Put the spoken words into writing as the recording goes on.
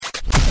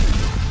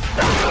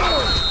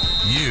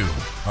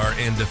are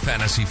into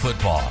fantasy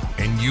football,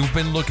 and you've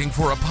been looking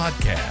for a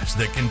podcast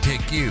that can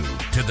take you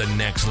to the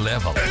next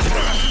level.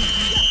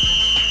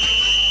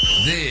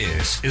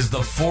 This is the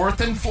 4th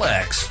and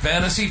Flex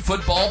Fantasy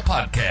Football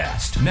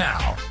Podcast.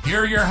 Now,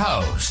 here are your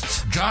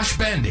hosts, Josh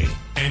Bendy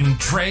and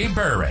Trey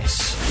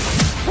Burris.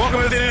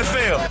 Welcome to the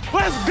NFL.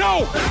 Let's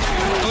go!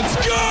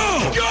 Let's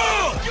go! Go!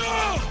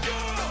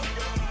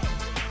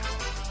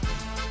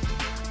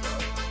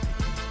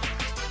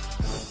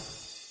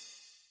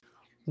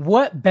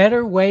 What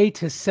better way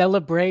to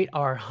celebrate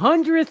our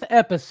 100th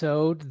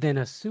episode than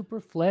a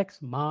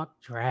Superflex mock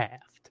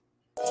draft?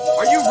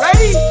 Are you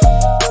ready?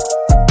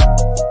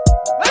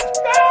 Let's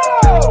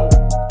go!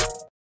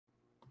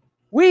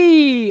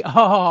 We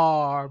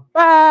are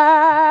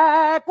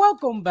back.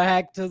 Welcome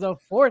back to the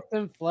 4th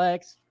and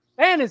Flex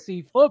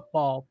Fantasy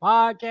Football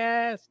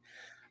Podcast.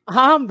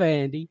 I'm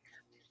Vandy.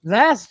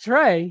 That's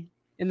Trey.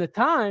 And the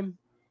time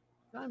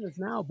is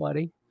now,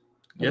 buddy.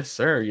 Yes,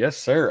 sir. Yes,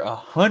 sir.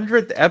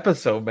 100th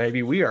episode,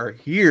 baby. We are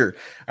here.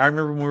 I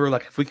remember when we were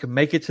like, if we can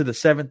make it to the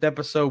 7th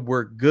episode,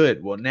 we're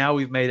good. Well, now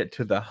we've made it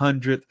to the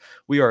 100th.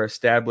 We are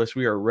established.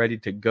 We are ready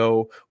to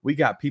go. We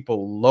got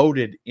people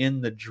loaded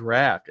in the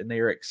draft, and they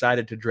are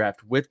excited to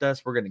draft with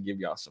us. We're going to give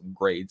y'all some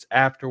grades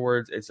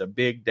afterwards. It's a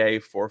big day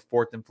for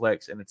 4th and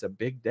Flex, and it's a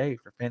big day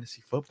for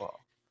fantasy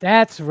football.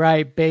 That's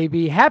right,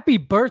 baby. Happy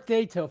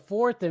birthday to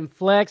 4th and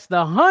Flex,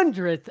 the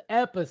 100th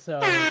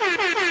episode.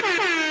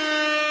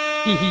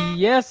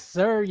 Yes,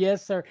 sir.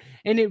 Yes, sir.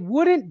 And it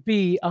wouldn't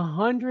be a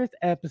 100th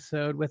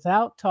episode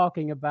without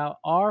talking about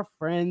our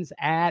friends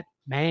at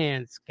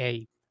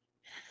Manscaped.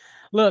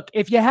 Look,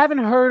 if you haven't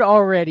heard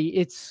already,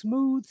 it's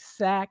smooth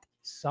sack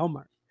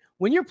summer.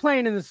 When you're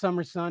playing in the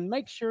summer sun,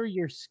 make sure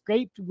you're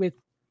scraped with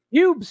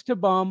pubes to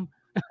bum.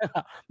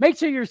 Make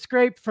sure you're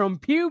scraped from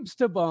pubes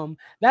to bum.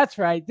 That's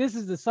right. This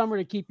is the summer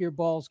to keep your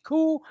balls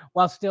cool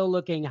while still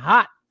looking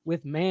hot.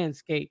 With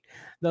Manscaped,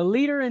 the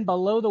leader in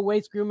below the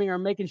waist grooming, are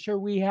making sure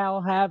we all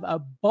have a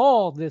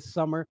ball this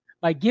summer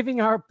by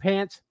giving our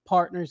pants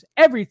partners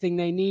everything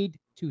they need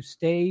to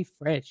stay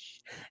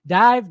fresh.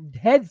 Dive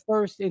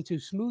headfirst into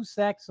smooth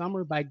sack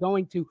summer by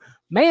going to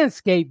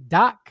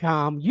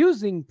manscaped.com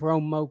using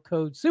promo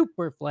code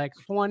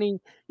Superflex20.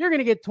 You're going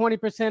to get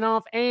 20%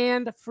 off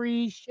and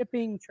free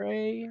shipping,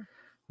 Trey.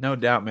 No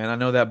doubt, man. I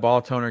know that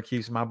ball toner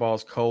keeps my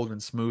balls cold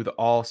and smooth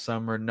all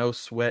summer. No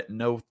sweat,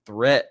 no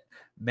threat.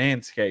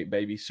 Manscaped,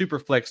 baby.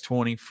 Superflex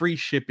 20, free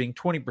shipping,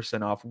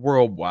 20% off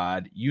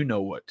worldwide. You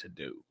know what to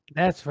do.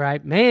 That's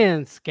right,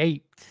 Manscaped.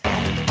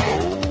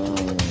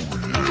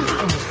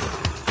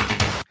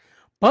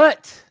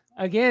 But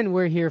again,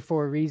 we're here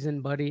for a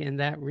reason, buddy, and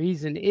that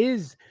reason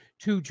is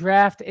to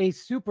draft a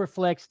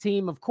Superflex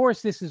team. Of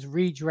course, this is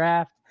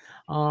redraft.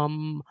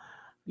 I'm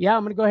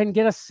going to go ahead and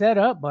get us set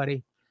up,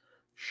 buddy.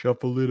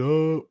 Shuffle it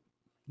up.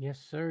 Yes,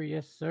 sir.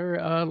 Yes,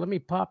 sir. Let me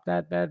pop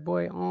that bad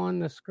boy on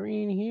the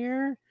screen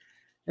here.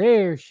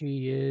 There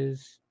she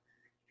is.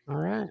 All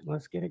right,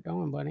 let's get it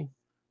going, buddy.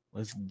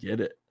 Let's get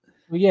it.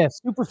 Well, yeah,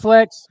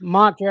 Superflex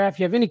mock draft. If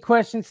you have any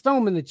questions, throw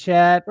them in the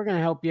chat. We're going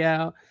to help you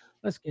out.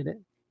 Let's get it.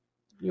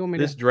 You want me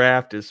This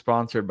draft is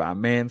sponsored by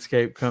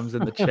Manscaped. Comes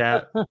in the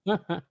chat.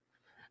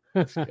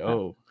 Let's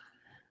go.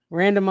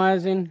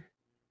 Randomizing.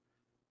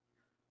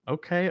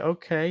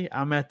 Okay.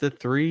 I'm at the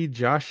 3.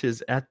 Josh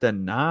is at the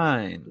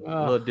 9.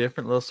 A little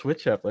different, little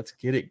switch up. Let's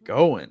get it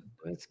going.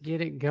 Let's get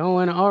it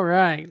going. All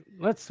right.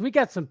 We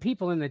got some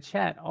people in the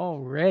chat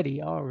already.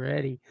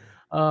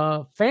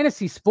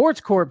 Fantasy Sports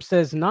Corp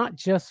says not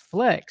just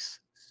flex,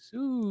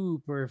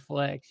 super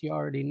flex. You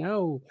already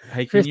know.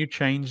 Hey, can you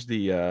change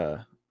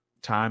the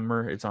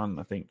timer? It's on,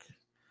 I think,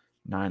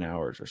 9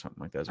 hours or something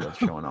like that is what's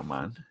showing on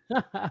mine.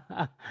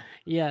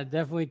 Yeah,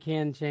 definitely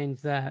can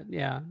change that.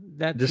 Yeah.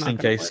 That's just in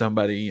case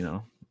somebody,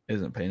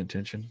 isn't paying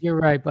attention. You're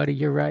right, buddy.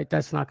 You're right.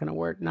 That's not going to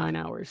work. 9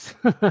 hours.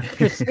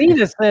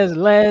 Christina says,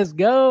 let's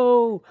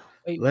go.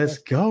 Wait, let's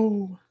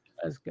go.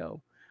 Let's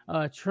go.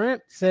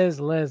 Trent says,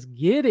 let's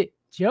get it.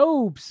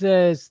 Job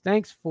says,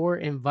 thanks for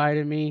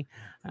inviting me.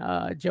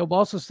 Job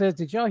also says,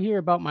 did y'all hear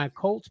about my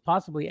Colts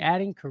possibly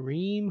adding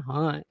Kareem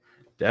Hunt?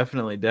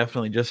 Definitely.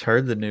 Just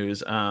heard the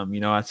news.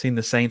 I've seen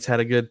the Saints had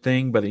a good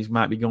thing, but he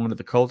might be going to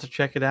the Colts to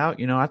check it out.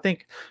 I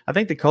think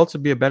the Colts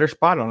would be a better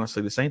spot,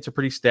 honestly. The Saints are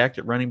pretty stacked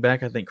at running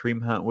back. I think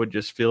Kareem Hunt would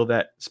just fill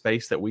that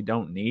space that we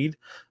don't need.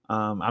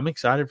 I'm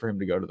excited for him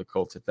to go to the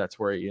Colts if that's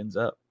where he ends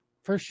up.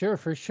 For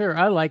sure.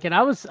 I like it.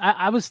 I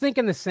was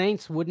thinking the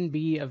Saints wouldn't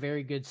be a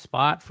very good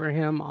spot for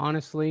him,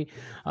 honestly.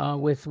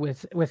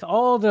 With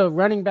all the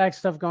running back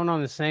stuff going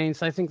on the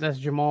Saints, I think that's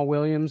Jamal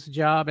Williams'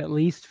 job, at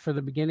least for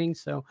the beginning.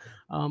 So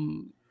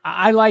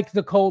I like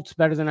the Colts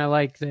better than I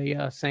like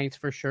the Saints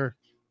for sure.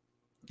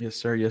 Yes,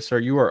 sir.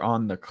 You are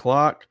on the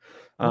clock.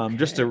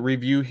 Just to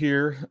review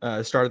here,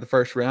 start of the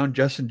first round,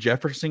 Justin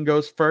Jefferson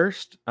goes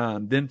first,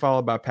 then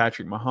followed by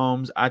Patrick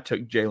Mahomes. I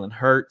took Jalen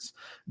Hurts,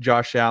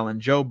 Josh Allen,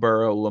 Joe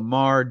Burrow,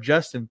 Lamar,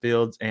 Justin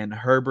Fields, and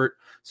Herbert.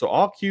 So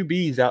all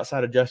QBs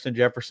outside of Justin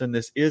Jefferson.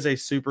 This is a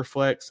super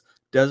flex.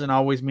 Doesn't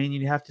always mean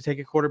you have to take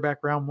a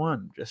quarterback round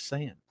one. Just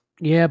saying.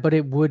 Yeah, but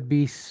it would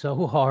be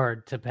so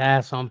hard to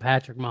pass on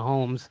Patrick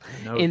Mahomes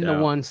No in the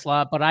doubt. one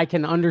slot, but I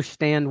can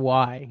understand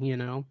why.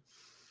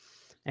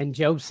 And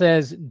Job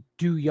says,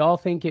 do y'all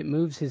think it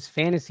moves his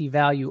fantasy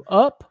value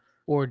up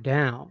or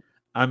down?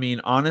 I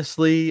mean,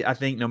 honestly, I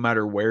think no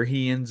matter where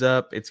he ends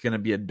up, it's going to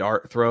be a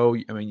dart throw.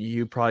 I mean,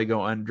 you probably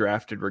go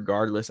undrafted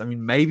regardless. I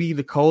mean, maybe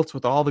the Colts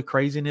with all the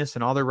craziness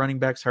and all their running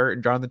backs hurt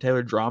and Jonathan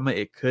Taylor drama,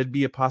 it could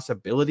be a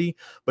possibility,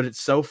 but it's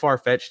so far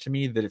fetched to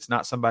me that it's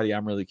not somebody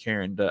I'm really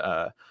caring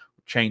to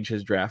change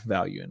his draft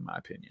value, in my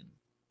opinion.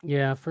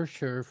 Yeah, for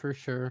sure, for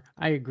sure.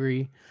 I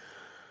agree.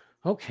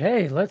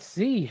 Okay, let's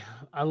see.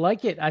 I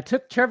like it. I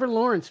took Trevor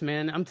Lawrence,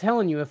 man. I'm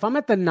telling you, if I'm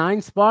at the 9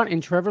 spot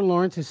and Trevor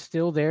Lawrence is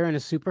still there in a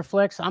super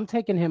flex, I'm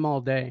taking him all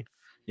day.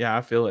 Yeah,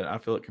 I feel it. I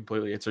feel it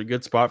completely. It's a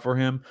good spot for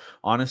him.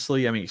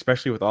 Honestly, I mean,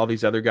 especially with all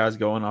these other guys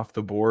going off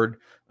the board,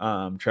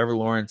 Trevor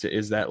Lawrence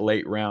is that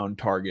late round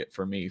target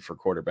for me for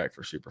quarterback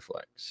for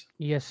Superflex.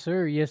 Yes,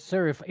 sir. Yes,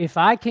 sir. If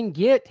I can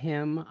get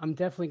him, I'm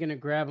definitely going to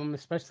grab him,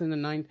 especially in the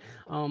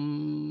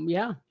 9th.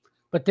 Yeah.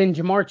 But then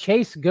Jamar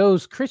Chase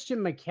goes, Christian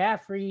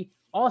McCaffrey,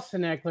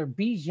 Austin Eckler,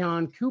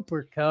 Bijan,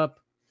 Cooper Cup.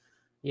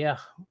 Yeah,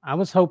 I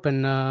was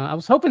hoping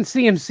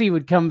CMC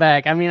would come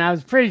back. I mean, I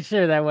was pretty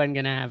sure that wasn't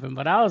going to happen,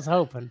 but I was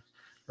hoping.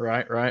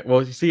 Right, right.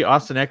 Well, you see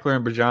Austin Eckler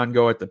and Bijan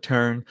go at the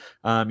turn.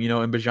 And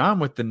Bijan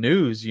with the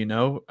news,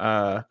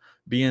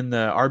 being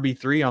the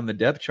RB3 on the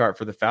depth chart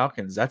for the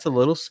Falcons, that's a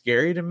little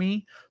scary to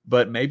me.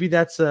 But maybe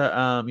that's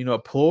a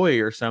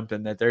ploy or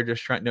something that they're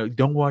just trying. No,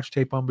 don't watch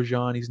tape on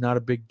Bijan. He's not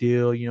a big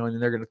deal, and then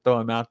they're going to throw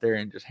him out there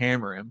and just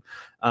hammer him.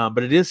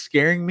 But it is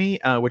scaring me,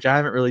 which I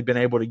haven't really been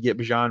able to get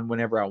Bijan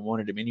whenever I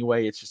wanted him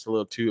anyway. It's just a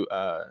little too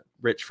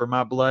rich for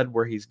my blood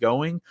where he's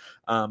going.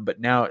 But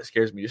now it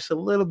scares me just a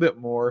little bit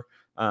more.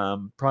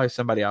 Probably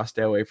somebody I'll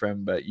stay away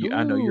from, but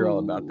I know you're all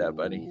about that,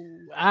 buddy.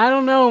 I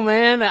don't know,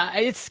 man.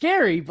 It's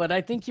scary, but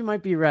I think you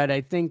might be right.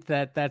 I think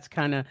that's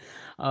kind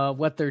of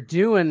what they're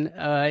doing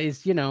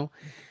is,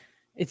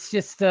 it's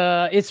just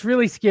it's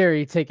really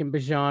scary taking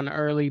Bijan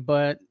early,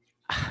 but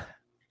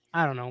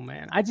I don't know,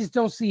 man. I just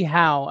don't see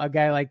how a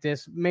guy like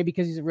this, maybe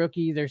because he's a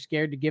rookie, they're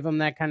scared to give him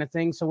that kind of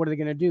thing. So what are they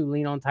going to do?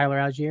 Lean on Tyler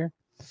Algier?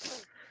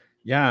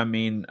 Yeah, I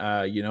mean,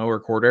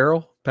 or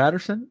Cordero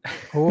Patterson.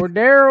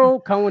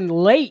 Cordero going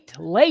late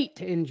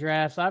in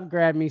drafts. I've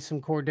grabbed me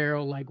some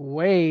Cordero like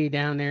way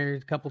down there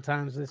a couple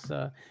times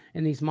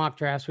in these mock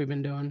drafts we've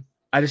been doing.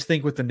 I just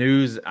think with the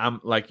news,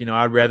 I'm like,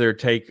 I'd rather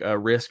take a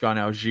risk on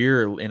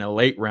Algier in a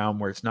late round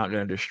where it's not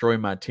going to destroy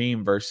my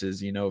team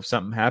versus, if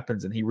something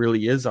happens and he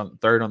really is on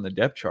third on the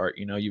depth chart,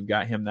 you've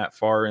got him that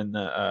far in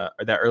the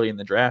that early in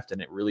the draft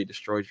and it really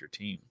destroys your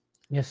team.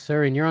 Yes,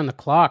 sir. And you're on the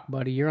clock,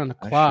 buddy. You're on the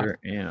clock. I sure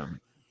am.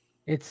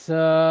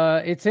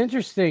 It's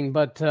interesting,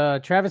 but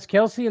Travis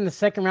Kelce in the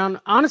second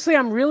round. Honestly,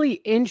 I'm really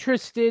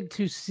interested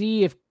to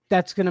see if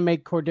that's going to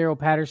make Cordero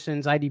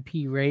Patterson's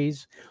IDP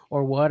raise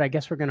or what. I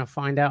guess we're going to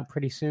find out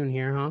pretty soon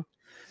here, huh?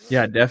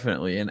 Yeah,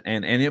 definitely. And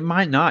it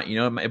might not,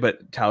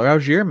 but Tyler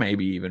Algier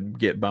maybe even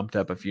get bumped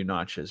up a few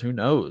notches. Who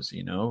knows,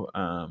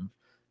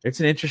 It's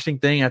an interesting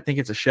thing. I think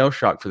it's a shell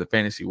shock for the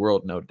fantasy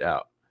world, no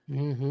doubt.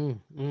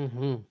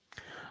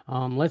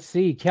 Let's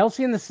see.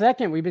 Kelce in the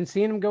second. We've been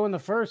seeing him go in the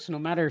first, no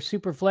matter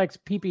super flex,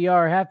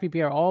 PPR, half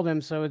PPR, all of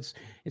them. So it's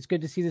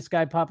good to see this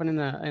guy popping in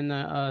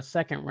the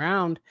second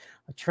round.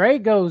 Trey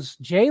goes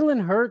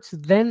Jalen Hurts,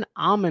 then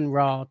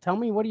Amon-Ra. Tell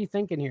me, what are you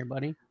thinking here,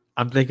 buddy?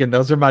 I'm thinking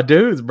those are my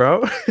dudes,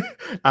 bro.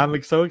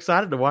 I'm so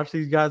excited to watch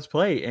these guys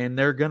play, and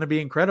they're going to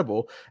be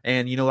incredible.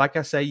 And, like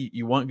I say,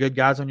 you want good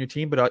guys on your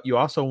team, but you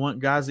also want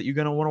guys that you're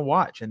going to want to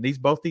watch. And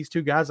both these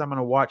two guys I'm going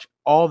to watch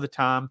all the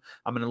time.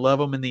 I'm going to love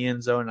them in the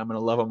end zone, and I'm going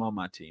to love them on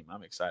my team.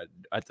 I'm excited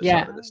at the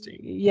start of this team.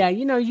 Yeah,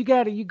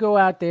 you go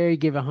out there, you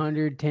give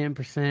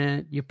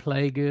 110%, you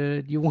play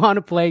good. You want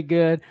to play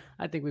good.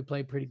 I think we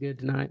played pretty good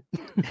tonight.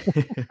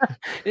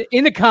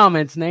 In the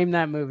comments, name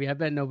that movie. I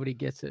bet nobody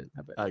gets it.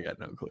 I got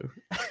no clue.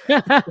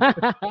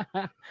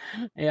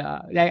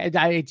 Yeah,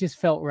 it just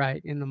felt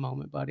right in the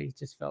moment, buddy. It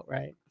just felt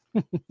right.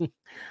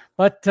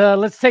 But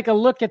let's take a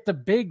look at the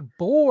big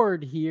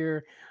board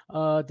here.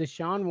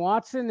 Deshaun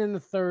Watson in the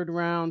third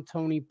round,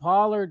 Tony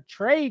Pollard.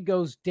 Trey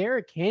goes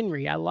Derrick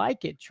Henry. I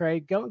like it,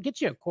 Trey. Go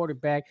get you a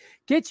quarterback,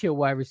 get you a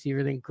wide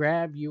receiver, then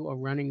grab you a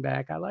running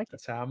back. I like it.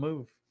 That's how I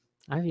move.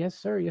 Yes,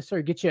 sir. Yes,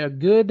 sir. Get you a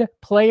good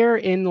player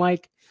in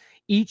like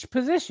each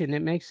position.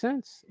 It makes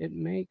sense.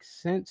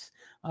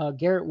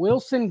 Garrett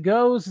Wilson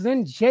goes,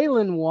 then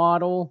Jalen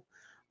Waddle.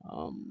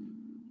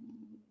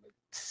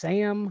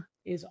 Sam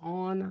is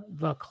on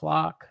the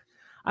clock.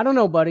 I don't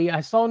know, buddy.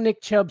 I saw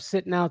Nick Chubb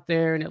sitting out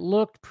there, and it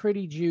looked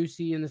pretty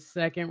juicy in the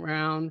second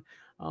round.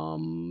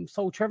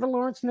 So Trevor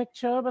Lawrence, Nick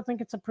Chubb, I think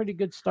it's a pretty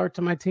good start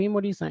to my team.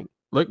 What do you think?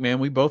 Look, man,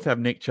 we both have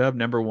Nick Chubb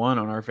number 1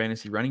 on our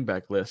fantasy running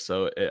back list.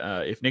 So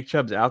if Nick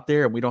Chubb's out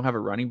there and we don't have a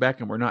running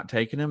back and we're not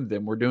taking him,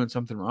 then we're doing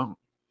something wrong.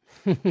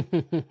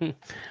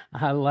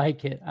 I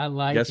like it.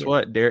 Guess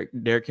what?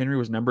 Derrick Henry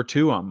was number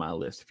 2 on my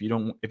list. If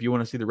you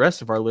want to see the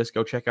rest of our list,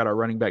 go check out our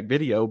running back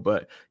video.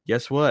 But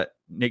guess what?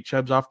 Nick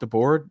Chubb's off the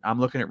board. I'm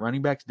looking at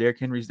running backs. Derrick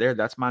Henry's there.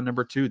 That's my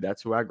number 2.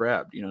 That's who I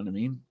grabbed. You know what I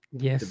mean?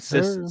 Yes,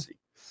 Consistency.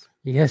 sir.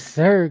 Yes,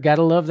 sir.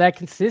 Gotta love that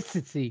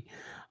consistency.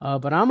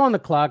 But I'm on the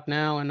clock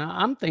now, and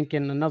I'm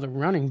thinking another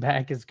running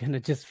back is gonna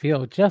just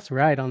feel just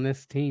right on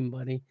this team,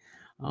 buddy.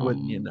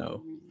 Wouldn't you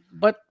know?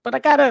 But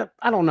I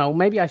don't know.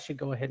 Maybe I should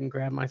go ahead and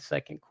grab my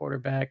second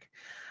quarterback.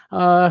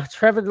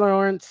 Trevor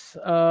Lawrence,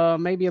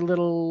 maybe a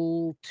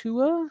little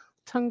Tua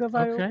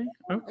Tagovailoa.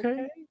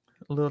 Okay.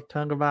 A little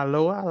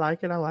Tagovailoa. I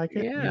like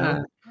it.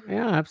 Yeah,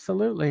 yeah,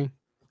 absolutely.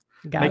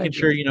 Gotta Making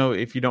sure,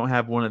 if you don't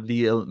have one of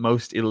the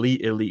most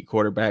elite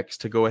quarterbacks,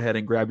 to go ahead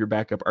and grab your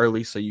backup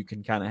early so you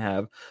can kind of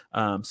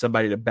have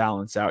somebody to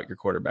balance out your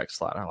quarterback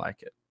slot. I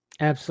like it.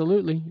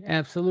 Absolutely.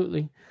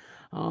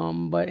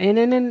 But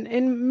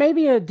and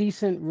maybe a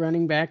decent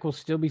running back will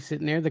still be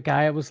sitting there. The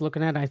guy I was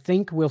looking at, I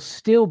think, will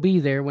still be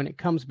there when it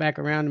comes back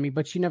around to me.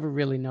 But you never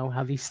really know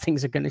how these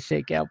things are going to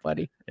shake out,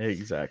 buddy.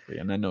 Exactly,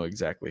 and I know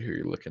exactly who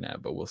you're looking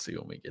at, but we'll see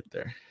when we get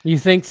there. You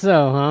think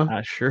so, huh?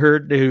 I sure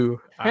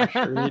do. But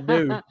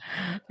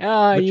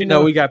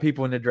we got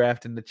people in the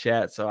draft in the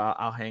chat, so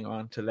I'll hang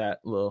on to that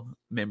little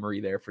memory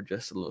there for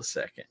just a little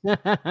second.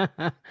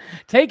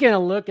 Taking a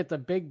look at the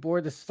big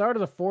board, the start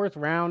of the 4th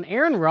round,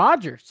 Aaron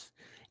Rodgers.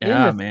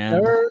 Yeah, man.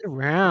 3rd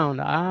round.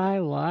 I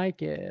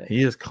like it.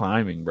 He is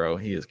climbing, bro.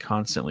 He is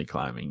constantly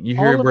climbing. You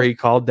hear where he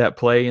called that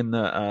play in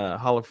the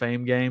Hall of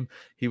Fame game?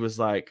 He was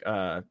like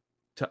on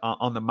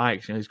the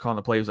mic, he's calling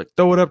the play. He was like,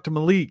 throw it up to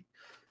Malik.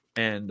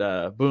 And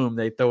boom,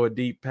 they throw a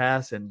deep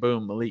pass, and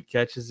boom, Malik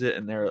catches it,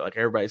 and they're like,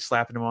 everybody's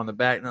slapping him on the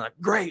back, and they're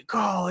like, great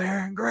call,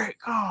 Aaron, great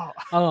call.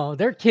 Oh,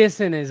 they're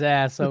kissing his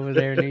ass over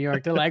there in New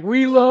York. They're like,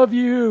 we love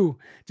you.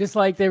 Just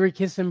like they were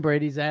kissing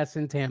Brady's ass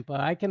in Tampa.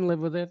 I can live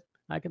with it.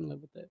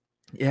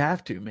 You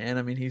have to, man.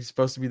 I mean, he's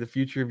supposed to be the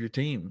future of your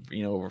team,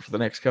 for the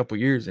next couple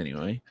years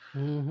anyway.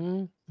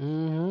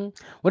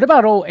 What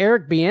about old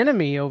Eric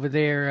Bieniemy over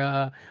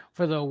there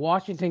for the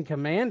Washington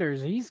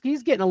Commanders? He's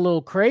getting a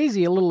little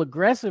crazy, a little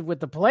aggressive with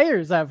the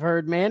players, I've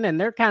heard, man, and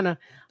they're kind of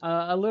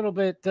a little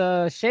bit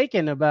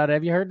shaken about it.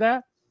 Have you heard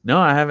that? No,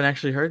 I haven't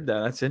actually heard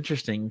that. That's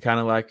interesting. Kind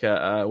of like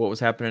what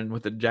was happening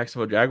with the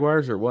Jacksonville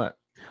Jaguars, or what?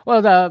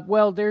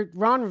 Well,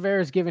 Ron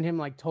Rivera's given him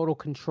like total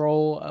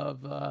control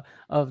of the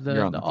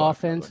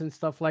offense and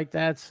stuff like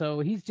that.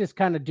 So he's just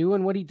kind of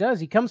doing what he does.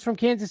 He comes from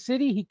Kansas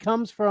City. He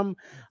comes from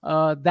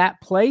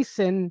that place,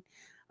 and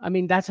I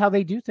mean that's how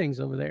they do things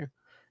over there.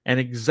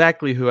 And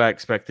exactly who I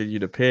expected you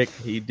to pick.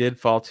 He did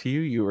fall to you.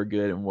 You were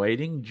good in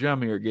waiting.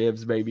 Jahmyr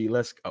Gibbs, baby,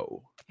 let's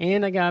go.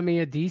 And I got me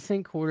a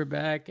decent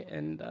quarterback.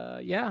 And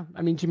I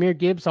mean, Jahmyr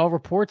Gibbs, all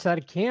reports out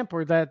of camp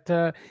are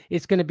that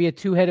it's going to be a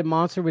 2-headed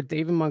monster with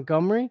David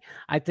Montgomery.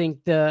 I think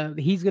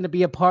he's going to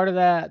be a part of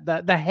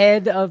the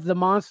head of the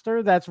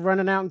monster that's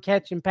running out and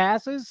catching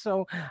passes.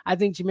 So I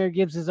think Jahmyr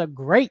Gibbs is a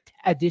great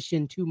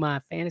addition to my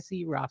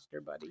fantasy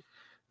roster, buddy.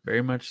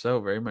 Very much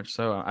so.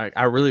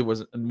 I really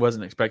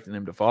wasn't expecting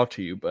him to fall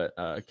to you, but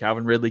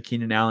Calvin Ridley,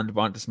 Keenan Allen,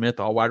 Devonta Smith,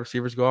 all wide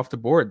receivers go off the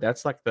board.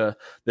 That's like the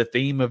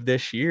theme of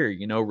this year.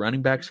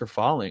 Running backs are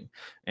falling,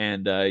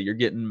 and you're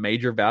getting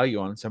major value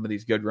on some of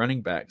these good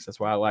running backs.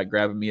 That's why I like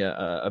grabbing me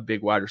a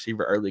big wide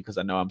receiver early, because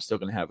I know I'm still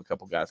going to have a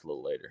couple guys a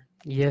little later.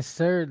 Yes,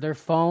 sir. They're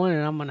falling,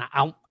 and I'm going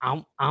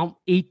to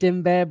eat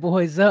them bad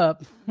boys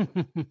up.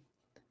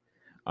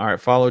 All right,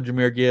 follow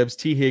Jahmyr Gibbs.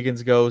 T.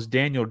 Higgins goes,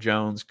 Daniel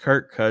Jones,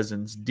 Kirk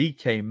Cousins,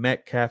 DK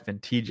Metcalf,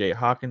 and TJ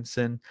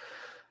Hawkinson.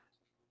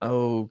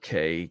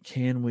 Okay,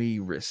 can we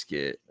risk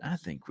it? I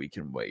think we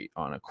can wait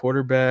on a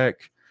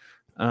quarterback.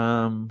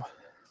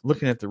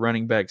 Looking at the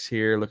running backs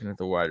here, looking at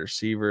the wide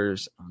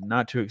receivers, I'm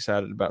not too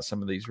excited about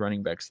some of these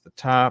running backs at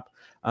the top.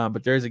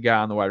 But there's a guy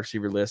on the wide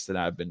receiver list that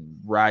I've been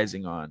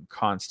rising on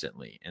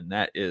constantly, and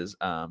that is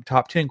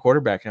top 10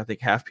 quarterback, and I think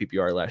half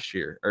PPR last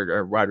year,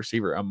 or wide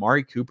receiver,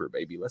 Amari Cooper,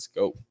 baby. Let's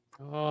go.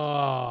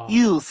 Oh,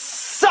 you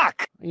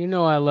suck.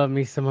 I love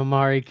me some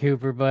Amari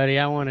Cooper, buddy.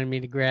 I wanted me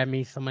to grab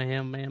me some of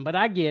him, man, but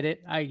I get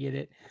it.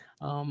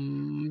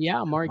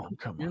 Amari Cooper.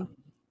 Come on.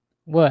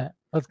 What?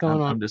 What's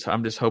going on?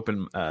 I'm just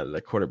hoping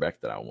the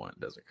quarterback that I want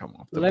doesn't come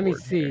off the board. Let me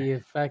see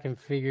if I can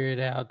figure it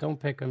out. Don't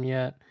pick him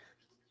yet.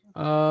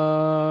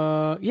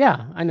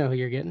 Yeah, I know who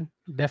you're getting.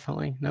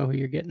 Definitely know who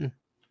you're getting.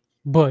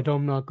 But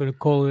I'm not going to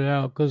call it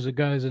out because the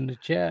guy's in the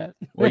chat.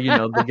 Well,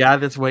 the guy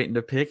that's waiting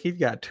to pick, he's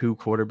got 2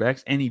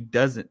 quarterbacks, and he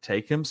doesn't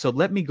take him. So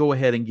let me go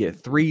ahead and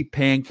get 3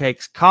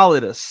 pancakes. Call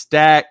it a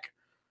stack.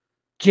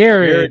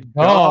 Jared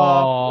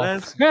Goff.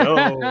 Let's go.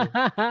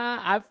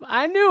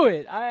 I knew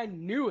it. I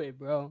knew it,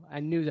 bro. I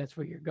knew that's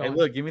where you're going. Hey,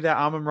 look, give me that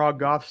Amon-Ra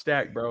Goff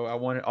stack, bro. I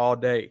want it all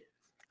day.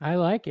 I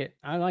like it.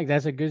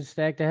 That's a good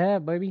stack to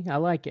have, baby. I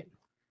like it.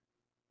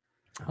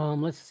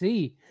 Let's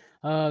see.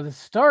 The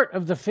start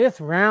of the 5th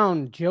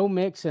round, Joe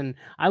Mixon.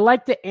 I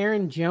like the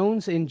Aaron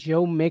Jones and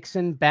Joe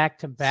Mixon back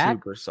to back.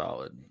 Super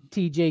solid.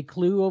 TJ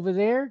Clue over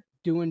there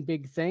doing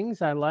big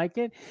things. I like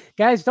it.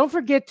 Guys, don't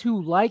forget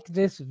to like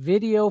this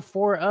video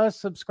for us.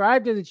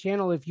 Subscribe to the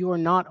channel if you are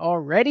not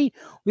already.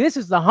 This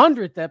is the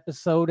 100th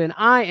episode, and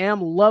I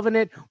am loving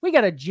it. We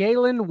got a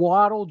Jalen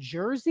Waddle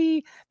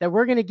jersey that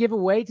we're going to give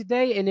away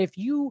today, and if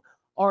you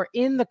are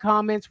in the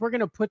comments, we're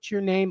going to put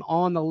your name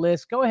on the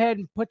list. Go ahead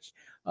and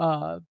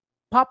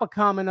pop a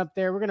comment up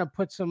there. We're going to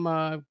put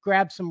some,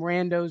 grab some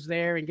randos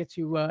there and get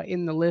you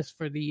in the list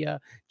for the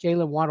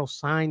Jalen Waddle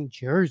signed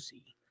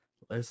jersey.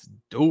 Let's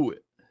do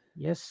it.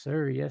 Yes,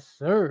 sir. Yes,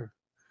 sir.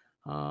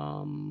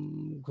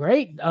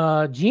 Great.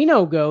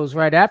 Gino goes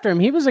right after him.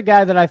 He was a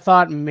guy that I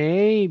thought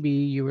maybe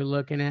you were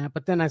looking at,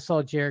 but then I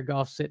saw Jared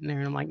Goff sitting there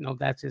and I'm like, no,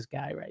 that's his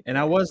guy right And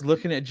there. I was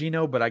looking at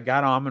Gino, but I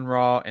got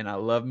Amon-Ra and I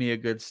love me a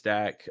good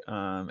stack.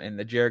 And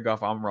the Jared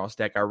Goff Amon-Ra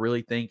stack, I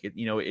really think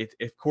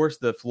of course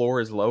the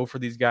floor is low for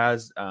these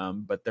guys.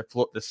 But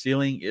the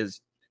ceiling is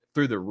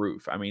through the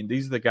roof. I mean,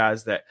 these are the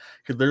guys that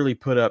could literally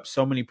put up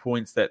so many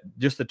points that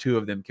just the two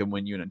of them can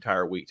win you an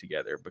entire week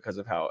together because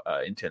of how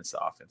intense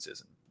the offense is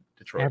in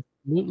Detroit.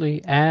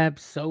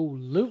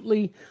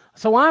 Absolutely.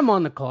 So I'm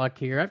on the clock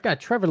here. I've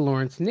got Trevor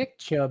Lawrence, Nick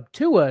Chubb,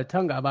 Tua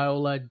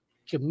Tagovailoa,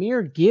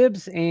 Jahmyr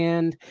Gibbs,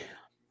 and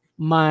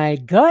my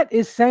gut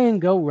is saying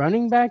go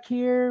running back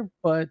here,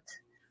 but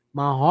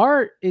my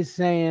heart is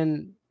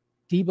saying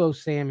Deebo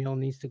Samuel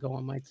needs to go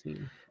on my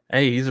team.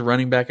 Hey, he's a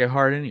running back at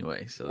heart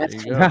anyway, so there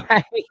you go.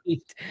 Right.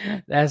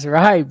 That's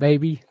right,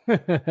 baby.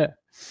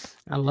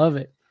 I love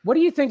it. What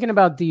are you thinking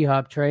about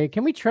D-Hop, Trey?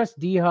 Can we trust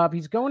D-Hop?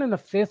 He's going in the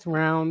 5th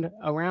round,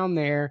 around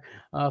there,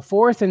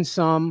 4th and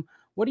some.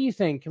 What do you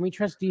think? Can we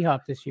trust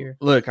D-Hop this year?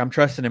 Look, I'm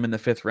trusting him in the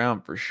 5th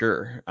round for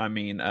sure. I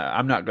mean,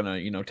 I'm not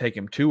going to, take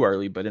him too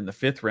early, but in the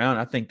 5th round,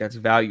 I think that's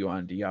value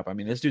on D-Hop. I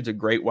mean, this dude's a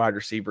great wide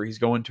receiver. He's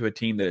going to a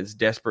team that is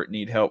desperate,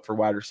 need help for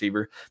wide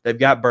receiver. They've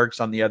got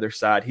Burks on the other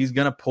side. He's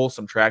going to pull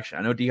some traction.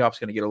 I know D-Hop's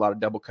going to get a lot of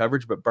double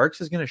coverage, but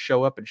Burks is going to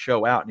show up and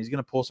show out, and he's going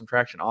to pull some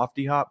traction off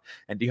D-Hop,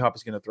 and D-Hop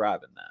is going to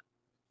thrive in that.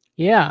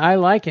 Yeah, I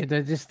like it.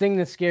 The thing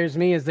that scares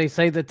me is they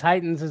say the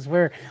Titans is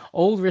where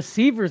old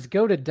receivers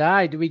go to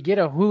die. Do we get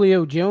a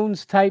Julio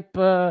Jones type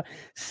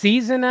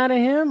season out of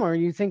him, or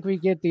you think we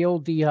get the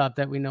old D-Hop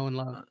that we know and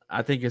love?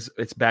 I think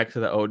it's back to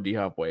the old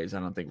D-Hop ways. I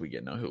don't think we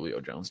get no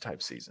Julio Jones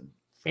type season.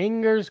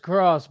 Fingers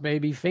crossed,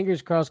 baby.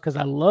 Fingers crossed, because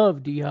I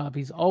love D-Hop.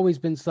 He's always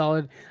been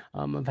solid.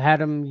 I've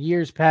had him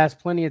years past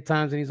plenty of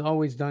times, and he's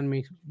always done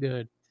me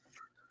good.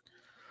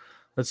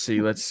 Let's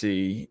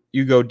see.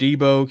 You go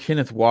Debo,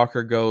 Kenneth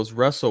Walker goes,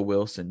 Russell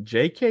Wilson,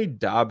 J.K.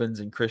 Dobbins,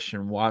 and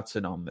Christian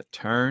Watson on the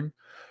turn.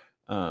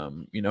 A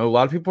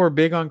lot of people are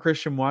big on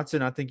Christian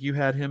Watson. I think you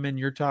had him in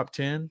your top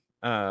 10.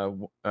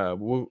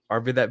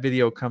 That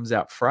video comes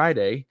out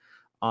Friday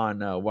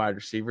on wide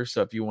receivers.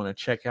 So if you want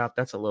to check out,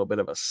 that's a little bit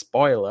of a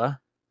spoiler.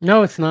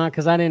 No, it's not,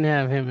 because I didn't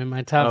have him in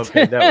my top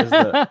 10.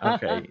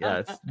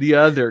 It's the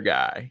other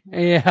guy.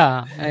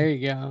 Yeah, there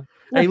you go.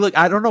 Hey, look,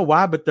 I don't know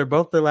why, but their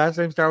last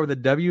names start with a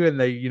W, and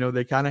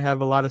they kind of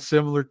have a lot of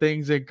similar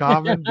things in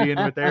common, being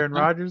with Aaron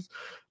Rodgers.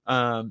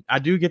 I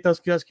do get those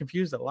guys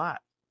confused a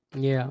lot.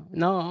 Yeah,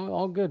 no,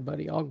 all good,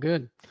 buddy, all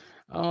good.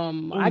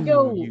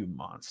 You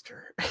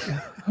monster.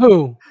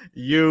 Who?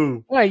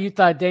 You. Well, you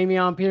thought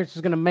Dameon Pierce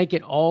was going to make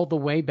it all the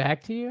way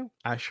back to you?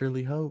 I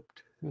surely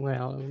hoped.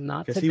 Well,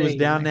 not today. Because he was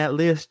down that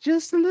list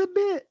just a little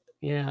bit.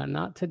 Yeah,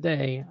 not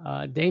today.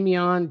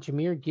 Dameon,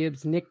 Jahmyr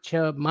Gibbs, Nick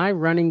Chubb. My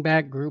running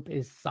back group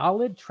is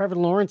solid. Trevor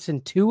Lawrence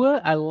and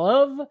Tua. I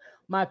love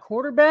my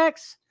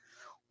quarterbacks.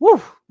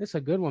 Woo, this is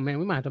a good one, man.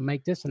 We might have to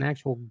make this an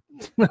actual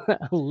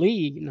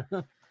league.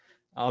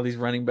 All these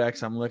running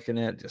backs I'm looking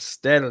at just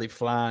steadily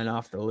flying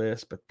off the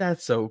list, but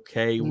that's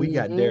okay. We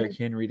got Derrick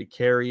Henry to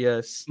carry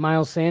us.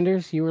 Miles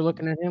Sanders, you were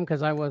looking at him?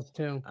 Because I was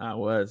too. I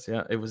was,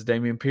 yeah. It was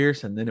Dameon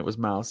Pierce, and then it was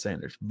Miles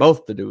Sanders.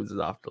 Both the dudes is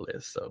off the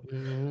list, so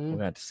we'll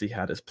have to see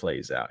how this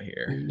plays out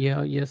here.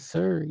 Yeah, yes,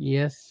 sir.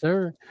 Yes,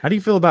 sir. How do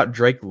you feel about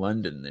Drake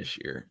London this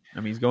year? I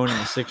mean, he's going in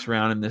the 6th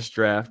round in this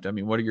draft. I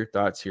mean, what are your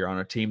thoughts here on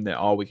a team that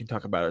all we can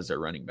talk about is their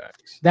running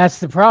backs? That's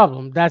the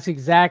problem. That's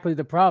exactly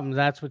the problem.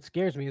 That's what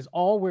scares me, is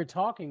all we're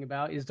talking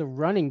about is the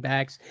running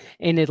backs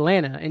in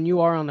Atlanta. And you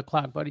are on the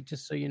clock, buddy,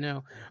 just so you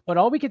know. But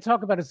all we can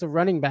talk about is the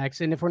running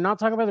backs. And if we're not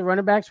talking about the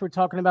running backs, we're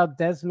talking about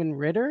Desmond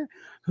Ridder,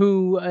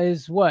 who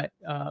is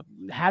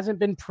hasn't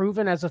been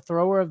proven as a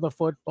thrower of the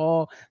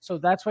football. So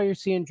that's why you're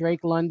seeing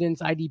Drake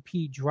London's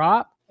ADP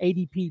drop.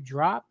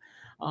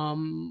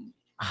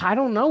 I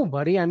don't know,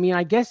 buddy. I mean,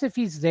 I guess if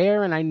he's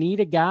there and I need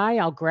a guy,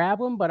 I'll grab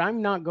him, but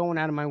I'm not going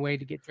out of my way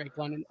to get Drake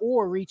London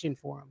or reaching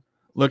for him.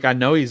 Look, I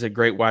know he's a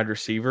great wide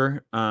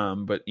receiver,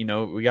 but,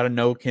 we got to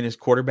know, can his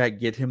quarterback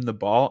get him the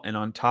ball? And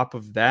on top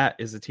of that,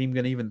 is the team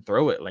going to even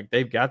throw it? Like,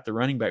 they've got the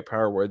running back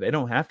power where they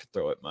don't have to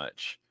throw it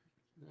much.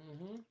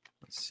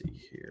 Let's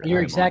see here.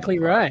 You're exactly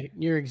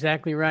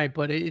right.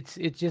 But it's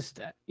just,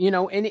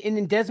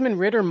 and Desmond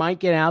Ridder might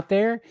get out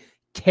there,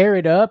 tear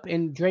it up,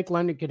 and Drake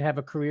London could have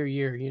a career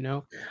year,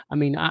 I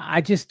mean, I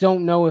just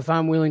don't know if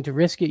I'm willing to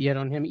risk it yet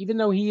on him, even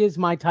though he is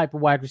my type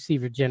of wide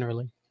receiver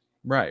generally.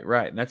 Right.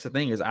 And that's the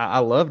thing is I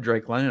love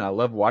Drake London. I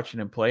love watching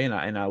him play, and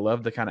I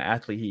love the kind of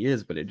athlete he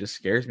is, but it just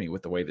scares me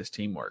with the way this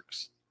team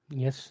works.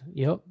 Yes.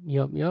 Yep.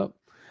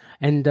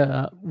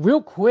 And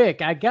real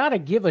quick, I got to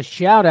give a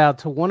shout out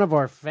to one of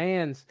our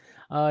fans.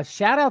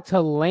 Shout out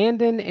to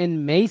Landon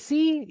and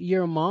Macy.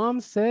 Your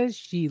mom says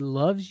she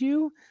loves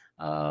you.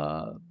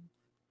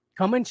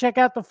 Come and check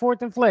out the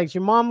 4th and Flex.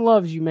 Your mom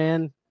loves you,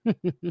 man.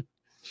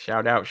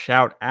 Shout out.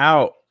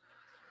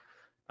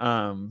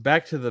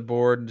 Back to the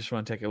board, and just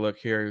want to take a look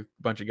here.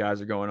 A bunch of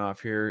guys are going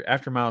off here.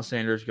 After Miles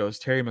Sanders goes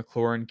Terry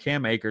McLaurin,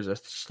 Cam Akers, a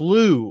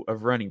slew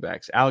of running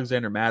backs.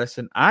 Alexander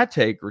Madison. I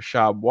take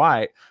Rashad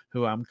White,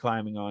 who I'm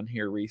climbing on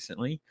here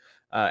recently.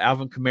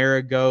 Alvin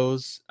Kamara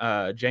goes,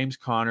 James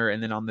Conner,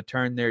 and then on the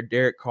turn there,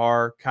 Derek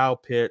Carr, Kyle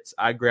Pitts.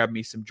 I grab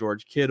me some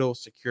George Kittle,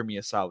 secure me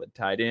a solid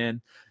tight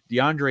end.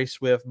 DeAndre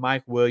Swift,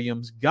 Mike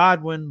Williams,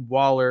 Godwin,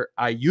 Waller,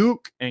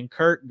 Ayuk, and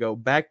Kirk go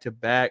back to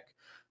back.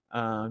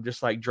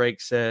 Just like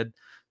Drake said.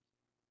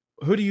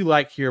 Who do you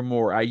like here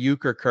more,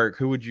 Ayuk or Kirk?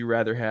 Who would you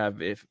rather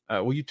have if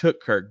well, you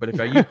took Kirk, but if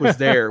Ayuk was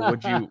there,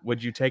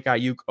 would you take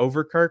Ayuk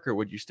over Kirk, or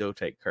would you still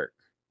take Kirk?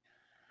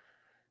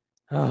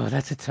 Oh,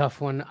 that's a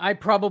tough one. I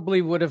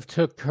probably would have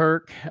took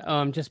Kirk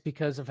just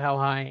because of how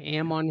high I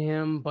am on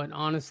him. But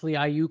honestly,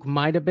 Ayuk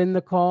might have been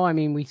the call. I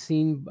mean, we've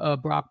seen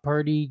Brock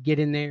Purdy get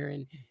in there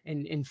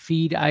and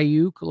feed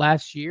Ayuk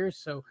last year.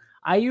 So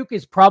Ayuk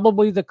is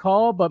probably the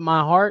call, but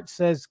my heart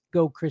says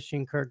go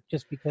Christian Kirk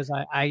just because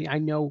I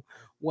know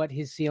what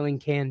his ceiling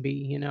can be,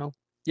 you know?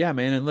 Yeah,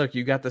 man. And look,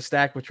 you got the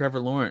stack with Trevor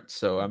Lawrence.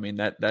 So, I mean,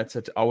 that's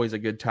always a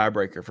good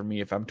tiebreaker for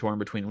me. If I'm torn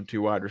between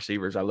two wide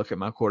receivers, I look at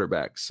my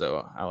quarterbacks.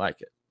 So I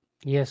like it.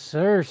 Yes,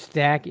 sir.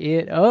 Stack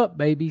it up,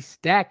 baby.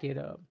 Stack it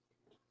up.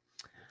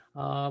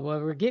 Well,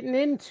 we're getting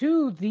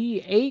into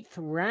the 8th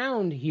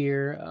round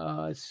here.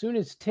 As soon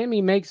as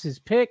Timmy makes his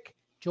pick,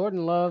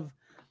 Jordan Love,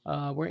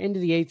 we're into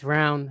the 8th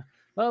round.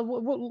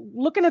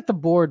 Looking at the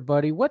board,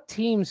 buddy, what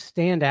teams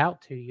stand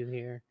out to you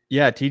here?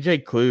 Yeah,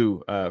 TJ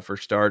Clue for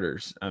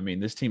starters. I mean,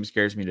 this team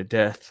scares me to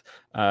death.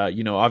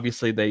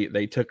 Obviously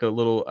they took a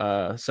little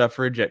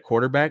suffrage at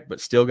quarterback,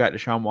 but still got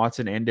Deshaun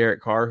Watson and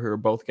Derek Carr, who are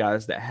both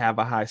guys that have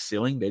a high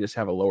ceiling. They just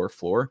have a lower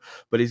floor.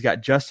 But he's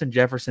got Justin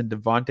Jefferson,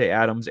 Devontae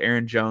Adams,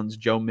 Aaron Jones,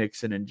 Joe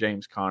Mixon, and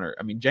James Conner.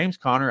 I mean, James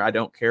Conner, I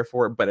don't care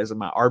for it, but as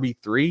my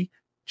RB3,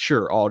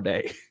 sure, all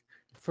day.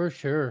 For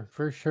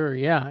sure.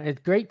 Yeah, it's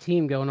a great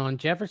team going on.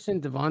 Jefferson,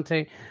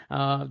 Devontae,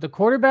 the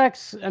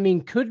quarterbacks, I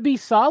mean, could be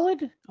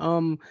solid.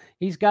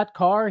 He's got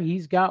Carr,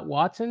 he's got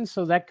Watson,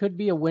 so that could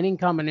be a winning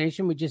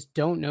combination. We just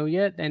don't know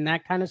yet, and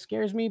that kind of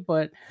scares me,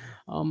 but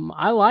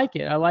I like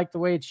it. I like the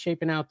way it's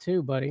shaping out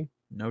too, buddy.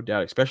 No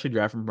doubt, especially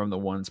drafting from the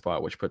one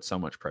spot, which puts so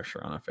much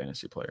pressure on a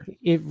fantasy player.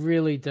 It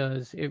really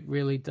does. It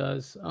really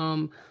does.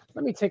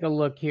 Let me take a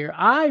look here.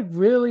 I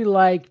really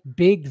like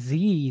Big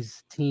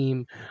Z's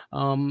team.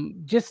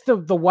 Just the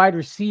wide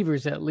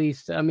receivers, at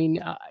least. I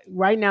mean,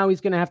 right now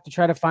he's going to have to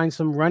try to find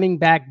some running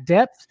back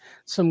depth,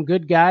 some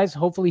good guys.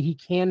 Hopefully he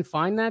can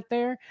find that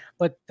there.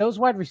 But those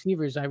wide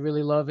receivers I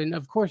really love. And,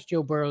 of course,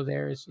 Joe Burrow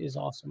there is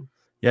awesome.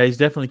 Yeah, he's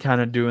definitely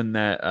kind of doing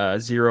that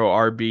zero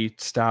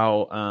RB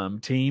style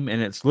team,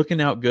 and it's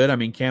looking out good. I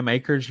mean, Cam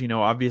Akers,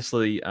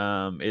 obviously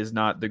is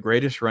not the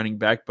greatest running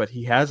back, but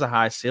he has a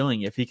high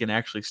ceiling if he can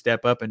actually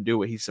step up and do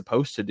what he's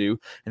supposed to do.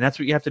 And that's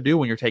what you have to do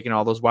when you're taking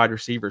all those wide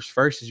receivers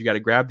first, is you got to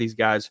grab these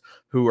guys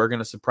who are going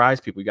to surprise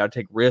people. You got to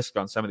take risk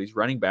on some of these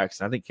running backs.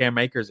 And I think Cam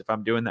Akers, if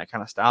I'm doing that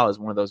kind of style, is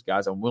one of those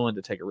guys I'm willing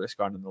to take a risk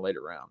on in the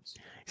later rounds.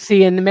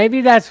 See, and maybe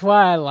that's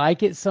why I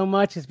like it so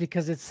much, is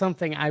because it's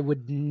something I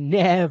would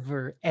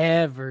never,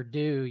 ever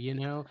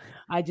do.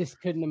 I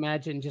just couldn't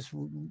imagine just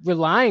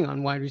relying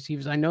on wide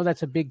receivers. I know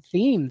that's a big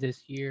theme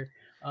this year,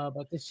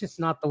 but it's just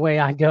not the way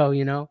I go.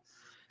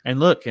 And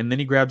look, and then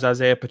he grabs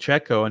Isaiah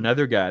Pacheco,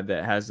 another guy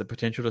that has the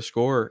potential to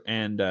score,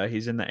 and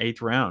he's in the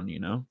 8th round.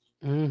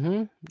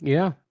 Mm-hmm.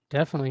 Yeah,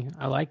 definitely.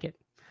 I like it.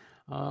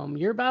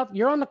 You're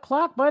on the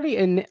clock, buddy.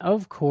 And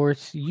of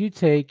course you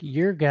take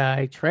your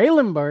guy,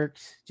 Treylon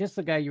Burks, just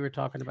the guy you were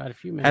talking about a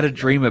few minutes ago. Had a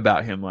dream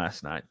about him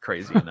last night.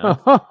 Crazy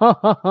enough.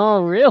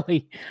 Oh,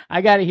 really?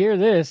 I got to hear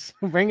this.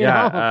 Bring it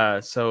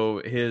on.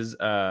 So his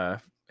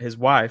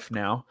wife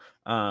now,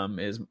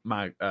 is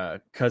my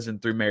cousin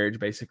through marriage,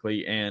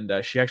 basically. And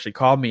she actually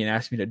called me and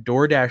asked me to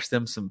DoorDash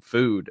them some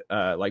food,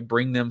 like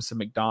bring them some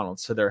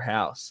McDonald's to their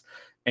house.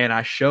 And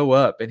I show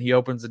up and he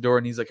opens the door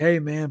and he's like, "Hey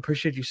man,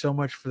 appreciate you so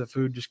much for the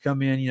food. Just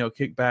come in,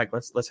 kick back.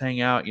 Let's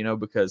hang out,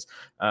 because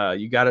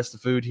you got us the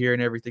food here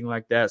and everything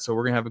like that. So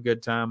we're going to have a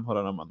good time." Hold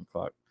on, I'm on the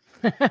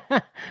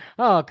clock.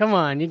 Oh, come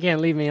on. You can't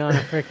leave me on a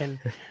freaking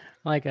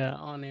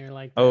on there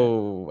like that.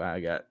 Oh, I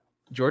got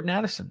Jordan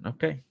Addison.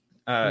 Okay.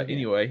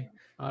 Anyway,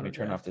 let me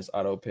turn off this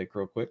auto pick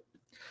real quick.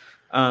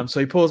 So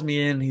he pulls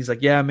me in. He's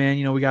like, "Yeah,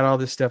 man, we got all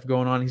this stuff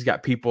going on." He's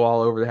got people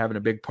all over. They're having a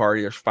big party.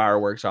 There's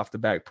fireworks off the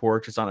back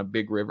porch. It's on a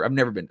big river. I've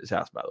never been to his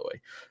house, by the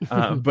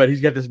way. But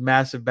he's got this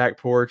massive back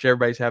porch.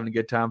 Everybody's having a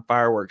good time.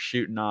 Fireworks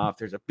shooting off.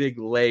 There's a big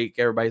lake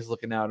everybody's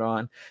looking out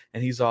on.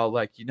 And he's all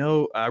like,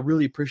 "I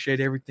really appreciate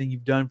everything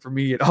you've done for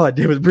me." And all I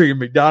did was bring him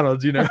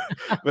McDonald's,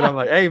 But I'm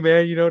like, "Hey,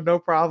 man, no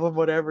problem,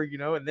 whatever,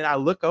 And then I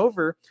look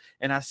over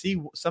and I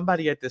see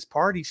somebody at this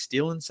party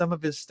stealing some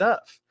of his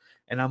stuff.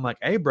 And I'm like,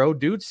 "Hey, bro,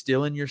 dude's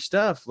stealing your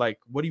stuff. Like,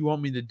 what do you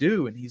want me to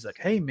do?" And he's like,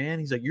 "Hey, man,"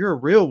 he's like, "you're a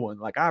real one.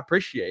 Like, I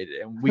appreciate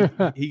it."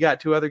 And he got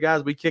 2 other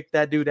guys. We kicked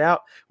that dude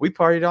out. We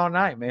partied all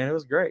night, man. It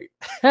was great.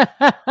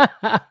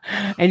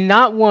 And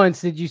not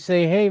once did you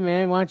say, "Hey,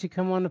 man, why don't you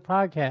come on the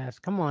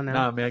podcast?" Come on now.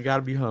 Nah, man, got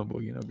to be humble.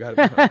 Got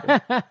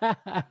to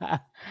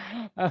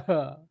be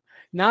humble.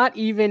 Not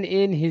even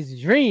in his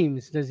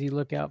dreams does he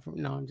look out for.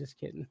 No, I'm just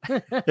kidding.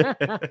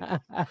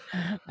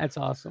 That's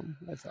awesome.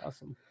 That's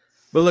awesome.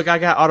 But look, I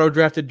got auto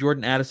drafted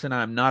Jordan Addison.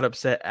 I'm not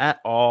upset at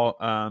all.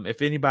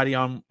 If anybody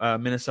on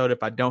Minnesota,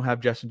 if I don't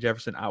have Justin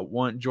Jefferson, I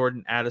want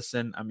Jordan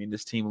Addison. I mean,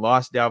 this team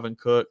lost Dalvin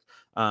Cook.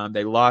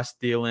 They lost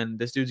Thielen.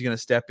 This dude's going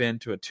to step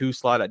into a 2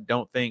 slot. I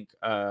don't think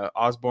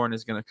Osborne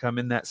is going to come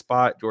in that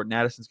spot. Jordan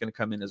Addison's going to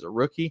come in as a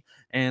rookie.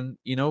 And,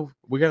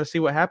 we got to see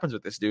what happens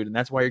with this dude. And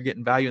that's why you're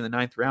getting value in the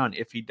 9th round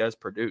if he does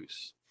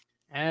produce.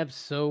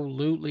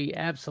 Absolutely.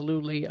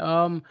 Absolutely.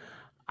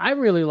 I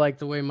really like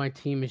the way my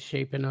team is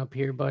shaping up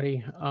here,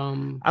 buddy.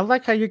 I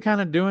like how you're kind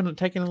of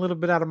taking a little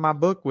bit out of my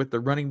book with the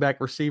running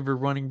back, receiver,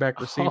 running back,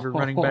 receiver,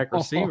 running back,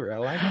 receiver. I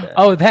like that.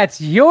 Oh, that's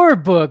your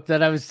book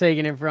that I was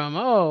taking it from.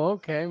 Oh,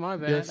 okay. My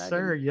bad. Yes,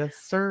 sir. Yes,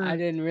 sir. I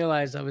didn't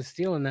realize I was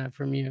stealing that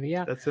from you.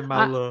 Yeah. That's in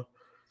my little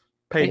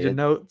page of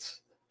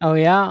notes. Oh,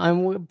 yeah.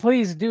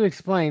 Please do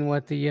explain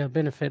what the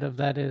benefit of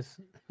that is.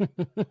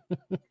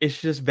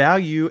 It's just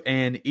value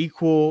and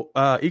equal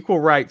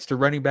rights to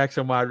running backs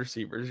and wide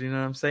receivers. You know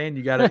what I'm saying?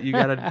 You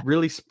gotta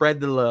really spread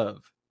the love.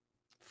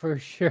 For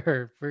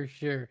sure.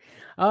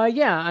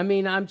 Yeah, I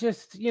mean, I'm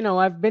just,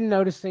 I've been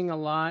noticing a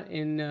lot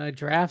in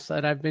drafts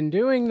that I've been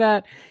doing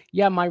that.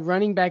 Yeah, my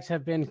running backs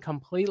have been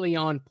completely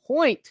on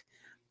point,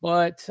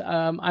 but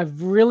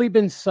I've really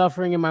been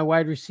suffering in my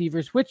wide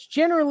receivers, which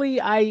generally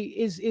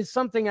is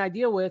something I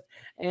deal with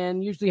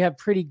and usually have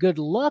pretty good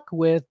luck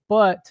with,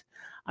 but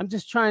I'm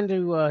just trying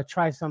to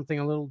try something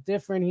a little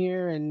different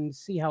here and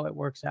see how it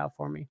works out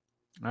for me.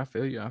 I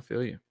feel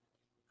you.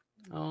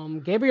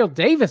 Gabriel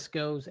Davis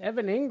goes.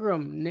 Evan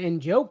Ingram,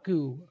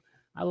 Njoku.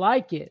 I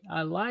like it.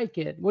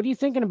 What are you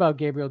thinking about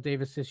Gabriel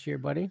Davis this year,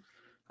 buddy?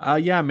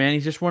 Yeah, man,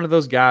 he's just one of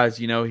those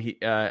guys.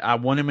 I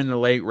want him in the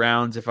late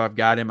rounds if I've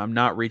got him. I'm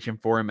not reaching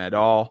for him at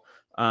all.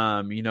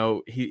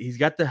 He's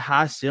got the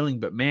high ceiling,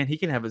 but man, he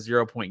can have a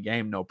 0-point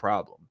game, no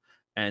problem.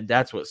 And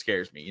that's what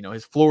scares me.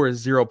 His floor is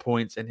 0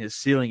 points and his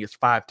ceiling is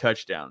 5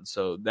 touchdowns.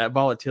 So that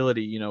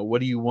volatility,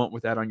 what do you want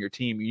with that on your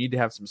team? You need to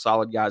have some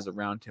solid guys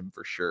around him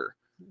for sure.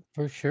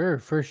 For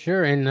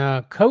sure.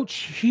 And Coach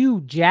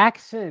Hugh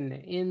Jackson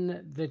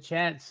in the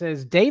chat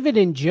says David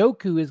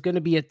Njoku is going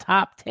to be a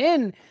top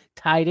 10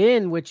 tight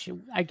end, which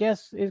I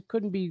guess it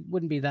wouldn't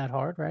be that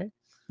hard, right?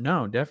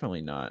 No,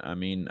 definitely not. I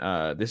mean,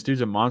 this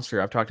dude's a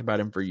monster. I've talked about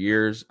him for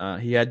years.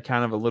 He had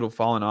kind of a little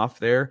fallen off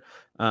there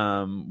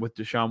with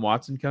Deshaun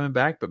Watson coming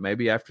back, but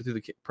maybe after through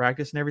the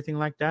practice and everything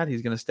like that,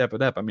 he's going to step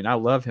it up. I mean, I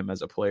love him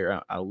as a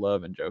player. I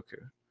love Njoku.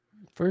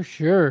 For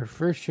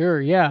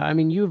sure. Yeah. I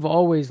mean, you've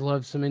always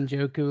loved some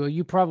Njoku.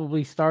 You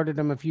probably started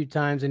him a few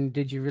times and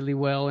did you really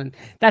well. And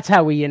that's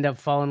how we end up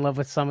falling in love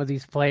with some of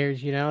these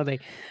players.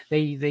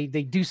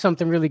 They do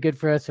something really good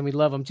for us and we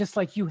love them. Just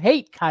like you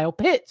hate Kyle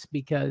Pitts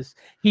because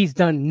he's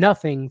done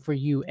nothing for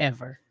you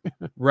ever.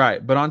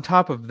 Right. But on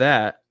top of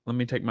that, let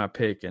me take my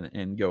pick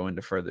and go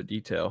into further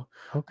detail.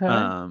 Okay.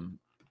 On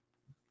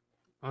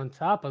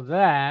top of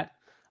that,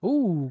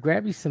 ooh,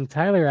 grab you some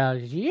Tyler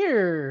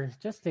Algier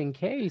just in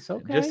case.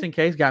 Okay. Just in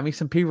case. Got me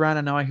some P. Ryan.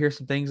 I know I hear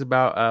some things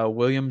about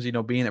Williams,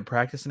 being at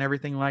practice and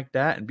everything like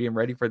that and being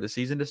ready for the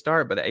season to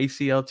start. But an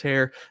ACL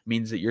tear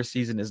means that your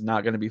season is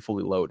not going to be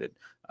fully loaded.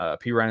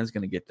 P. Ryan is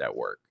going to get that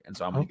work. And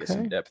so I'm going to get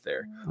some depth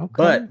there. Okay.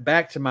 But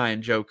back to my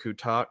Njoku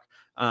talk.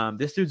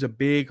 This dude's a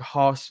big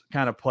hoss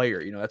kind of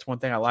player. That's one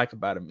thing I like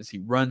about him is he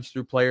runs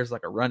through players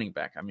like a running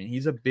back. I mean,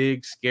 he's a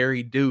big,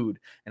 scary dude,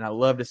 and I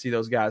love to see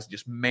those guys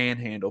just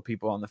manhandle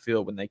people on the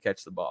field when they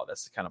catch the ball.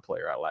 That's the kind of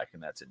player I like,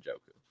 and that's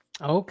Njoku.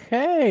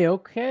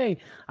 Okay.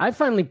 I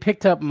finally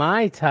picked up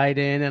my tight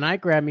end, and I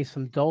grabbed me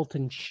some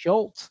Dalton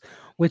Schultz,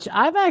 which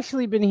I've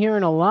actually been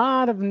hearing a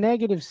lot of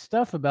negative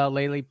stuff about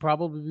lately,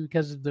 probably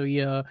because of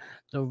the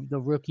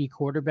rookie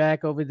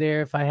quarterback over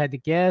there, if I had to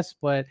guess.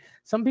 But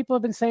some people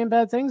have been saying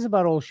bad things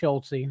about old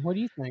Schultz. What do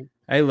you think?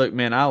 Hey, look,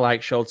 man, I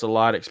like Schultz a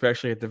lot,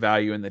 especially at the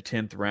value in the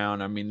 10th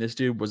round. I mean, this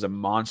dude was a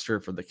monster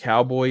for the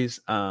Cowboys,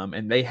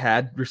 and they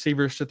had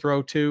receivers to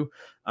throw to.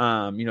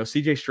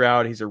 CJ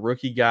Stroud, he's a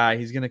rookie guy.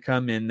 He's going to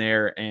come in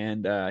there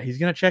and he's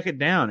going to check it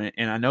down.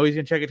 And I know he's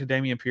going to check it to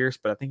Dameon Pierce,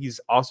 but I think he's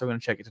also going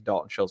to check it to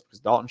Dalton Schultz because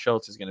Dalton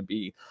Schultz is going to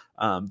be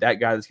that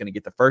guy that's going to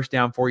get the first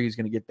down for you. He's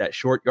going to get that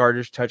short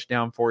yardage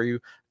touchdown for you.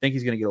 I think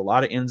he's going to get a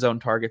lot of end zone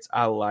targets.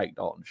 I like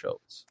Dalton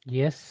Schultz.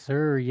 Yes,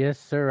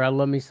 sir. I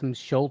love me some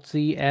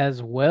Schultzy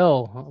as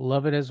well. I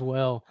love it as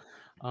well.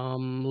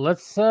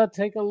 Let's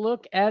take a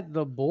look at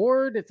the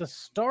board. At the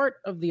start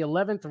of the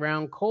 11th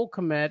round, Cole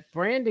Kmet,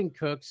 Brandon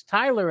Cooks,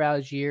 Tyler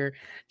Algier,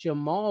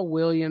 Jamal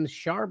Williams,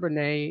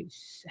 Charbonnet,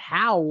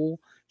 Howell,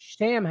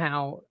 Sam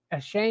Howell,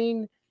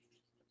 Shane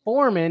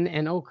Foreman,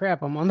 and oh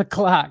crap, I'm on the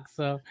clock.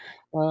 So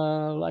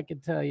I can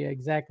tell you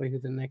exactly who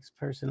the next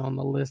person on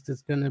the list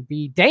is going to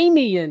be.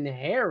 Damian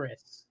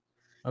Harris.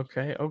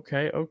 Okay.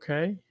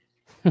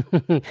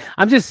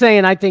 I'm just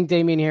saying, I think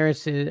Damian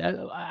Harris is.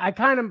 I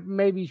kind of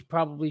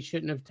probably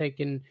shouldn't have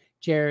taken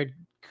Jared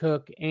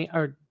Cook. The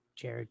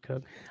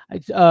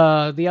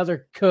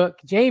other Cook,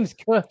 James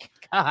Cook,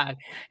 God,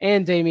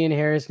 and Damian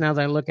Harris. Now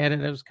that I look at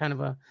it, it was kind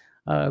of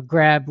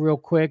grab real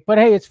quick. But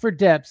hey, it's for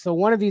depth. So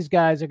one of these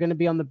guys are going to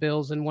be on the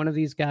Bills, and one of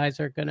these guys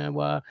are going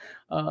to,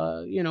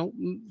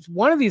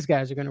 one of these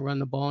guys are going to run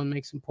the ball and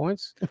make some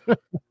points.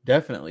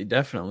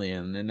 Definitely.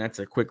 And that's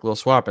a quick little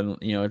swap. And,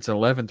 it's an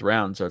 11th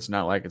round, so it's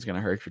not like it's going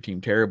to hurt your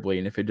team terribly.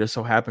 And if it just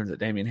so happens that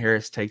Damian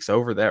Harris takes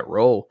over that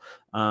role,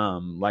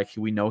 like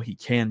we know he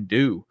can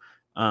do,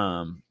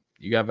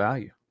 you got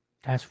value.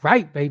 That's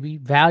right, baby.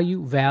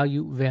 Value.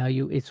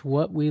 It's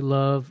what we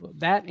love.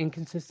 That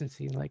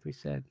inconsistency, like we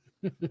said.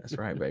 That's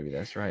right, baby.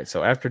 That's right.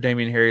 So after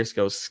Damian Harris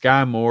goes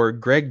Sky Moore,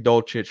 Greg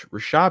Dulcich,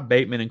 Rashad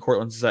Bateman, and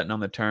Cortland Sutton on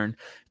the turn.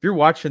 If you're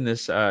watching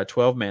this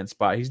 12-man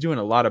spot, he's doing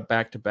a lot of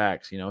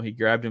back-to-backs. He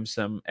grabbed him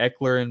some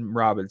Eckler and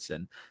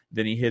Robinson.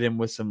 Then he hit him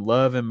with some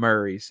Love and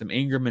Murray, some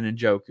Ingram and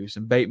Njoku,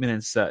 some Bateman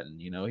and Sutton.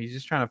 He's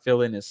just trying to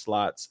fill in his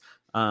slots.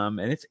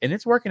 And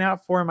it's working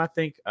out for him, I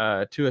think,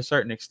 to a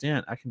certain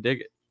extent. I can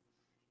dig it.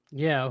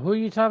 Yeah. Who are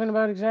you talking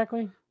about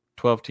exactly?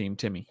 12-team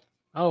Timmy.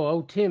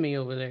 Oh, Timmy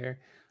over there.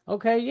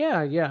 Okay,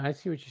 yeah, I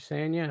see what you're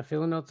saying. Yeah,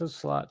 filling out those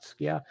slots.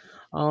 Yeah,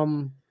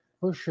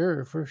 for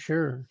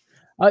sure.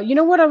 You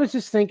know what I was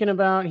just thinking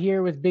about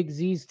here with Big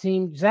Z's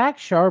team? Zach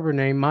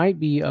Charbonnet might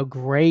be a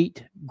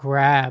great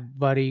grab,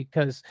 buddy,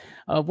 because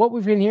what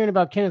we've been hearing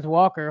about Kenneth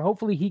Walker,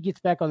 hopefully he gets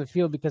back on the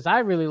field because I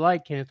really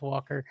like Kenneth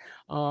Walker.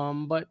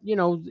 But,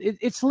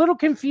 it's a little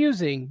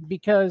confusing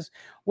because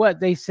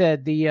what they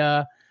said,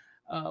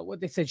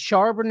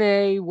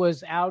 Charbonnet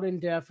was out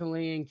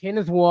indefinitely and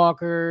Kenneth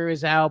Walker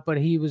is out, but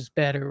he was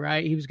better,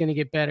 right? He was going to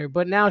get better.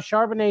 But now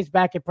Charbonnet's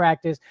back at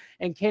practice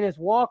and Kenneth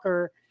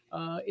Walker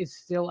is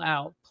still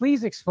out.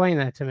 Please explain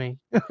that to me.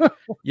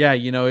 Yeah,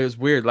 it was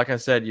weird. Like I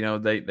said,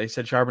 they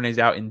said Charbonnet's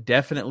out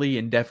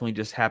indefinitely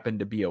just happened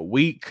to be a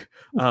week.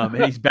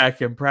 And he's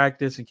back in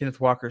practice and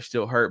Kenneth Walker's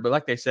still hurt. But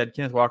like they said,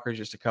 Kenneth Walker is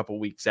just a couple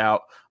weeks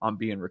out on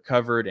being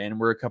recovered and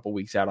we're a couple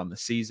weeks out on the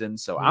season.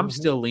 So I'm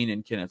still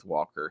leaning Kenneth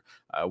Walker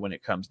when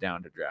it comes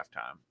down to draft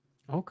time.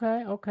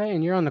 Okay.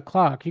 And you're on the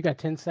clock. You got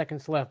 10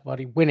 seconds left,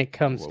 buddy, when it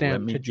comes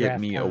down to draft time.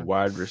 Let me get me a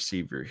wide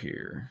receiver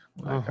here.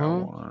 Like I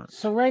want.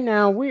 So right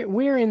now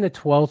we're in the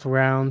 12th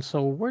round,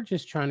 so we're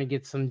just trying to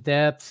get some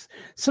depth,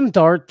 some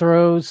dart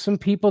throws, some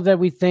people that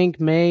we think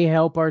may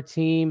help our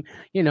team.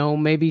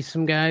 Maybe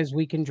some guys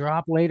we can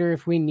drop later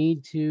if we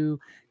need to.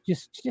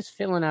 Just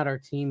filling out our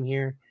team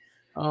here.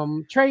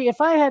 Trey,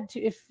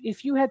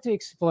 if you had to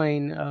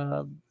explain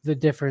the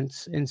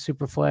difference in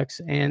Superflex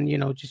and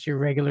just your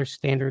regular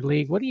standard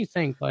league, what do you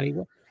think, buddy?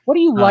 What do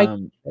you like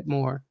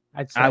more?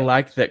 I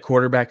like that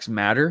quarterbacks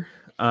matter.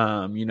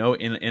 In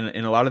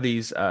a lot of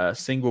these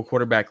single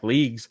quarterback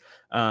leagues,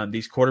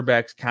 these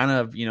quarterbacks kind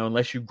of,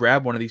 unless you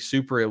grab one of these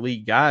super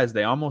elite guys,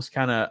 they almost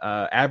kind of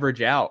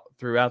average out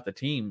throughout the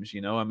teams.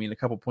 A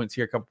couple points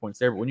here, a couple points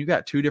there. But when you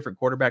got two different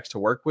quarterbacks to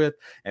work with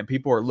and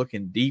people are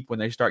looking deep when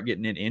they start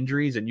getting in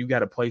injuries and you got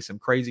to play some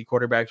crazy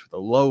quarterbacks with a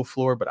low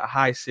floor but a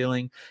high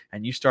ceiling,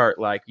 and you start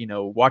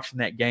watching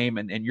that game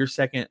and your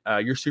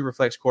super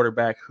flex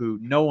quarterback who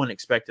no one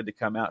expected to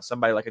come out,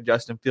 somebody like a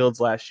Justin Fields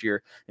last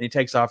year, and he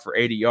takes off for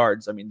 80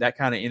 yards. That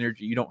kind of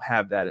energy, you don't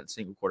have that in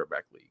single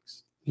quarterback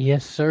leagues.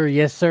 Yes, sir.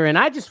 And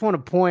I just want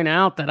to point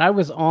out that I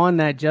was on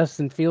that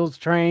Justin Fields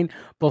train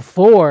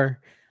before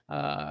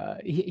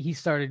he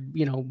started,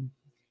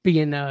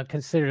 being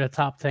considered a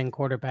top 10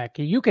 quarterback.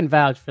 You can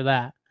vouch for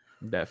that.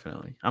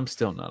 Definitely. I'm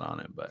still not on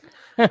it, but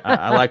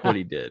I like what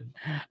he did.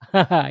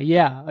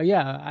 Yeah.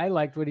 I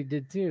liked what he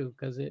did too,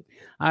 because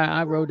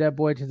I rode that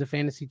boy to the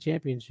fantasy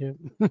championship.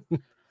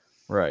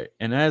 Right.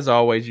 And as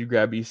always, you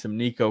grab you some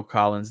Nico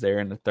Collins there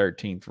in the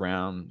 13th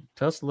round.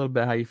 Tell us a little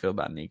bit how you feel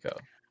about Nico.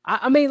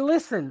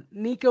 Listen,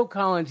 Nico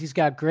Collins, he's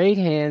got great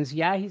hands.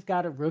 Yeah, he's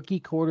got a rookie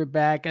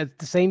quarterback. It's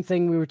the same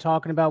thing we were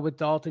talking about with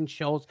Dalton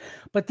Schultz.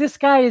 But this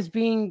guy is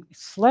being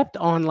slept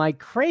on like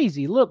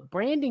crazy. Look,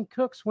 Brandon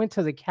Cooks went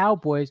to the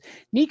Cowboys.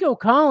 Nico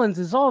Collins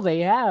is all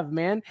they have,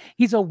 man.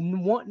 He's a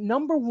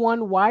number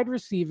one wide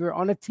receiver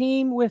on a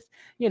team with,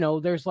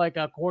 there's like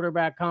a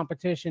quarterback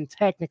competition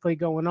technically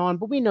going on.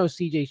 But we know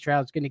C.J.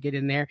 Stroud's going to get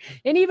in there.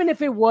 And even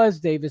if it was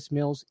Davis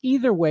Mills,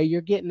 either way,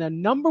 you're getting a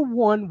number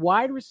one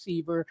wide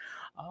receiver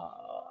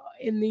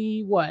in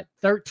the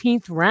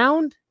 13th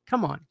round.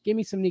 Come on, give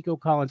me some Nico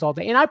Collins all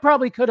day. And I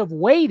probably could have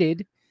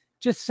waited,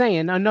 just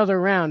saying, another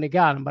round to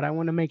got him, but I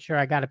want to make sure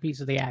I got a piece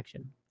of the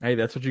action. Hey,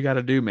 that's what you got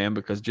to do, man,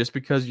 because just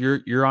because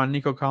you're on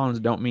Nico Collins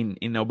don't mean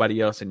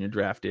nobody else in your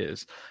draft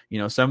is.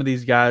 Some of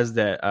these guys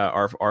that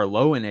are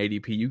low in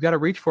ADP, you got to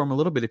reach for them a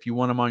little bit if you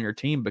want them on your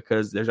team,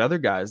 because there's other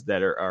guys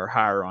that are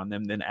higher on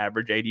them than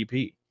average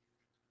ADP.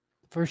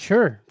 For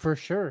sure.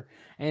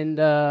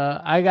 And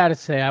I got to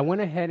say, I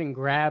went ahead and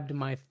grabbed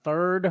my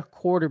third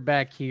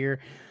quarterback here.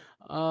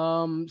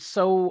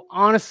 So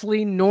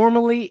honestly,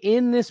 normally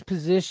in this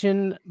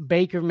position,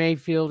 Baker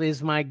Mayfield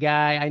is my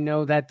guy. I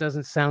know that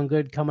doesn't sound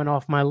good coming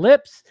off my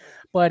lips,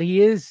 but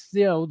he is,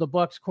 the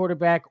Bucs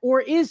quarterback,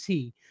 or is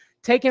he?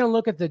 Taking a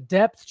look at the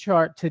depth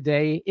chart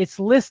today, it's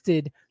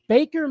listed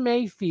Baker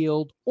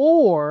Mayfield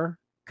or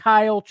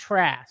Kyle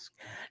Trask.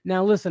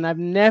 Now, listen, I've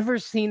never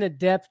seen a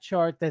depth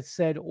chart that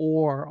said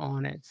or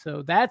on it.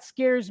 So that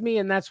scares me,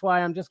 and that's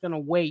why I'm just going to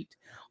wait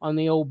on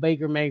the old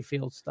Baker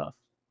Mayfield stuff.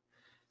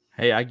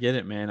 Hey, I get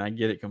it, man. I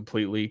get it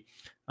completely.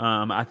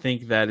 I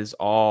think that is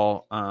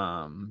all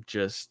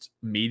just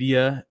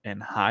media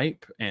and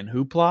hype and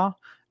hoopla,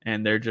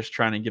 and they're just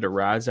trying to get a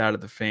rise out of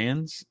the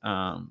fans.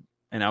 And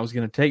I was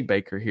going to take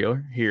Baker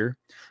here,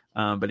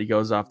 but he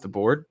goes off the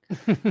board.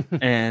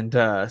 And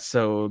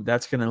so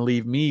that's going to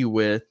leave me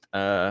with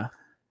not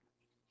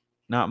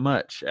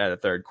much at a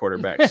third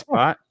quarterback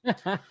spot.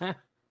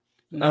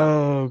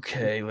 No.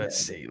 Okay, let's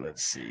see.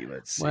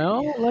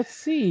 Well, let's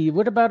see.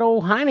 What about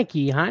old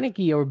Heineke?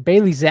 Heineke or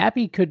Bailey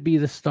Zappi could be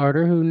the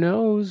starter. Who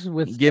knows?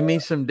 Give me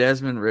some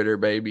Desmond Ridder,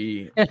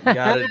 baby.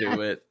 Got to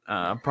do it.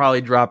 I'm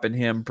probably dropping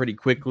him pretty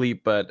quickly,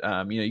 but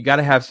you got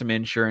to have some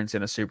insurance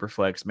in a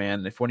Superflex,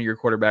 man. If one of your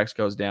quarterbacks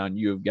goes down,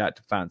 you've got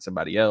to find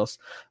somebody else.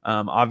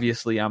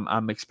 Obviously,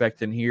 I'm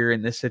expecting here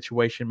in this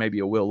situation maybe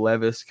a Will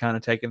Levis kind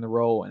of taking the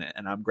role,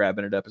 and I'm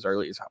grabbing it up as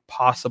early as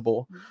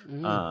possible.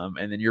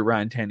 And then your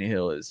Ryan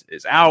Tannehill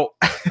is out.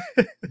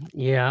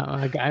 Yeah,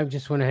 I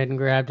just went ahead and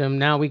grabbed him.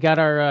 Now we got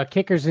our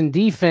kickers and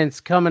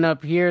defense coming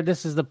up here.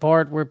 This is the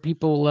part where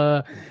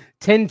people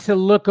tend to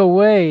look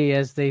away,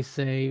 as they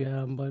say.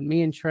 But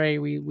me and Trey,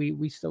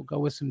 we still go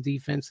with some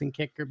defense and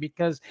kicker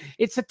because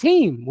it's a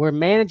team. We're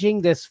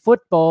managing this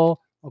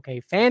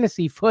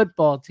fantasy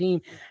football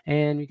team,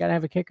 and you got to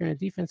have a kicker and a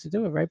defense to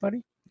do it, right,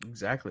 buddy?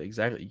 Exactly.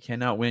 You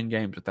cannot win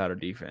games without a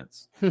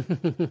defense.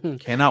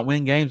 Cannot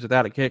win games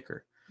without a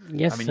kicker.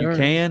 Yes, I mean, sir. you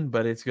can,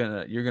 but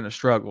you're gonna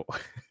struggle.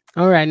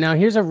 All right, now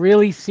here's a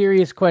really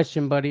serious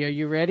question, buddy. Are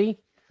you ready?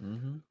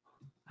 Mm-hmm.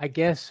 I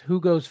guess who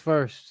goes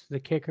first, the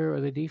kicker or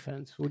the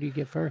defense? What do you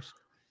get first?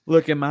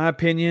 Look, in my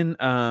opinion,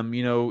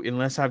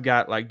 unless I've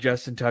got like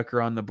Justin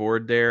Tucker on the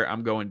board there,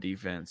 I'm going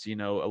defense. A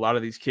lot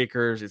of these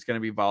kickers, it's going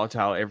to be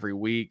volatile every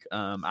week.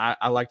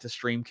 I like to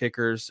stream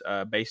kickers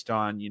based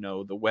on,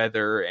 the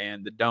weather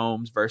and the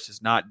domes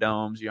versus not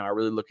domes. I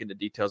really look into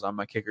details on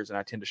my kickers, and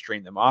I tend to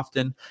stream them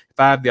often. If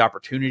I have the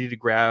opportunity to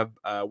grab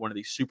one of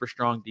these super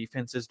strong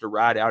defenses to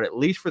ride out, at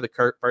least for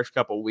the first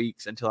couple of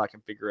weeks until I can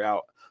figure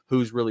out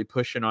who's really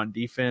pushing on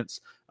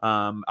defense,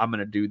 I'm going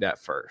to do that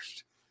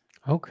first.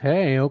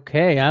 Okay.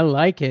 I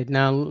like it.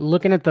 Now,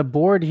 looking at the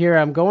board here,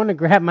 I'm going to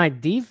grab my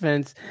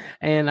defense,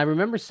 and I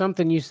remember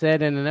something you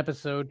said in an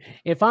episode.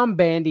 If I'm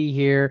Bandy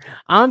here,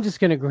 I'm just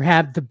going to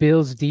grab the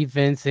Bills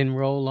defense and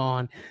roll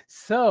on.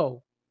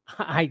 So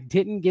I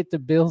didn't get the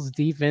Bills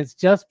defense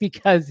just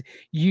because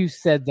you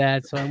said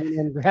that. So I'm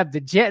going to grab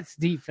the Jets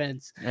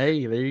defense.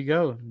 Hey, there you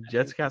go.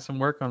 Jets got some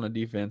work on the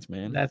defense,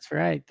 man. That's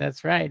right.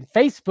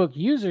 Facebook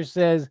user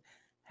says,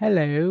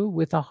 hello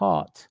with a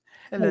heart.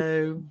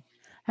 Hello.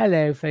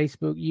 Hello,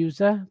 Facebook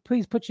user.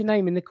 Please put your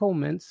name in the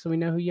comments so we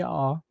know who you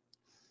are.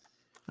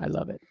 I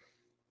love it.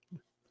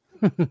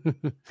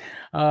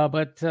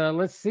 But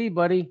let's see,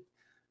 buddy.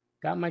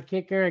 Got my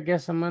kicker. I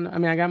got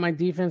my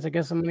defense. I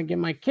guess I'm going to get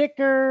my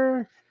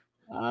kicker.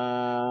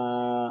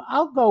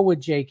 I'll go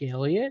with Jake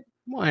Elliott.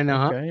 Why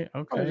not?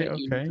 Okay.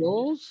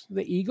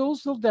 The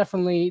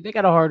Eagles, they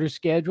got a harder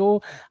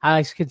schedule.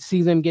 I could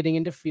see them getting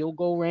into field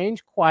goal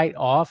range quite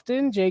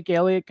often. Jake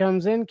Elliott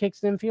comes in, kicks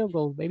them field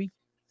goals, baby.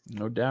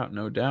 No doubt.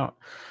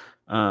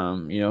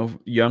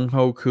 Young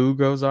Ho Koo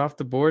goes off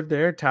the board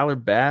there. Tyler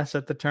Bass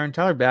at the turn.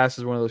 Tyler Bass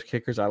is one of those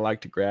kickers I like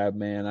to grab,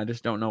 man. I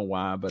just don't know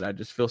why, but I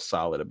just feel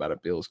solid about a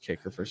Bills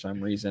kicker for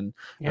some reason.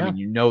 Yeah. I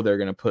mean, they're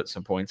going to put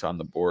some points on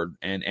the board.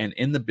 And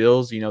in the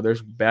Bills,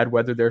 there's bad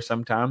weather there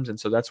sometimes. And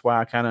so that's why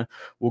I kind of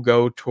will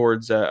go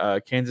towards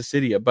Kansas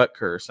City, a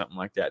Butker or something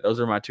like that. Those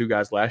are my two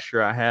guys last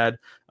year I had.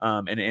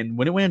 And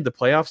when it went into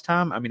playoffs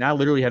time, I mean, I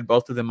literally had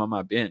both of them on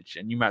my bench.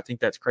 And you might think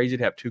that's crazy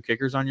to have two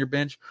kickers on your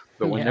bench.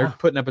 But when they're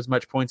putting up as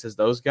much points as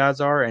those guys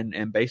are,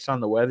 and based on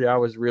the weather, I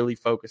was really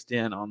focused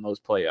in on those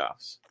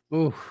playoffs.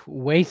 Ooh,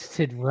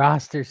 wasted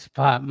roster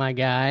spot, my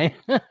guy.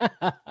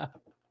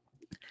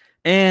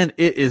 And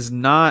it is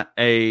not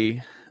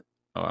a...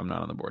 Oh, I'm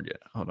not on the board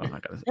yet. Hold on.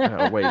 I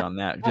gotta wait on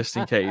that just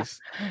in case.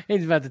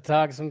 He's about to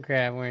talk some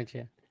crap, weren't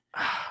you?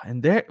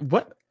 And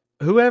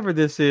whoever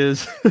this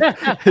is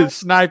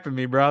sniping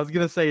me, bro. I was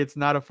going to say it's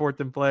not a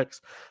fourth and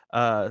flex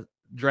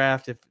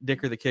draft if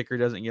Dicker the kicker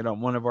doesn't get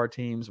on one of our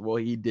teams. Well,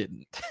 he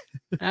didn't.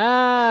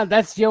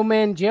 That's Yo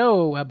Man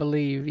Joe, I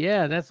believe.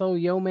 Yeah, that's old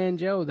Yo Man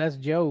Joe. That's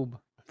Job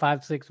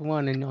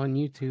 561 and on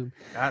YouTube.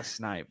 Got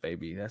sniped,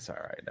 baby. That's all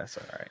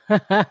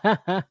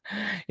right.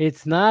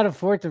 It's not a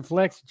fourth and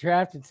flex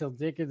draft until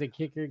Dicker the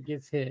kicker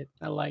gets hit.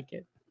 I like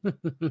it.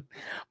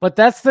 But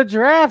that's the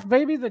draft,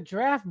 baby. The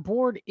draft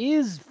board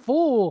is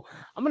full.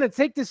 I'm going to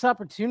take this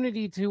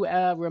opportunity to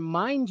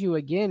remind you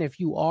again, if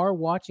you are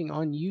watching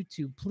on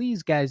YouTube,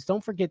 please, guys,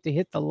 don't forget to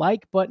hit the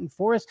like button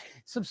for us.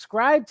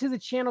 Subscribe to the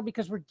channel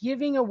because we're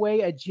giving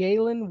away a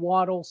Jalen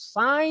Waddle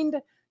signed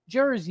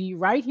jersey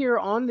right here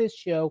on this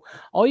show.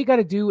 All you got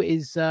to do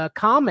is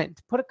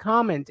comment, put a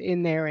comment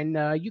in there,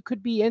 and you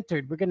could be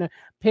entered. We're going to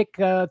pick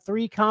 3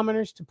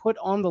 commenters to put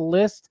on the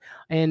list,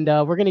 and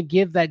we're going to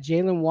give that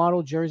Jalen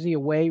Waddle jersey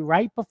away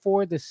right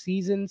before the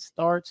season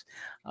starts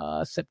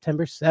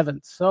September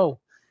 7th. So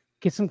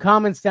get some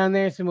comments down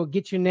there, so we'll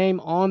get your name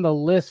on the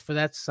list for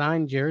that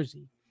signed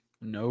jersey.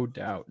 No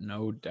doubt,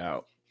 no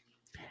doubt.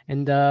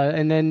 And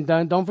then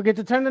don't forget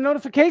to turn the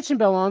notification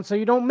bell on so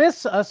you don't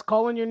miss us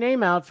calling your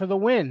name out for the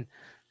win.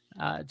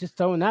 Just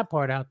throwing that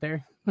part out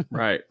there.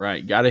 Right.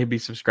 Got to be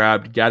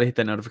subscribed. Got to hit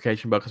that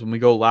notification bell, because when we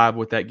go live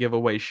with that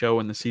giveaway show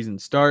and the season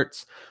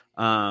starts,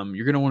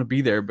 you're going to want to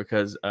be there,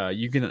 because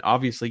you can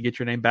obviously get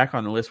your name back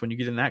on the list when you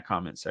get in that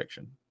comment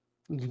section.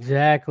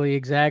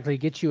 Exactly.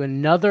 Get you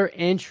another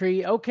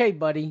entry. Okay,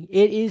 buddy,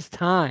 it is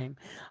time.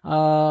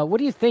 What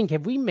do you think?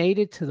 Have we made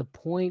it to the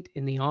point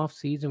in the off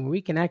season where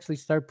we can actually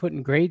start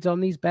putting grades on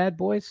these bad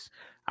boys?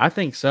 I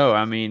think so.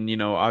 I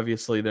mean,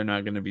 obviously they're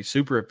not going to be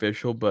super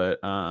official, but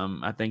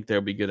I think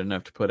they'll be good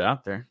enough to put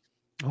out there.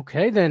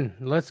 Okay, then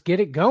let's get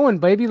it going,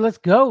 baby. Let's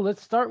go.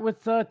 Let's start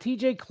with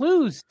TJ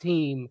Clue's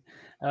team.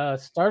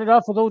 Started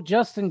off with old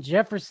Justin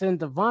Jefferson,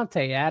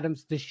 Devontae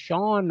Adams,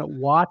 Deshaun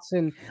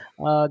Watson,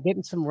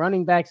 getting some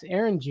running backs,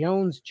 Aaron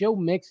Jones, Joe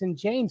Mixon,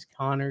 James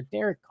Conner,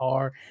 Derek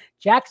Carr,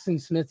 Jackson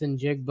Smith and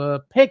Jigba,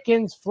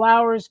 Pickens,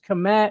 Flowers,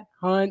 Kmet,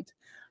 Hunt,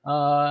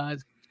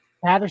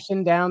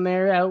 Patterson down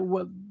there.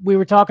 We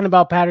were talking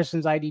about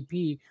Patterson's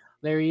IDP.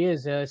 There he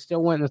is.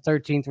 Still went in the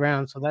 13th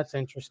round, so that's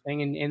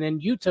interesting. And then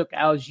you took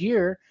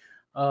Algier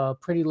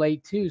pretty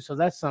late too, so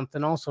that's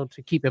something also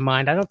to keep in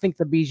mind. I don't think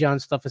the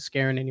Bijan stuff is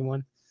scaring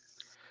anyone.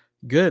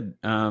 Good,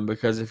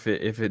 because if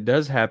it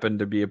does happen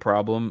to be a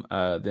problem,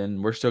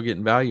 then we're still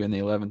getting value in the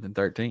 11th and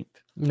 13th.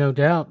 No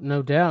doubt.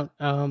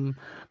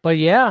 But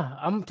yeah,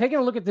 I'm taking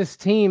a look at this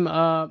team.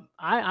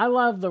 I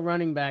love the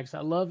running backs.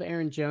 I love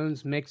Aaron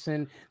Jones,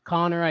 Mixon,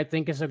 Connor. I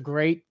think is a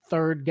great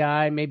third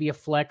guy, maybe a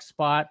flex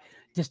spot,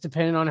 just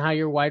depending on how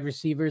your wide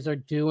receivers are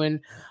doing.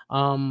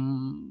 I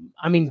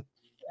mean,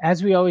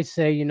 as we always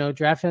say,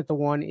 drafting at the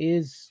 1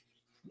 is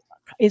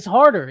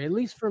harder, at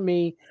least for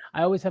me.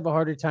 I always have a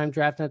harder time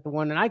drafting at the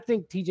 1, and I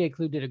think TJ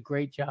Clue did a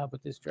great job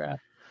with this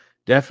draft.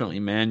 Definitely,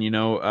 man.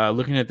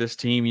 Looking at this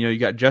team, you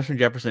got Justin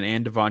Jefferson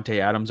and Devontae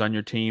Adams on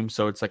your team.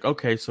 So it's like,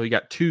 okay, so you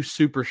got 2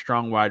 super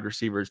strong wide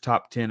receivers,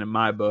 top 10 in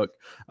my book.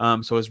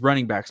 So his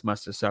running backs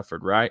must have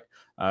suffered, right?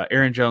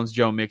 Aaron Jones,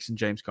 Joe Mixon,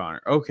 James Conner.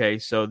 Okay,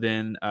 so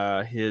then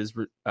his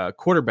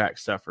quarterback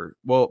suffered.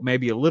 Well,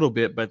 maybe a little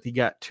bit, but he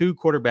got 2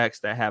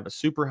 quarterbacks that have a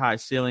super high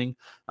ceiling.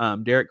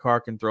 Derek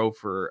Carr can throw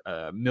for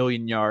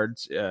 1,000,000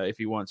 yards if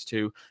he wants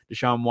to.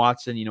 Deshaun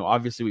Watson,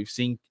 obviously we've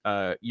seen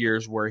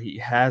years where he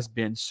has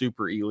been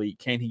super elite.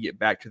 Can he get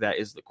back to that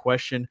is the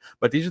question.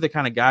 But these are the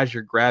kind of guys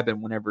you're grabbing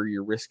whenever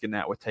you're risking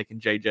that with taking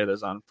Jay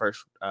Jettas on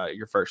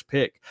your first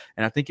pick.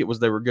 And I think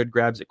they were good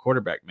grabs at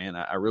quarterback, man.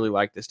 I really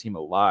like this team a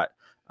lot.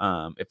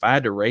 If I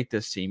had to rate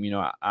this team,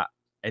 I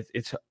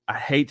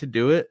hate to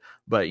do it,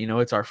 but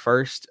it's our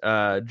first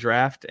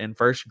draft and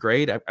first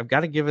grade. I've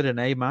got to give it an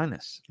A-.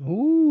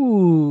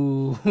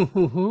 Ooh,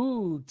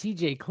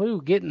 TJ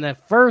Clue getting the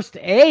first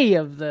A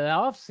of the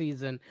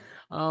offseason.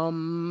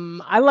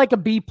 I like a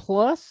B+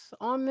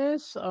 on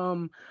this.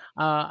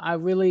 I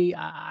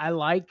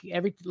like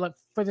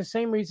for the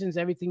same reasons,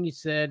 everything you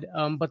said.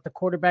 But the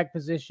quarterback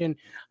position,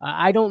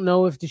 I don't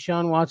know if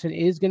Deshaun Watson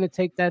is going to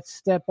take that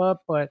step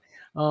up, but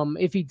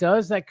if he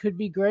does, that could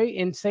be great.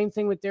 And same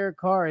thing with Derek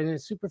Carr. In a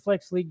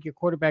Superflex league, your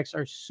quarterbacks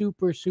are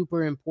super,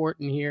 super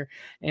important here.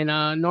 And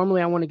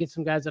normally I want to get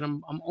some guys that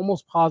I'm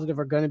almost positive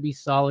are going to be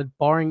solid,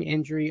 barring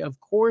injury, of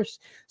course.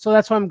 So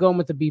that's why I'm going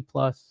with the B+.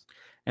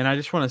 And I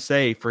just want to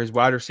say, for his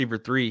wide receiver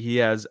 3, he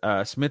has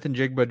Smith and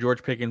Jigba,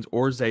 George Pickens,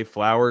 or Zay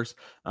Flowers,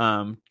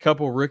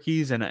 couple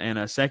rookies and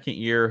a second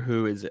year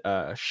who is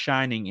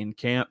shining in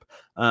camp.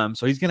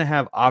 So he's going to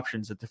have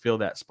options to fill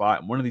that spot.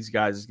 And one of these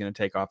guys is going to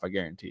take off, I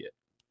guarantee it.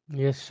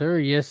 Yes,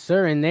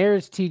 sir. And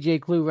there's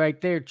TJ Clue right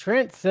there.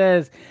 Trent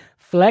says,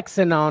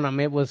 flexing on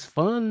him. It was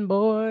fun,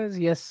 boys.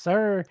 Yes,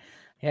 sir.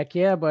 Heck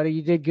yeah, buddy.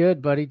 You did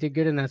good, buddy. Did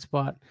good in that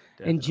spot.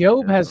 Definitely, and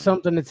Job has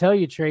something to tell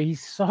you, Trey.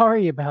 He's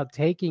sorry about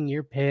taking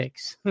your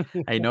picks.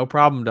 Hey, no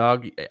problem,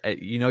 dog.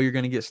 You're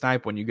going to get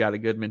sniped when you got a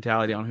good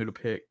mentality on who to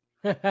pick.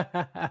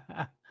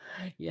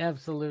 Yeah,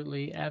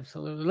 absolutely.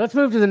 Let's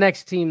move to the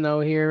next team,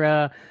 though,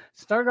 here.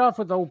 Started off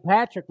with old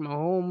Patrick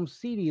Mahomes,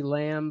 CeeDee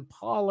Lamb,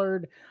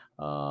 Pollard,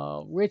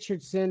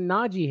 Richardson,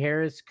 Najee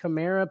Harris,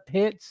 Kamara,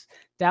 Pitts,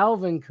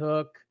 Dalvin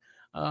Cook.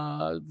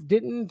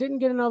 Didn't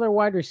get another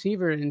wide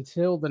receiver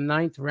until the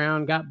 9th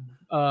round. Got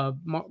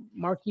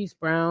Marquise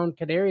Brown,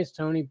 Kadarius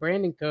Toney,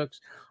 Brandon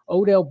Cooks,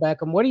 Odell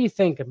Beckham. What are you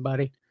thinking,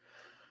 buddy?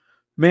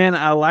 Man,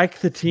 I like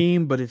the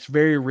team, but it's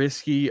very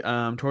risky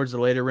towards the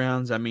later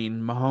rounds. I mean,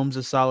 Mahomes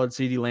is solid.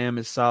 CeeDee Lamb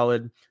is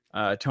solid.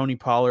 Tony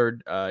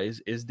Pollard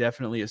is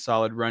definitely a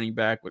solid running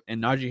back.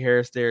 And Najee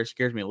Harris there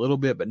scares me a little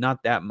bit, but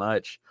not that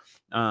much.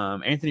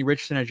 Anthony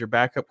Richardson as your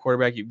backup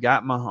quarterback. You've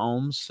got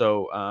Mahomes,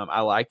 so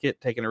I like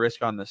it, taking a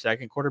risk on the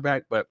second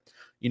quarterback. But,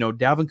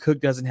 Dalvin Cook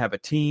doesn't have a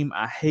team.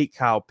 I hate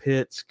Kyle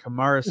Pitts.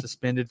 Kamara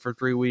suspended for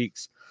 3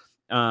 weeks.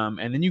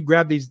 And then you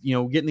grab these,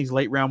 getting these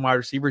late round wide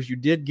receivers. You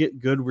did get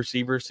good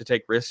receivers to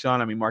take risks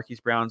on. I mean, Marquise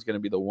Brown's going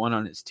to be the one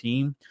on his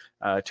team.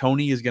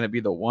 Tony is going to be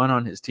the one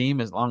on his team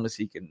as long as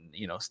he can,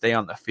 stay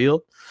on the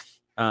field.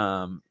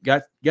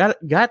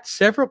 Got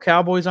several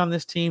Cowboys on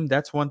this team.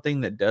 That's one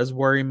thing that does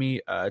worry me.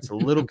 It's a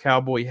little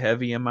Cowboy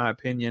heavy in my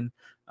opinion.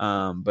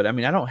 But I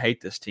mean, I don't hate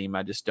this team.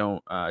 I just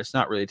don't. It's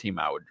not really a team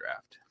I would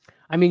draft.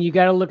 I mean, you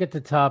got to look at the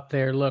top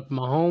there. Look,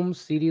 Mahomes,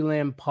 CeeDee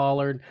Lamb,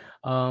 Pollard.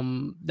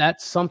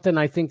 That's something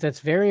I think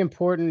that's very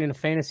important in a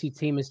fantasy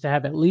team is to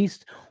have at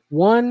least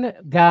one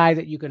guy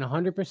that you can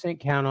 100%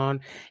 count on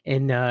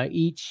in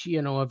each,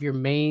 of your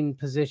main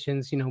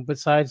positions,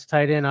 besides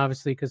tight end,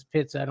 obviously, because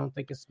Pitts, I don't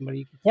think is somebody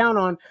you can count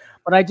on.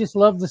 But I just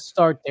love the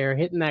start there,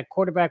 hitting that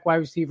quarterback, wide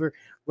receiver,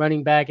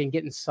 running back, and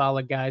getting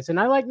solid guys. And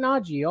I like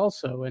Najee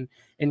also. And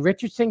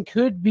Richardson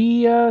could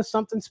be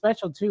something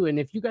special, too. And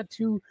if you got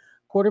two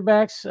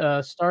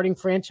quarterbacks, starting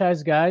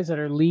franchise guys that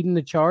are leading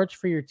the charge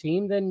for your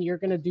team, then you're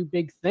going to do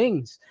big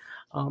things.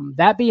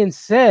 That being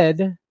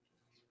said,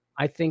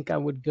 I think I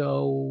would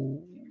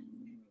go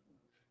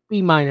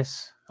B-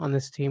 on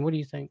this team. What do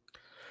you think?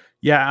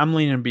 Yeah, I'm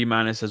leaning B-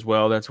 as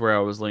well. That's where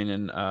I was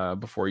leaning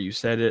before you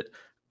said it.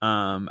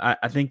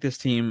 I think this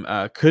team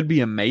could be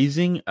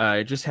amazing.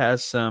 It just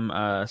has some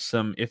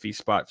iffy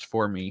spots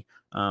for me,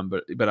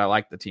 but I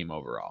like the team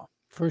overall.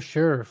 For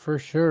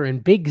sure.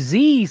 And Big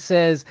Z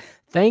says,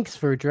 thanks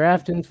for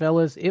drafting,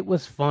 fellas. It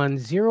was fun.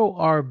 0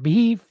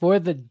 RB for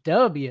the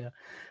W.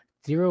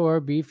 0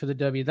 RB for the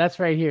W. That's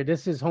right here.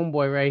 This is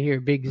homeboy right here,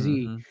 Big Z.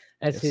 Mm-hmm.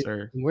 That's yes, it.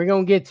 Sir. We're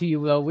going to get to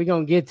you, though. We're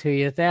going to get to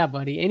you at that,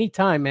 buddy.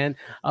 Anytime, man.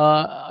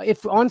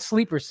 If on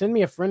Sleeper, send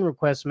me a friend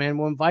request, man.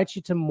 We'll invite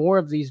you to more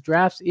of these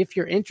drafts if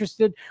you're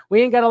interested.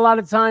 We ain't got a lot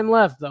of time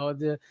left, though.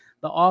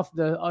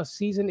 The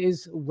season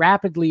is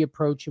rapidly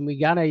approaching. We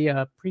got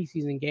a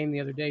preseason game the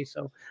other day,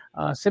 so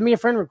send me a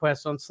friend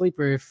request on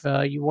Sleeper if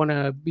you want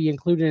to be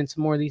included in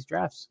some more of these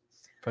drafts.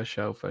 For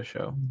sure.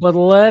 But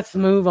let's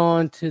move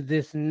on to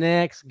this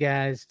next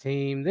guy's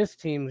team. This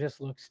team just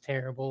looks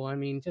terrible. I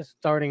mean, just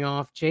starting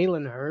off,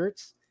 Jalen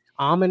Hurts,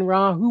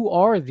 Amon-Ra. Who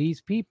are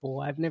these people?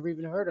 I've never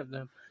even heard of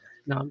them.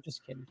 No, I'm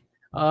just kidding.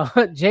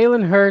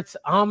 Jalen Hurts,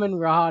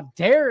 Amon-Ra,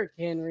 Derrick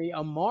Henry,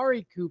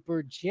 Amari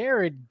Cooper,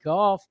 Jared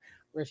Goff,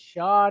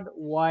 Rashad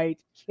White,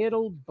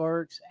 Kittle,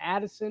 Burks,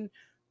 Addison,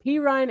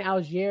 Pirine,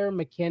 Algier,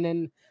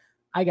 McKinnon.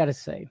 I got to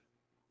say,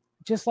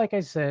 just like I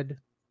said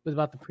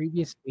about the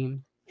previous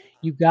team,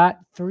 you got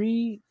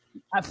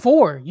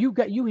 4. You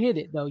hit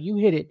it, though. You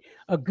hit it.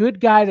 A good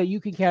guy that you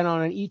can count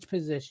on each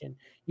position.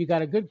 You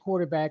got a good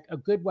quarterback, a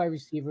good wide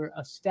receiver,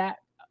 a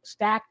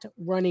stacked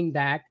running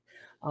back,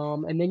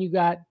 and then you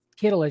got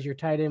Kittle as your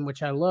tight end,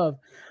 which I love.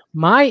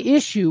 My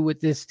issue with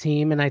this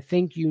team, and I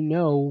think you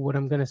know what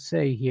I'm going to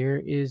say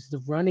here, is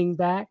the running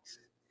backs.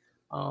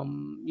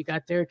 You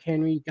got Derrick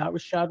Henry, you got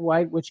Rashad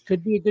White, which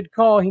could be a good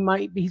call.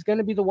 He's going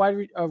to be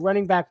the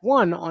running back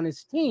 1 on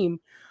his team.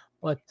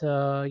 But,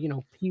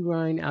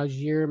 Pirine,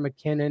 Algier,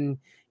 McKinnon,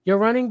 your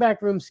running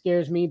back room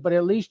scares me, but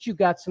at least you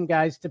got some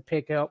guys to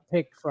pick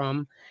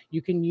from.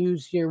 You can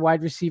use your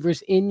wide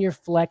receivers in your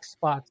flex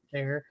spots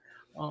there.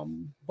 I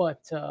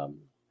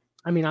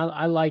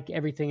like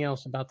everything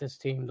else about this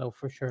team, though,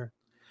 for sure.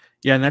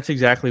 Yeah, and that's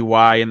exactly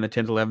why in the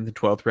 10th, 11th, and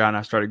 12th round,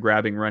 I started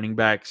grabbing running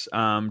backs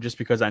just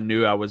because I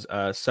knew I was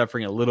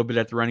suffering a little bit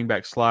at the running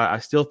back slot. I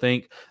still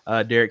think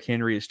Derrick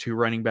Henry is 2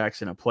 running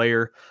backs and a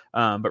player,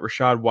 but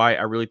Rashad White,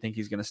 I really think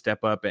he's going to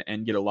step up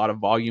and get a lot of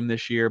volume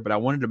this year, but I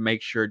wanted to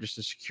make sure just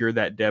to secure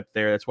that depth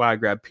there. That's why I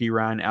grabbed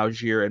Pirine,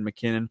 Algier, and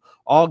McKinnon,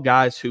 all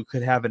guys who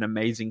could have an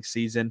amazing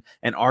season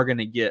and are going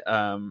to get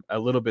a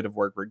little bit of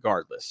work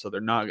regardless. So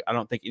I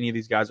don't think any of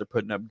these guys are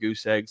putting up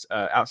goose eggs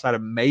outside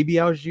of maybe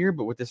Algier,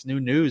 but with this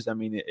new news, I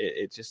mean,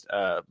 it just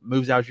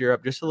moves Algier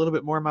up just a little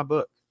bit more in my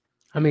book.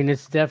 I mean,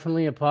 it's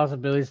definitely a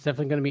possibility. It's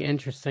definitely going to be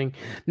interesting.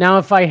 Now,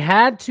 if I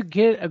had to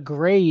get a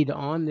grade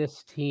on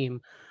this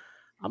team,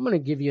 I'm going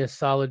to give you a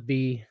solid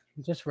B,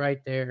 just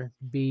right there.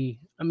 B.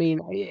 I mean,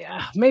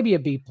 maybe a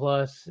B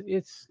plus.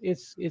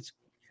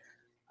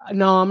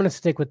 No, I'm going to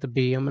stick with the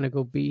B. I'm going to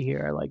go B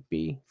here. I like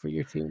B for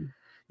your team.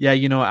 Yeah,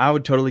 I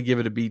would totally give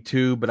it a B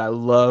too, but I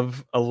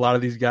love a lot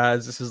of these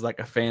guys. This is like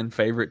a fan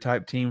favorite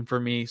type team for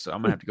me, so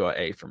I'm going to have to go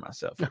A for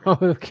myself here.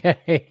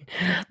 Okay.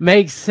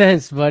 Makes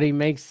sense, buddy.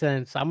 Makes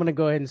sense. I'm going to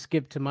go ahead and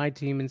skip to my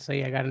team and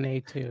say I got an A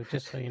too,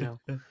 just so you know.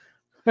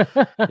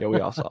 Yeah, we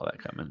all saw that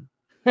coming.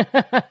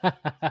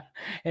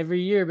 Every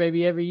year,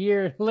 baby, every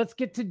year. Let's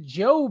get to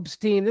Job's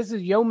team. This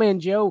is Yo Man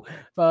Joe,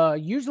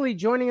 usually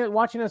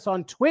watching us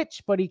on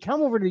Twitch, but he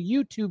come over to the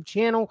YouTube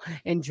channel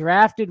and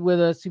drafted with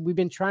us. We've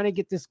been trying to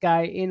get this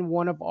guy in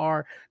one of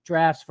our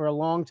drafts for a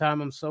long time.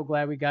 I'm so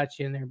glad we got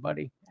you in there,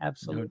 buddy.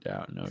 Absolutely.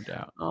 No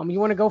doubt. You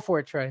want to go for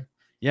it, Trey?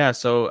 Yeah,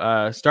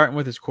 so starting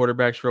with his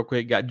quarterbacks real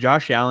quick, got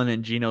Josh Allen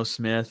and Geno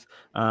Smith,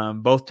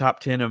 both top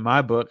 10 in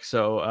my book,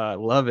 so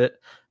love it.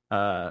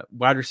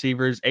 Wide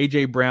receivers,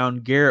 A.J. Brown,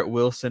 Garrett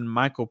Wilson,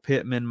 Michael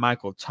Pittman,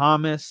 Michael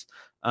Thomas,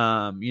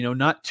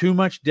 Not too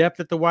much depth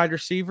at the wide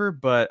receiver,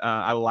 but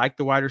I like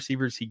the wide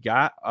receivers he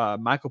got.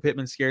 Michael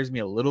Pittman scares me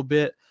a little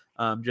bit.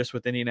 Just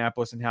with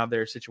Indianapolis and how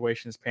their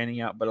situation is panning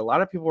out. But a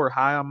lot of people are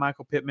high on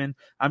Michael Pittman.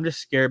 I'm just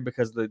scared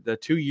because the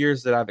 2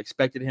 years that I've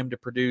expected him to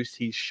produce,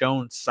 he's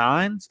shown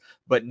signs,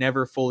 but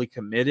never fully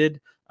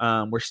committed.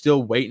 We're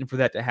still waiting for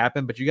that to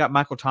happen. But you got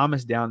Michael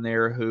Thomas down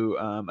there who,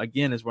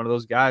 again, is one of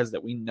those guys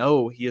that we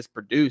know he has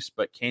produced,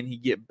 but can he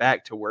get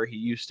back to where he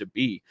used to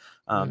be?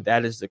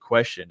 That is the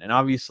question. And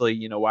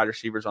obviously, wide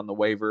receivers on the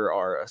waiver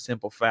are a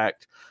simple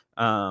fact.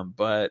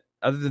 But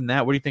other than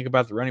that, what do you think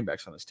about the running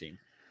backs on this team?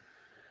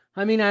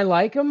 I mean, I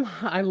like him.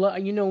 I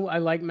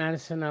like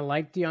Madison. I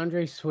like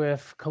DeAndre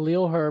Swift,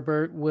 Khalil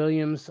Herbert,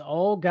 Williams,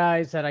 all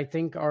guys that I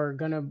think are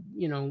going to,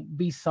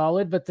 be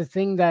solid. But the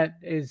thing that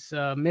is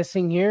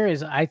missing here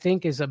is a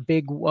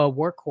big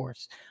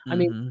workhorse. I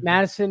mean,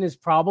 Madison is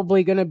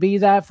probably going to be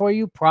that for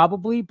you,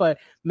 probably. But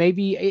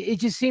maybe it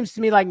just seems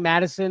to me like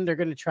Madison, they're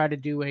going to try to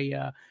do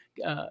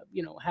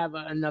have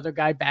another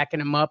guy backing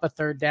him up, a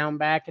third down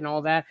back and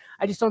all that.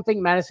 I just don't think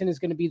Madison is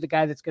going to be the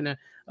guy that's going to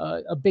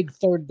a big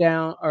third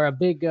down or a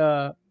big,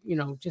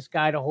 just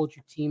guy to hold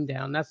your team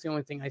down. That's the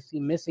only thing I see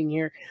missing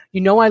here.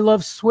 I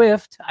love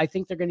Swift. I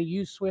think they're going to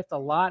use Swift a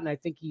lot, and I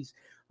think he's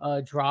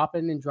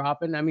dropping.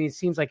 I mean, it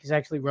seems like he's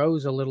actually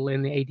rose a little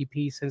in the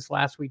ADP since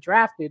last we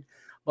drafted.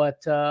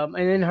 But and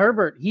then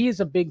Herbert, he is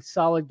a big,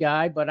 solid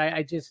guy, but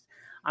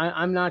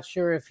I'm not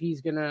sure if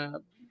he's going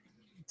to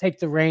take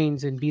the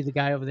reins and be the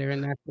guy over there,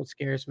 and that's what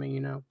scares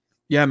me,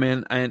 Yeah,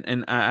 man,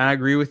 and I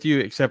agree with you,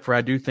 except for I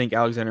do think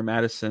Alexander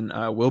Madison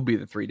will be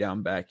the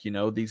 3-down back.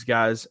 These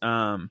guys,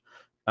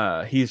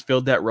 he's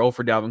filled that role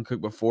for Dalvin Cook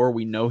before.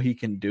 We know he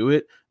can do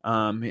it.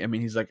 I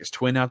mean, he's like his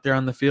twin out there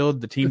on the field.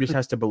 The team just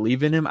has to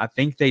believe in him. I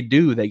think they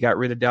do. They got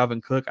rid of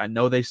Dalvin Cook. I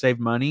know they saved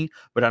money,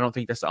 but I don't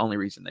think that's the only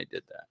reason they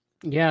did that.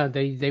 Yeah,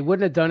 they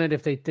wouldn't have done it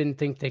if they didn't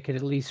think they could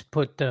at least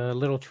put a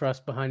little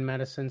trust behind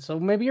Madison. So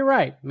maybe you're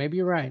right.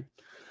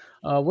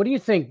 What do you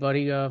think,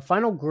 buddy?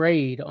 Final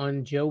grade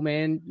on Yo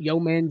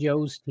Man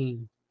Joe's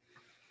team.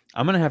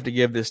 I'm going to have to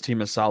give this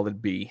team a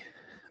solid B.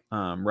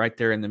 Right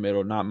there in the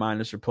middle, not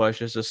minus or plus,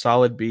 just a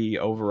solid B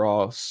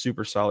overall,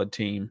 super solid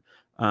team.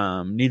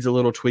 Needs a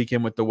little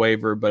tweaking with the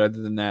waiver, but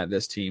other than that,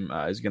 this team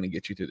is going to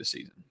get you through the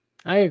season.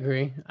 I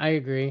agree.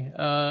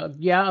 A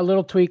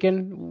little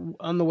tweaking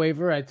on the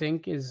waiver, I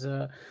think, is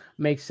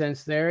makes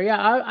sense there. Yeah,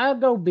 I'll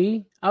go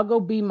B. I'll go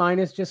B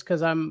minus just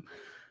because I'm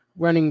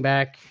running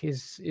back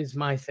is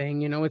my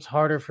thing. It's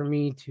harder for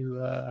me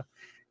to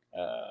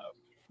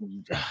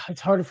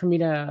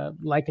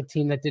like a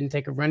team that didn't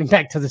take a running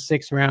back to the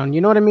 6th round.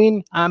 You know what I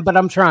mean? But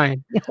I'm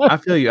trying. I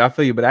feel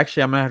you. But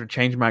actually, I'm gonna have to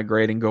change my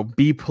grade and go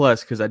B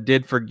plus because I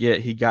did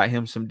forget he got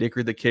him some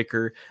Dicker the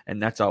kicker,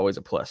 and that's always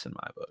a plus in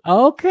my book.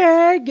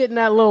 Okay, getting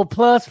that little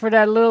plus for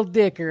that little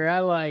Dicker. I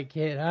like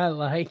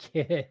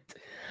it.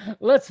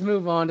 Let's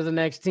move on to the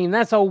next team.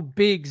 That's old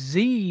Big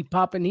Z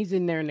popping. He's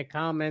in there in the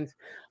comments.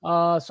 So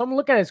I'm going to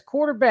look at his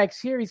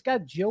quarterbacks here. He's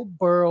got Joe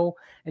Burrow,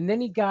 and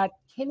then he got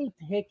Kenny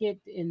Pickett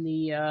in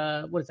the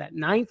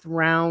 9th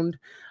round.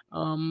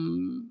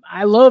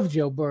 I love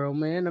Joe Burrow,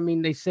 man. I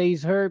mean, they say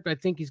he's hurt, but I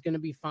think he's going to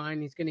be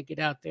fine. He's going to get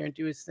out there and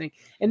do his thing.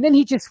 And then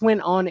he just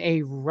went on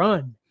a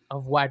run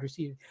of wide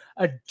receivers,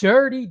 a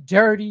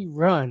dirty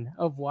run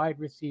of wide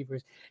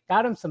receivers.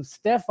 Got him some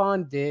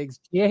Stephon Diggs,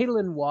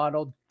 Jalen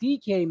Waddle,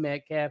 DK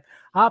Metcalf,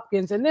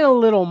 Hopkins, and then a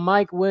little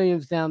Mike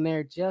Williams down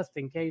there just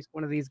in case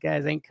one of these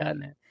guys ain't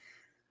cutting it.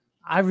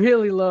 I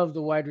really love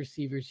the wide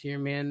receivers here,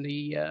 man.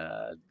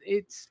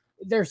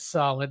 They're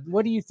solid.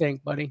 What do you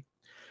think, buddy?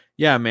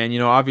 Yeah, man.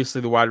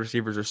 Obviously the wide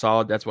receivers are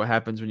solid. That's what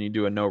happens when you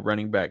do a no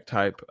running back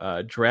type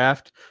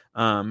draft.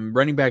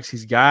 Running backs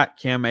he's got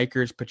Cam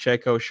Akers,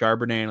 Pacheco,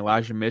 Charbonnet, and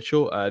Elijah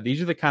Mitchell.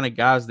 These are the kind of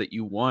guys that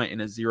you want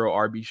in a 0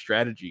 RB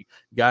strategy.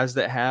 Guys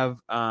that have,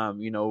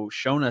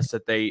 shown us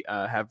that they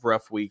have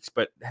rough weeks,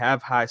 but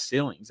have high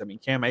ceilings. I mean,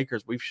 Cam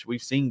Akers,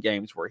 we've seen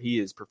games where he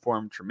has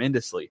performed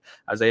tremendously.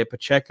 Isaiah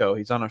Pacheco,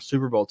 he's on a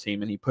Super Bowl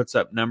team and he puts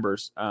up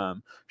numbers.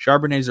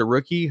 Charbonnet's a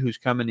rookie who's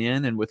coming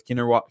in, and with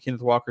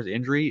Kenneth Walker's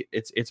injury,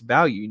 it's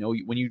value.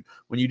 When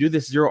you do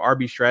this 0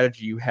 RB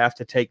strategy, you have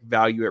to take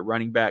value at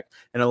running back.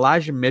 And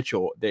Elijah Mitchell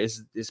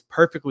is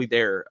perfectly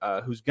there,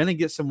 who's going to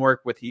get some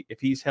work if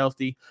he's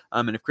healthy.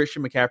 And if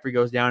Christian McCaffrey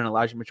goes down and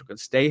Elijah Mitchell can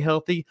stay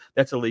healthy,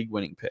 that's a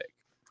league-winning pick.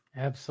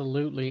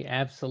 Absolutely.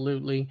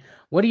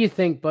 What do you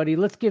think, buddy?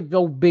 Let's give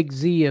old Big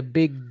Z a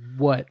big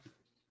what?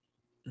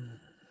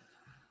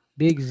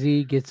 Big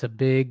Z gets a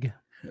big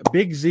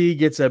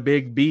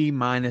B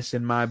minus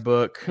in my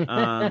book.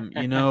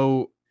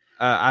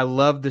 I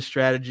love the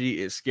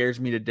strategy. It scares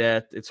me to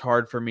death. It's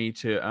hard for me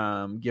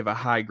to give a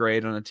high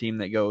grade on a team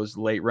that goes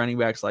late running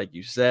backs, like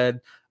you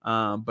said.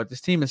 But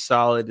this team is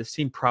solid. This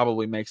team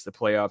probably makes the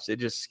playoffs. It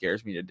just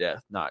scares me to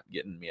death not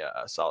getting me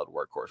a solid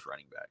workhorse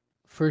running back.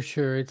 For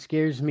sure. It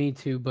scares me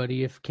too,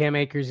 buddy. If Cam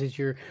Akers is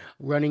your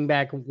running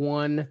back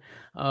 1,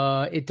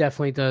 it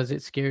definitely does.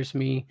 It scares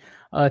me.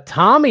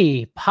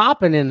 Tommy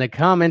popping in the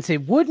comments.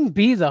 It wouldn't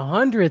be the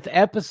 100th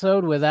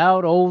episode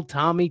without old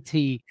Tommy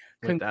T.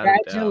 Without a doubt.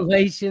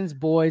 Congratulations,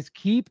 boys.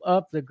 Keep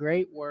up the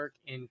great work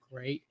and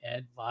great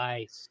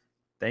advice.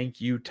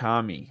 Thank you,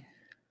 Tommy.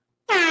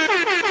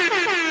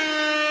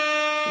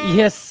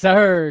 Yes,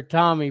 sir,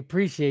 Tommy.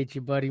 Appreciate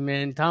you, buddy,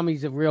 man.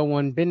 Tommy's a real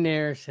one. Been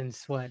there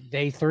since what,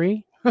 day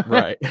 3?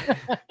 Right.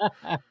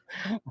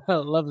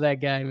 Love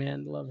that guy,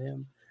 man. Love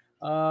him.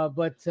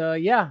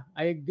 Yeah,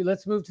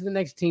 let's move to the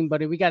next team,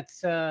 buddy. We got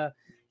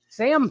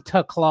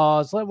Santa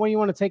Claus. What do you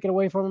want to take it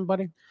away from him,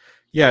 buddy?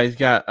 Yeah, he's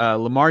got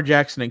Lamar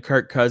Jackson and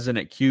Kirk Cousin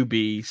at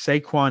QB,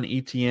 Saquon,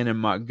 Etienne, and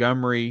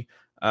Montgomery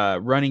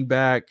running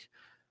back,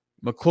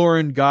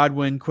 McLaurin,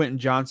 Godwin, Quentin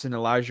Johnson,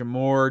 Elijah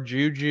Moore,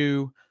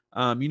 Juju,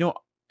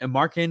 and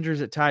Mark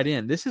Andrews at tight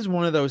end. This is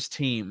one of those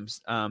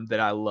teams that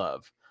I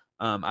love.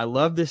 I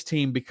love this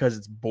team because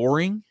it's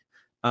boring.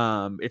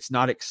 It's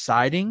not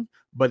exciting,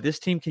 but this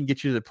team can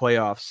get you to the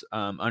playoffs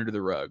under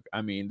the rug.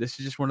 I mean, this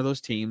is just one of those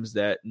teams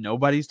that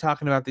nobody's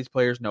talking about these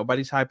players.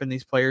 Nobody's hyping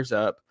these players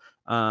up.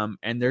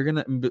 And they're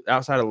going to,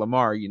 outside of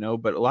Lamar,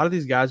 but a lot of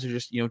these guys are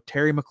just,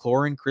 Terry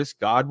McLaurin, Chris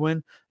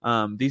Godwin.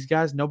 These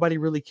guys nobody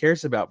really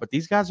cares about, but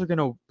these guys are going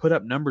to put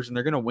up numbers and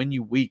they're going to win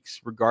you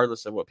weeks,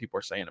 regardless of what people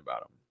are saying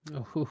about them.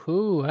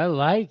 Ooh, I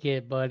like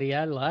it, buddy.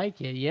 I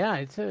like it. Yeah,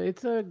 it's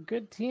a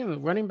good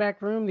team. Running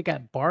back room, they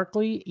got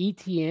Barkley,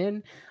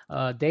 Etienne,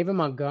 David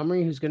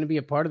Montgomery, who's going to be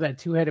a part of that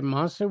two-headed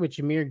monster with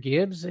Jahmyr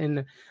Gibbs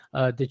in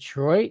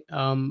Detroit.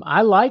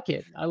 I like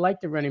it. I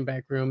like the running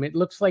back room. It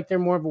looks like they're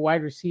more of a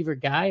wide receiver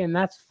guy, and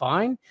that's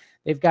fine.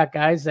 They've got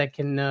guys that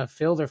can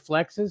fill their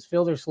flexes,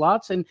 fill their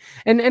slots, and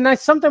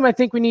that's something I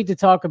think we need to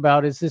talk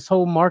about is this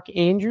whole Mark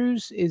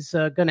Andrews is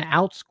going to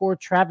outscore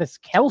Travis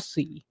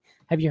Kelce.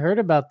 Have you heard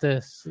about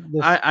this?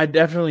 I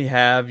definitely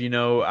have.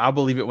 I'll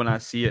believe it when I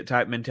see it.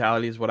 Type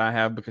mentality is what I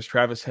have because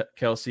Travis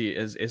Kelce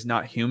is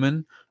not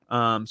human.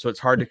 So it's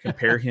hard to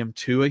compare him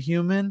to a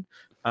human.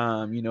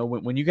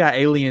 When you got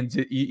aliens,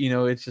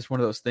 it's just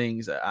one of those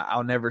things.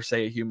 I'll never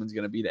say a human's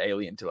going to be the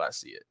alien until I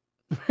see it.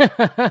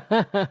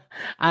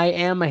 I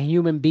am a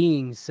human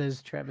being,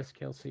 says Travis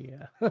Kelce.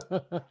 Yeah.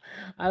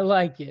 I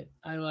like it.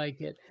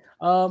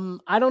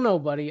 I don't know,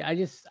 buddy.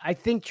 I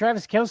think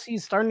Travis Kelce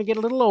is starting to get a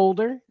little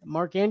older.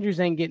 Mark Andrews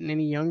ain't getting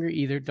any younger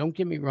either. Don't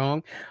get me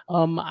wrong.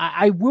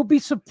 I will be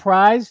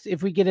surprised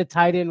if we get a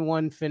tight end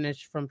 1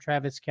 finish from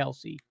Travis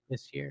Kelce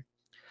this year.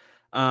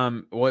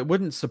 Well, it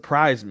wouldn't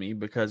surprise me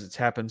because it's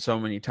happened so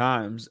many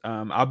times.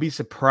 I'll be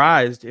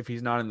surprised if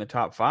he's not in the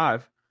top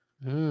 5.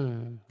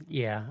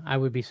 Yeah, I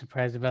would be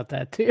surprised about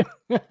that too.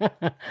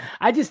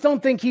 I just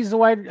don't think he's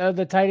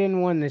the tight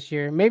end 1 this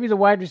year. Maybe the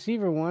wide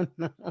receiver 1.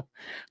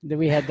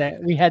 We had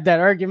that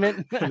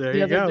argument.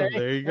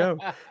 There you go.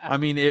 I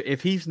mean,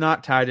 if he's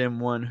not tight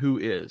end 1, who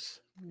is?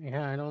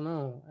 Yeah, I don't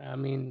know. I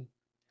mean,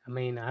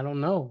 I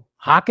don't know.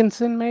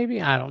 Hawkinson,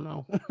 maybe. I don't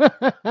know.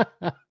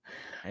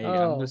 Hey,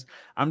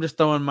 I'm just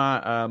throwing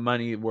my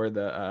money where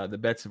the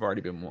bets have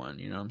already been won.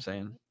 You know what I'm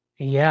saying?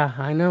 Yeah,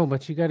 I know,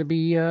 but you got to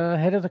be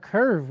ahead of the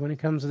curve when it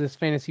comes to this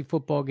fantasy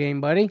football game,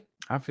 buddy.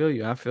 I feel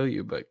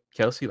you. But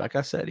Kelce, like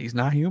I said, he's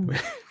not human.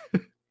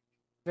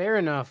 Fair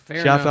enough.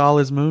 Shout to all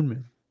his moon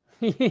men.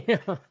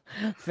 Yeah,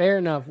 fair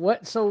enough.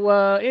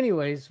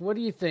 Anyways, what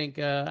do you think?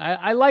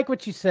 I like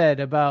what you said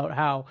about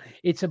how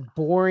it's a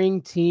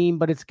boring team,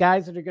 but it's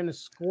guys that are going to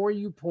score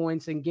you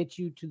points and get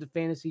you to the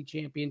fantasy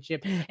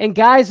championship, and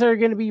guys that are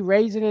going to be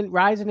rising in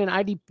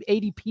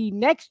ADP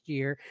next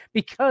year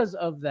because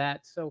of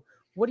that. So,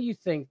 what do you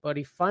think,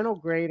 buddy? Final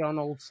grade on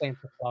old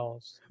Santa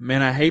Claus.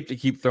 Man, I hate to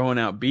keep throwing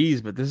out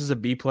B's, but this is a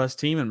B+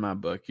 team in my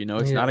book.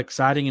 It's not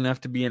exciting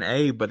enough to be an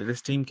A, but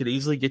this team could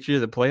easily get you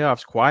to the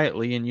playoffs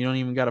quietly, and you don't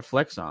even got to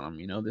flex on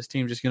them. This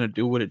team's just going to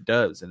do what it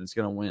does, and it's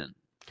going to win.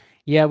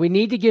 Yeah, we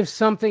need to give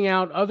something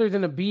out other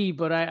than a B,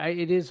 but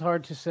it is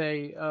hard to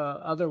say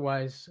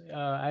otherwise.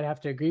 I'd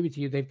have to agree with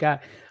you. They've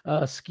got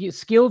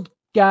skilled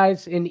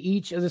guys in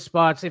each of the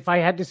spots. If I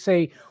had to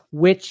say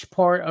which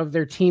part of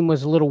their team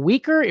was a little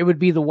weaker, it would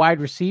be the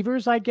wide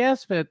receivers, I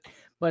guess, but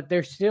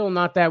they're still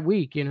not that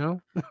weak, No,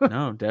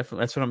 definitely.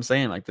 That's what I'm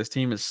saying. Like, this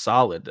team is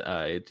solid.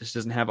 It just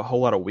doesn't have a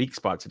whole lot of weak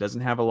spots. It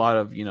doesn't have a lot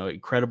of,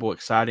 incredible,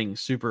 exciting,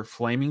 super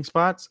flaming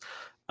spots.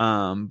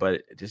 But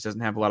it just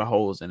doesn't have a lot of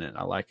holes in it.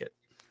 I like it.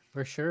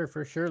 For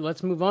sure.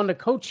 Let's move on to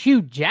Coach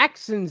Hugh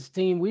Jackson's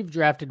team. We've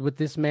drafted with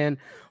this man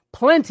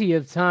plenty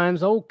of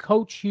times, old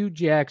Coach Hugh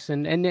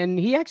Jackson, and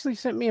he actually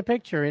sent me a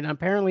picture, and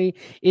apparently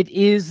it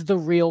is the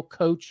real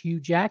Coach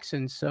Hugh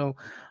Jackson. So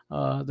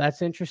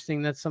that's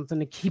interesting. That's something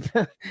to keep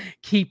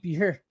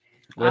your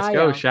Let's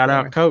go. Shout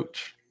out,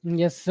 Coach.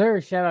 Yes, sir.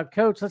 Shout out,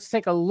 Coach. Let's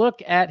take a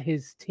look at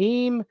his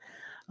team.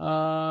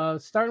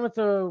 Starting with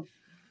the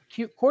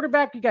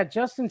quarterback, you got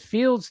Justin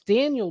Fields,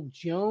 Daniel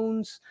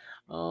Jones.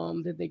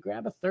 Did they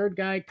grab a third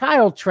guy?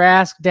 Kyle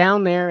Trask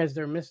down there as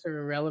their Mr.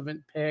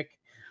 Irrelevant pick.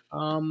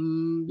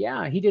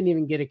 He didn't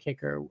even get a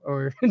kicker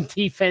or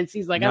defense.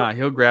 He's like,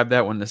 he'll grab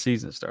that when the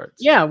season starts.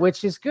 Yeah,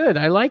 which is good.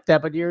 I like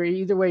that. But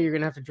either way, you're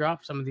gonna have to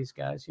drop some of these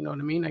guys. You know what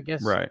I mean? I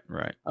guess. Right.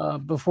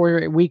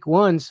 Before week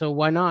 1, so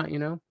why not?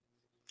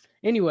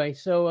 Anyway,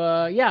 so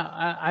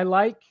I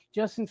like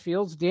Justin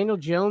Fields. Daniel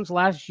Jones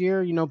last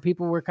year,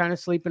 people were kind of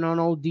sleeping on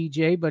old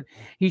DJ, but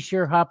he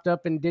sure hopped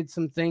up and did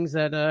some things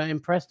that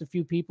impressed a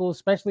few people,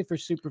 especially for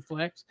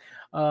Superflex.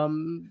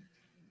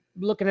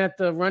 Looking at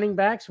the running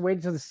backs,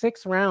 waited to the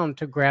 6th round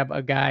to grab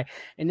a guy.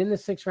 And in the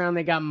 6th round,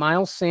 they got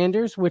Miles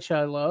Sanders, which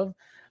I love.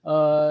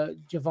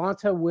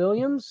 Javonte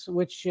Williams,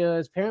 which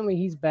apparently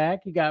he's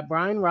back. You got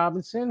Brian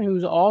Robinson,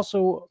 who's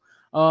also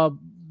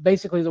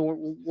basically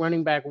the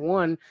running back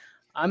one.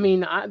 I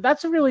mean,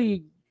 that's a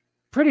really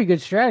pretty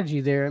good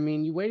strategy there. I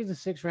mean, you waited the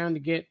 6th round to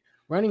get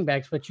running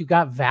backs, but you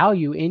got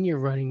value in your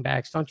running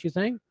backs, don't you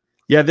think?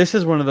 Yeah, this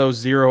is one of those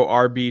 0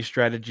 RB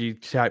strategy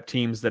type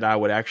teams that I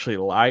would actually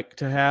like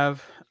to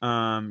have.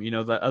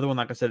 The other one,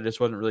 like I said, it just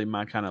wasn't really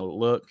my kind of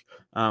look.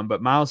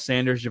 But Miles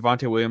Sanders,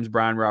 Javonte Williams,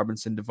 Brian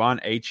Robinson, Devon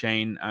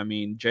Achane,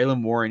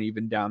 Jalen Warren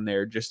even down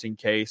there just in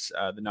case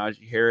the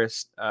Najee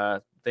Harris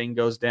thing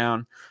goes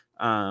down.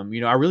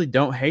 I really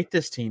don't hate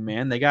this team,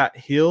 man. They got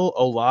Hill,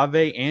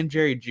 Olave, and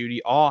Jerry Jeudy,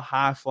 all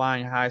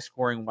high-flying,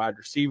 high-scoring wide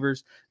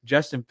receivers.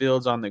 Justin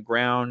Fields on the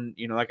ground,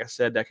 like I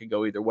said, that could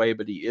go either way,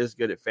 but he is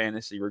good at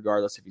fantasy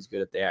regardless if he's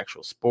good at the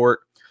actual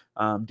sport.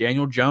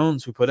 Daniel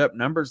Jones, who put up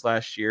numbers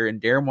last year, and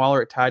Darren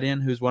Waller at tight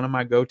end, who's one of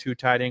my go-to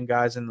tight end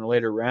guys in the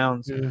later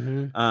rounds.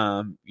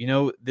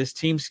 Mm-hmm. This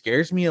team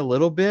scares me a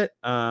little bit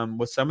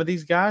with some of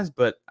these guys,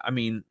 but, I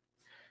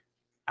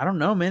don't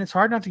know, man. It's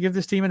hard not to give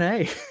this team an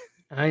A.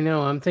 I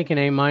know. I'm thinking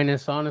A-,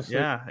 honestly.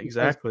 Yeah,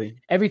 exactly.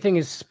 Everything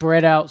is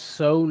spread out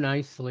so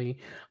nicely.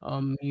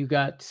 You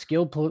got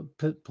skilled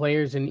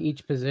players in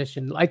each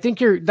position. I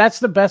think that's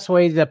the best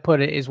way to put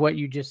it is what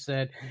you just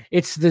said.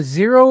 It's the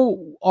 0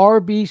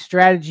 RB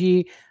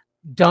strategy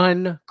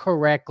done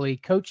correctly.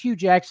 Coach Hugh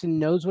Jackson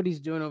knows what he's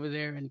doing over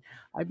there, and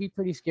I'd be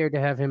pretty scared to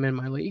have him in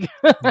my league.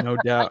 No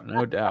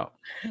doubt.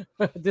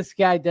 This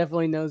guy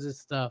definitely knows his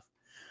stuff.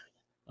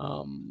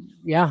 I'm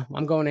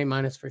going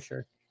A- for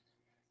sure.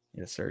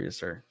 Yes,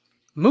 sir.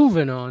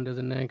 Moving on to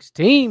the next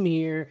team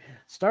here.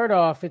 Start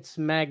off, it's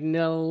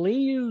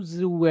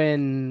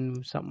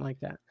Magnoliuzuan, something like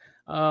that.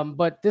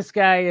 But this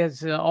guy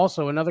is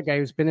also another guy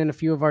who's been in a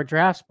few of our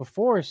drafts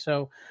before.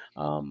 So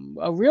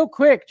real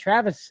quick,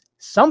 Travis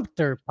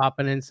Sumter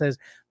popping in says,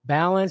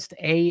 balanced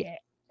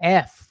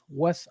AF.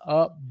 What's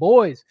up,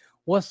 boys?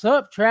 What's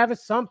up,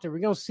 Travis Sumter? We're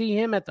going to see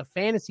him at the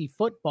Fantasy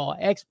Football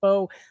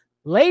Expo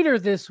later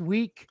this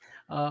week.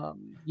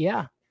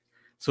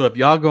 So if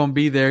y'all going to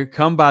be there,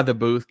 come by the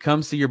booth,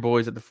 come see your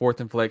boys at the 4th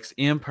and Flex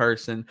in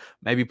person,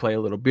 maybe play a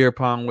little beer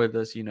pong with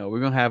us. We're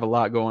going to have a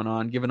lot going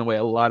on, giving away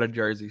a lot of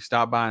jerseys.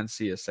 Stop by and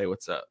see us. Say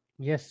what's up.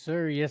 Yes,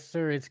 sir.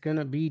 It's going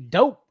to be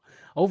dope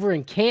over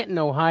in Canton,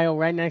 Ohio,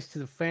 right next to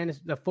the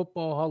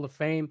Football Hall of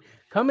Fame.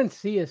 Come and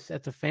see us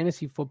at the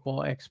Fantasy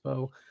Football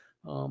Expo.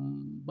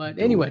 But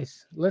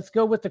anyways, let's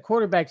go with the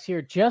quarterbacks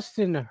here.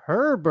 Justin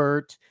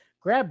Herbert,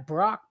 grab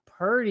Brock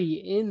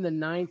Purdy in the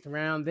 9th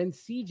round, then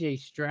CJ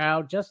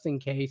Stroud, just in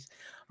case.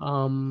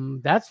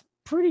 That's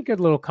pretty good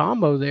little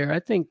combo there. I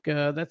think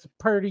that's a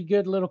pretty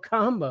good little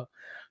combo.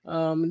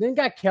 Then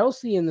got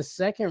Kelsey in the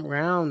 2nd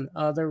round.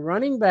 The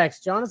running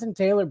backs, Jonathan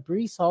Taylor,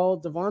 Breece Hall,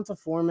 Devonta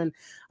Foreman.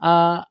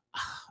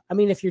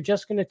 If you're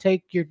just going to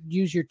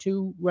use your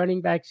 2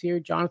 running backs here,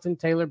 Jonathan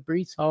Taylor,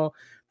 Breece Hall.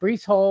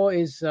 Breece Hall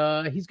is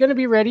he's going to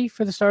be ready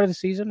for the start of the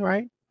season,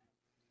 right?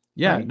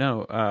 Yeah, right?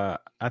 No,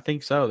 I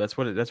think so. That's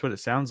what it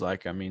sounds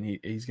like.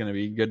 He's going to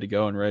be good to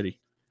go and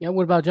ready. Yeah.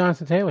 What about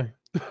Jonathan Taylor?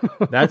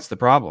 That's the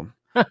problem.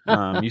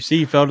 You see,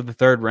 he fell to the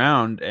 3rd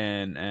round,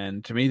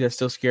 and to me, that's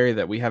still scary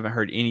that we haven't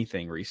heard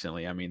anything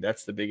recently.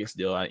 That's the biggest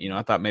deal.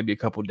 I thought maybe a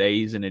couple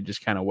days and it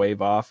just kind of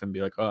wave off and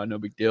be like, oh, no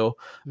big deal.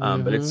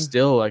 But it's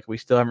still like we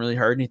still haven't really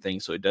heard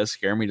anything, so it does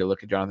scare me to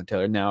look at Jonathan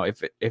Taylor now.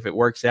 If it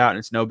works out and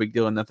it's no big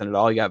deal and nothing at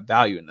all, you got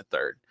value in the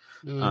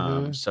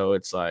 3rd. So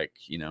it's like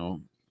I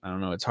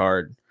don't know, it's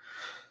hard.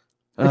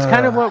 It's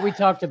kind of what we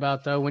talked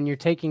about, though. When you're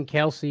taking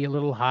Kelsey a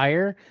little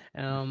higher,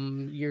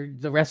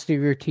 the rest of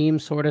your team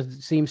sort of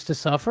seems to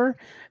suffer,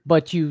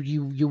 but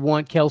you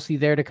want Kelsey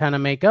there to kind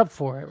of make up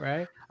for it,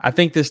 right? I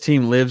think this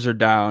team lives or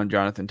die on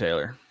Jonathan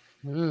Taylor.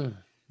 You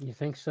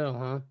think so,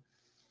 huh?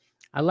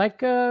 I like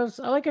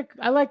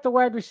the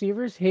wide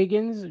receivers: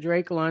 Higgins,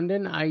 Drake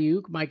London,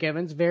 Ayuk, Mike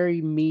Evans. Very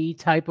me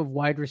type of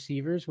wide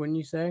receivers, wouldn't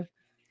you say?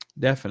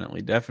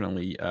 Definitely,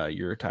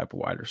 your type of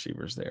wide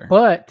receivers there.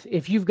 But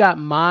if you've got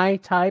my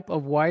type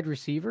of wide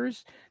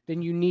receivers,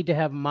 then you need to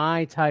have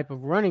my type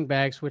of running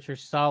backs, which are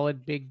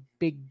solid, big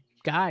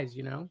guys,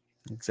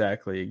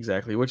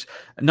 Exactly. Which,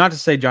 not to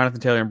say Jonathan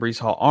Taylor and Breece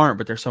Hall aren't,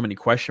 but there's so many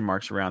question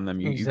marks around them.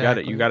 You got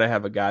to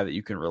have a guy that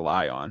you can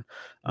rely on.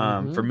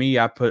 For me,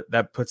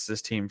 that puts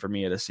this team for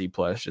me at a C+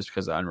 just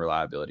because of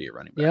unreliability at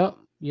running back.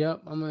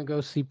 Yep. I'm gonna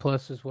go C+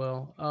 as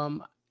well.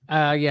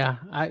 I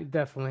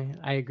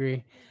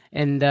agree.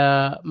 And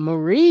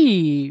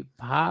Marie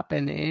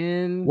popping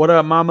in. What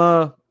up,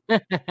 mama?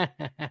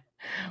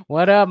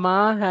 What up,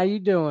 Ma? How you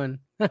doing?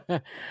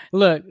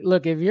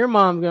 Look, if your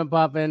mom's gonna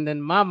pop in, then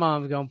my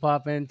mom's gonna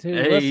pop in too.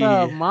 Hey. What's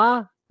up,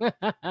 Ma?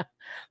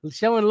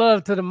 Showing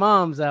love to the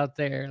moms out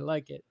there.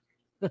 Like it.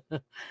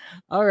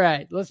 All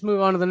right, let's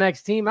move on to the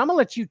next team. I'm gonna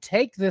let you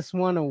take this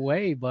one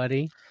away,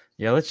 buddy.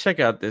 Yeah, let's check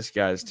out this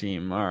guy's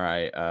team. All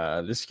right,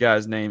 this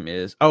guy's name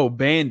is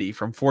Bandy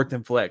from Fourth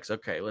and Flex.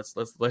 Okay, let's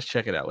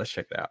check it out. Let's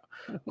check it out.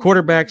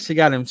 Quarterbacks, he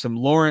got him some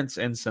Lawrence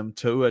and some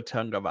Tua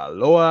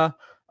Tagovailoa.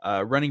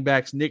 Running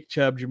backs, Nick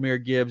Chubb,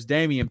 Jahmyr Gibbs,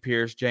 Damian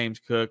Pierce, James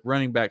Cook.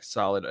 Running back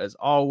solid as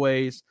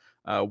always.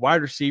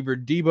 Wide receiver,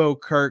 Debo,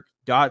 Kirk,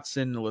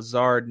 Dotson,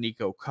 Lazard,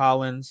 Nico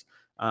Collins.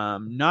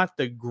 Not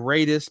the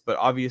greatest, but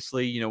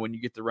obviously, when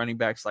you get the running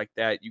backs like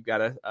that, you got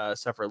to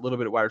suffer a little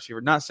bit at wide receiver.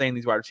 Not saying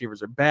these wide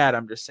receivers are bad.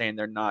 I'm just saying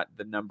they're not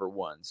the number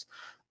ones.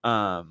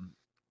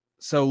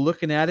 So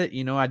looking at it,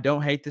 I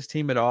don't hate this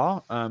team at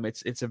all.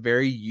 It's a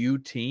very you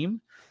team.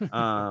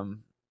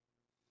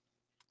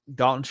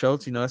 Dalton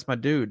Schultz, that's my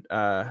dude.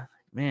 Man,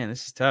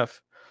 this is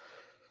tough.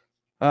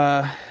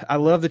 I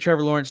love the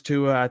Trevor Lawrence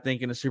Tua. I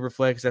think in a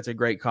Superflex, that's a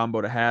great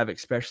combo to have,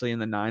 especially in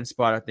the 9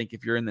 spot. I think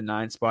if you're in the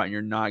 9 spot and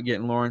you're not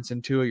getting Lawrence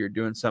and Tua, you're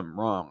doing something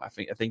wrong. I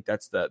think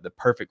that's the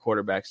perfect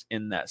quarterbacks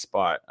in that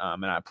spot,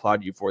 and I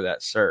applaud you for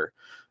that, sir.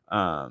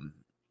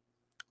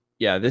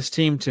 Yeah, this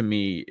team to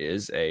me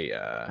is a.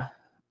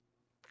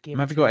 I'm gonna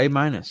have to go A-. I'm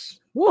gonna have to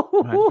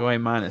go A-.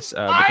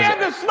 I am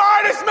the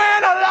smartest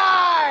man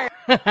alive.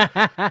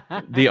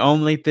 The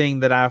only thing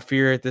that I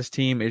fear at this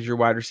team is your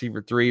wide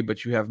receiver 3,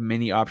 but you have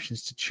many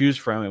options to choose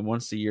from. And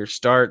once the year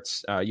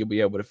starts, you'll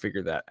be able to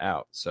figure that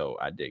out. So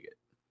I dig it.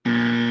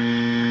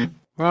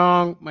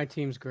 Wrong. My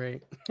team's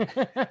great.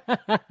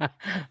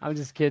 I'm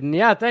just kidding.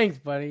 Yeah. Thanks,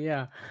 buddy.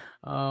 Yeah.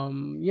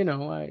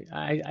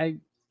 I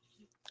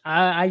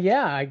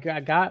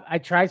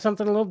tried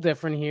something a little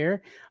different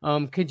here.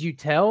 Could you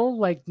tell,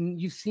 like,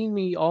 you've seen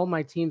me, all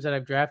my teams that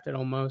I've drafted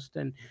almost,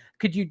 and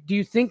do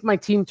you think my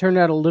team turned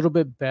out a little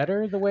bit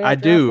better the way I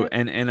do?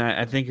 And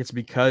I think it's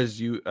because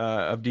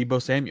of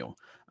Deebo Samuel.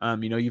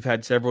 You've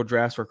had several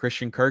drafts where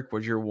Christian Kirk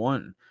was your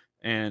one.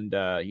 And,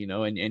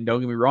 and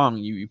don't get me wrong,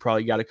 you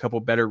probably got a couple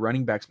better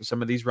running backs, but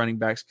some of these running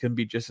backs could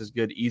be just as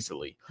good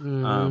easily.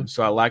 Mm-hmm.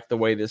 So I like the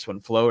way this one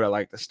flowed. I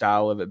like the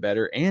style of it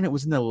better. And it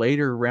was in the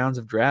later rounds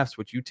of drafts,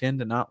 which you tend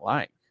to not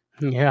like.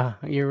 Yeah,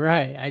 you're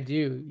right. I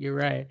do. You're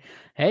right.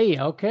 Hey,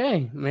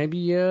 okay.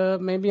 Maybe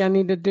I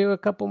need to do a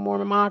couple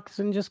more mocks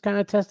and just kind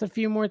of test a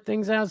few more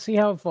things out, see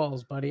how it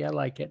falls, buddy. I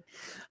like it.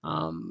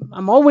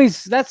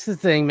 That's the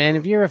thing, man.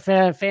 If you're a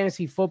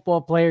fantasy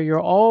football player, you're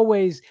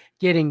always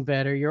getting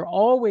better. You're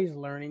always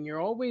learning.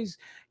 You're always,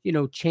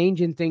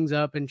 changing things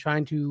up and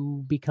trying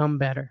to become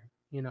better,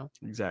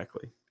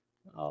 Exactly.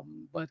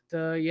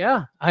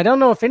 Yeah, I don't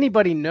know if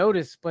anybody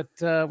noticed, but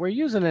we're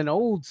using an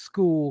old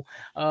school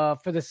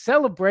for the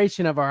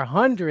celebration of our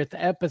 100th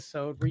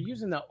episode. We're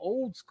using the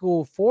old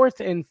school Fourth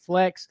and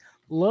Flex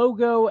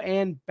logo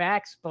and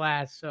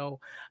backsplash.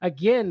 So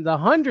again, the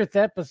 100th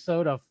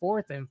episode of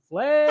Fourth and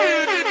Flex.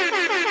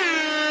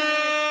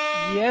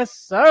 Yes,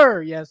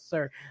 sir. Yes,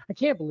 sir. I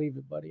can't believe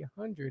it, buddy.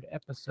 100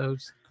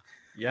 episodes.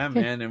 Yeah,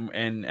 man,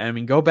 and I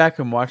mean, go back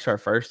and watch our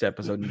first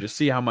episode and just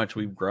see how much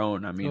we've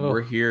grown. I mean,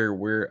 We're here,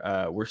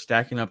 we're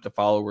stacking up the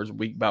followers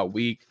week by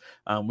week.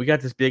 We got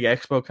this big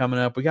expo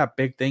coming up. We got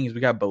big things. We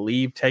got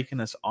Believe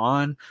taking us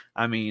on.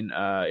 I mean,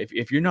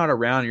 if you're not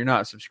around, you're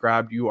not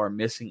subscribed, you are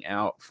missing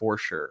out for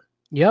sure.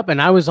 Yep,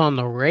 and I was on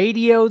the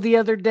radio the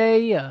other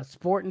day,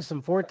 sporting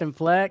some Fourth and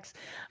Flex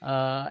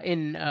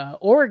in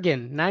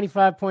Oregon,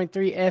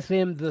 95.3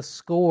 FM, The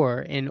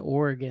Score in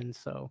Oregon.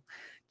 So.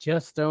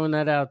 Just throwing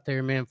that out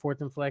there, man. Fourth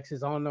and Flex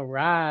is on the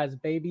rise,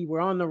 baby. We're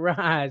on the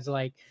rise,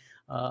 like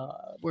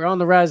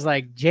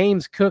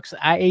James Cook's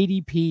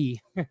ADP.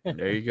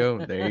 There you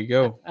go. There you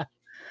go.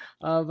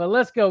 But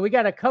let's go. We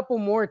got a couple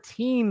more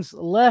teams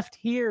left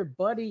here,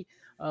 buddy.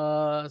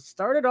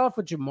 Started off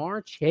with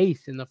Jamar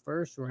Chase in the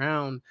first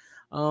round.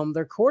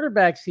 Their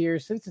quarterbacks here,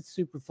 since it's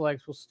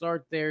Superflex, we'll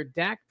start there.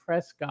 Dak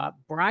Prescott,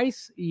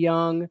 Bryce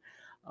Young.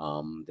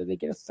 Did they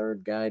get a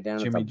third guy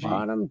down at the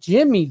bottom?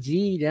 Jimmy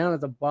G down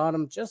at the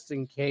bottom, just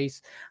in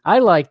case. I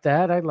like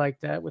that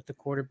with the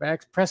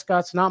quarterbacks.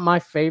 Prescott's not my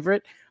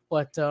favorite,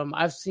 but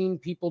I've seen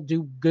people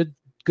do good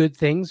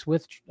things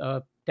with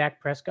Dak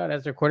Prescott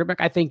as their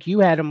quarterback. I think you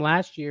had him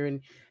last year,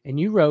 and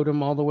you rode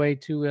him all the way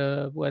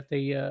to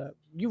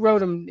you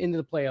rode him into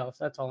the playoffs.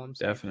 That's all I'm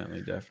saying.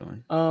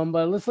 Definitely.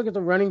 But let's look at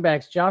the running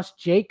backs. Josh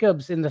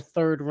Jacobs in the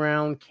third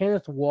round.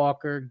 Kenneth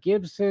Walker,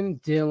 Gibson,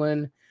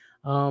 Dillon.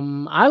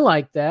 I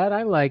like that.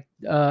 I like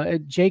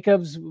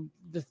Jacobs.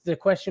 The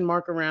question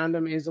mark around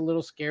him is a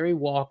little scary.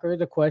 Walker,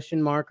 the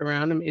question mark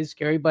around him is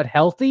scary, but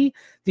healthy.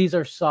 These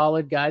are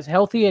solid guys.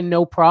 Healthy and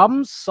no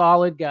problems.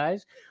 Solid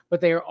guys.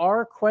 But there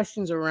are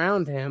questions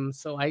around him,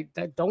 so I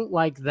don't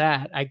like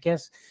that. I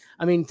guess,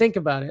 I mean, think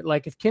about it.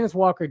 Like if Kenneth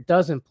Walker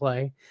doesn't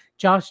play,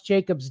 Josh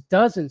Jacobs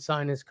doesn't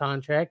sign his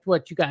contract,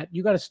 what you got?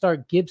 You got to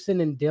start Gibson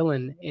and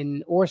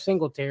Dillon or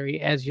Singletary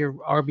as your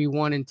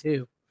RB1 and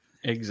 2.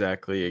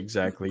 Exactly.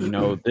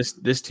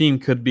 This team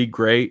could be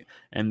great,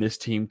 and this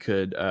team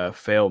could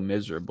fail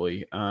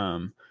miserably. I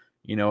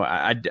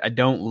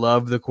don't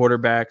love the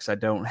quarterbacks. I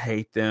don't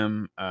hate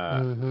them.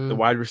 The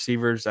wide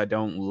receivers, I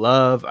don't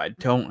love. I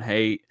don't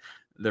hate.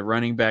 The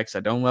running backs I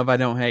don't love, I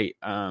don't hate.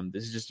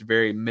 This is just a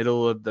very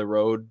middle of the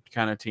road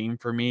kind of team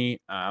for me.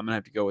 I'm gonna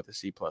have to go with a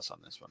C+ on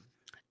this one.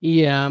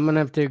 Yeah, I'm gonna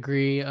have to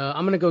agree.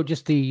 I'm gonna go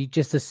just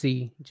a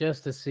C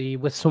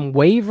with some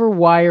waiver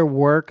wire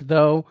work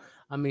though.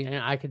 I mean,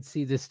 I could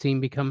see this team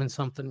becoming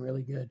something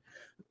really good.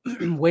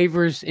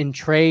 Waivers in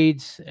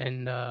trades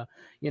and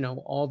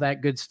all that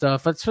good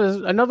stuff. That's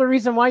another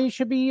reason why you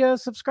should be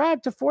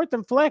subscribed to Fourth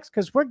and Flex,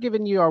 because we're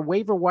giving you our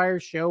waiver wire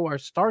show, our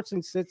starts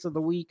and sits of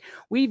the week.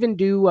 We even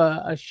do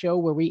a show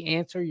where we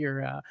answer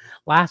your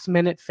last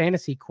minute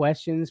fantasy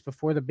questions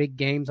before the big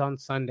games on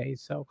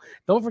Sundays. So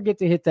don't forget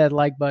to hit that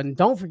like button.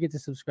 Don't forget to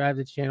subscribe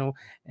to the channel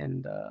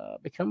and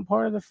become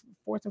part of the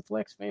Fourth and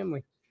Flex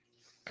family.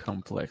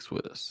 Come flex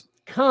with us.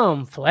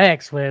 Come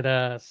flex with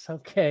us.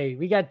 Okay,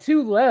 we got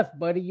 2 left,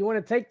 buddy. You want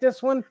to take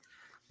this one?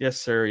 Yes,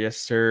 sir. Yes,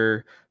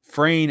 sir.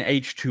 Frayne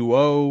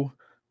H2O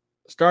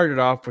started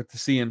off with the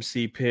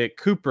CMC pick.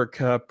 Cooper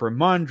Kupp,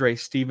 Ramondre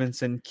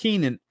Stevenson,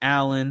 Keenan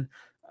Allen,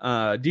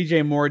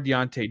 DJ Moore,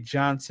 Deontay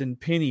Johnson,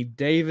 Penny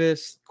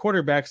Davis.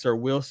 Quarterbacks are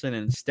Wilson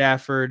and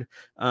Stafford.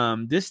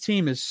 This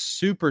team is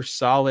super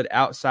solid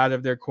outside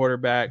of their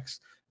quarterbacks.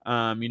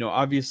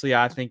 Obviously,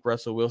 I think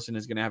Russell Wilson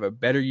is going to have a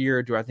better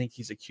year. Do I think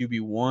he's a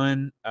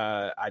QB1?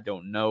 I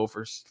don't know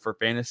for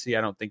fantasy.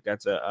 I don't think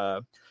that's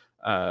a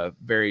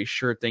very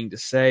sure thing to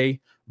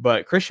say.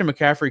 But Christian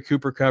McCaffrey,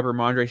 Cooper Kupp,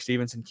 Ramondre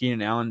Stevenson,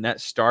 Keenan Allen,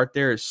 that start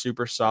there is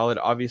super solid.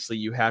 Obviously,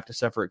 you have to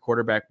suffer at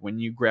quarterback when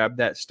you grab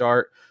that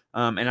start.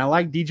 And I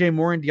like DJ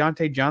Moore and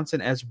Deontay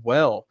Johnson as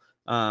well.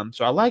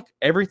 So I like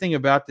everything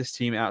about this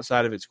team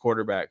outside of its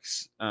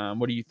quarterbacks.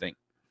 What do you think?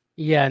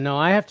 Yeah, no,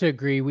 I have to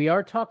agree. We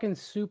are talking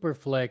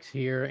Superflex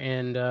here,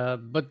 and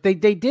but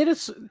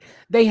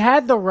they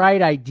had the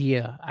right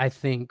idea, I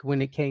think,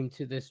 when it came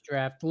to this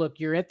draft. Look,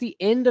 you're at the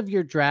end of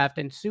your draft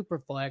in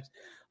Superflex.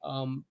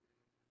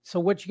 So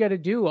what you got to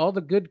do, all the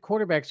good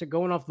quarterbacks are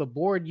going off the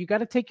board. You got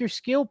to take your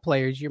skill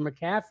players, your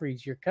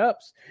McCaffreys, your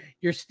Kupps,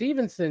 your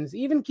Stevensons,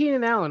 even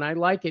Keenan Allen. I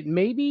like it.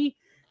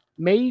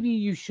 Maybe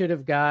you should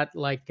have got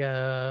like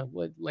a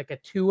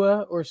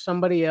Tua or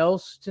somebody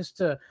else,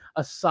 just a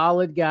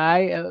solid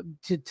guy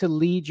to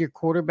lead your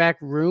quarterback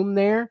room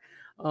there.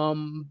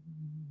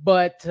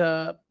 But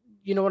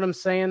you know what I'm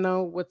saying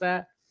though with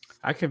that?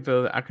 I can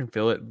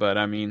feel it. But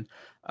I mean,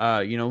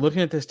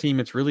 looking at this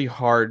team, it's really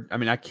hard. I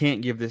mean, I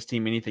can't give this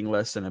team anything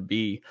less than a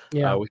B.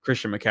 Yeah. With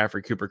Christian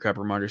McCaffrey, Cooper Kupp,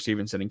 Ramondre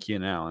Stevenson, and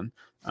Keenan Allen.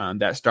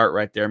 That start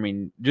right there. I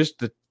mean, just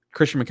the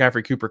Christian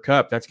McCaffrey, Cooper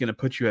Kupp, that's going to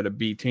put you at a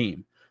B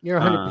team. You're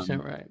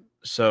 100% right.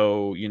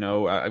 So,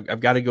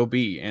 I've got to go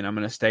B, and I'm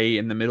going to stay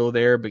in the middle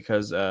there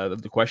because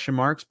of the question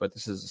marks, but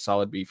this is a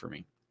solid B for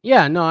me.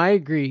 Yeah, no, I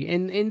agree.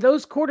 And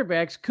those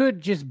quarterbacks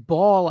could just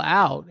ball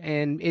out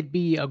and it'd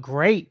be a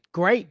great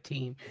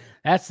team.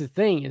 That's the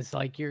thing. It's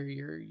like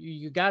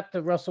you got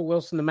the Russell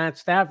Wilson, the Matt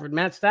Stafford.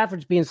 Matt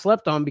Stafford's being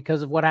slept on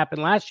because of what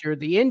happened last year,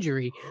 the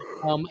injury.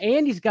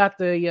 And he's got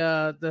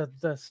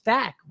the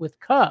stack with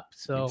Kupp.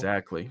 So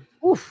exactly.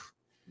 Oof.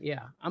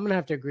 Yeah, I'm gonna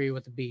have to agree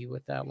with the B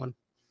with that one.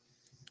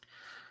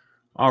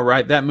 All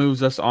right, that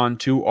moves us on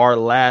to our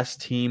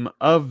last team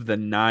of the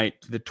night,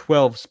 the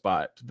 12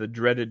 spot, the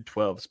dreaded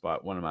 12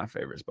 spot, one of my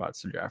favorite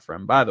spots to draft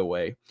from. By the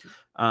way,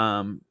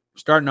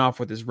 starting off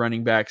with his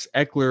running backs,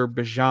 Eckler,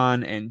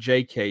 Bijan, and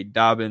J.K.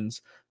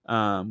 Dobbins.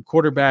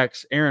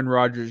 Quarterbacks, Aaron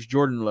Rodgers,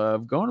 Jordan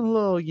Love, going a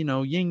little,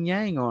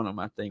 yin-yang on them,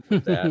 I think,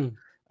 with that.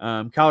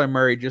 Kyler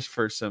Murray just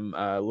for some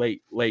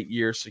late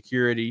year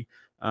security.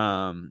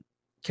 Calvin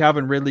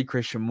Ridley,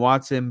 Christian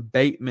Watson,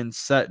 Bateman,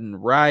 Sutton,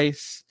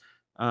 Rice.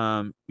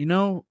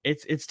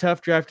 It's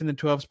tough drafting the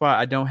 12 spot.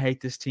 I don't hate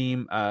this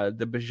team.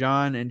 The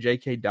Bijan and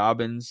J.K.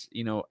 Dobbins,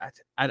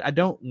 I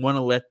don't want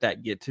to let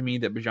that get to me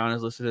that Bijan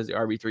is listed as the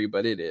RB3,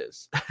 but it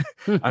is.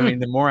 I mean,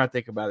 the more I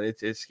think about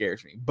it, it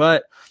scares me.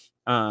 But,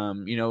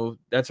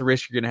 that's a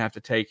risk you're going to have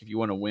to take if you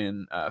want to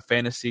win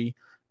fantasy.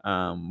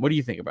 What do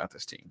you think about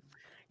this team?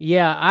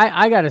 Yeah,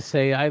 I got to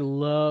say, I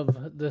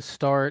love the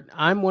start.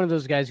 I'm one of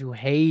those guys who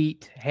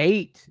hate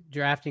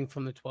drafting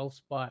from the 12th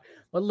spot.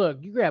 But look,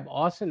 you grab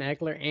Austin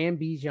Eckler and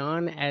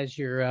Bijan as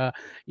your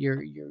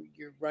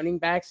running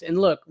backs. And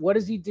look, what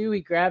does he do? He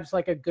grabs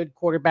like a good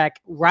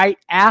quarterback right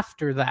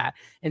after that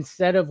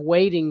instead of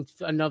waiting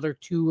another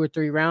 2 or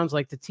 3 rounds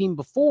like the team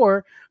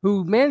before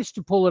who managed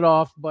to pull it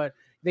off. But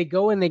they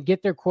go and they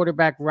get their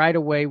quarterback right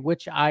away,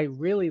 which I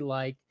really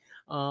like.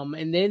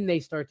 And then they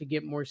start to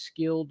get more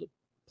skilled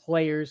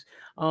players.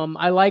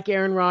 I like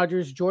Aaron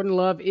Rodgers. Jordan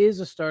Love is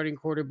a starting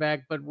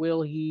quarterback, but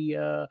will he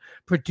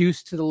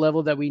produce to the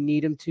level that we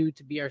need him to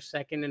be our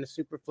second in a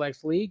super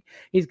flex league?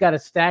 He's got a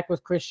stack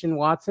with Christian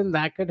Watson.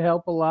 That could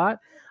help a lot.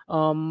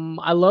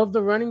 I love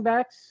the running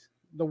backs.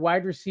 The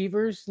wide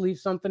receivers leave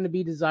something to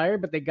be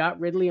desired, but they got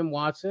Ridley and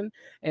Watson,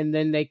 and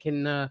then they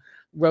can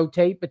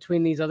rotate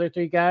between these other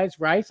 3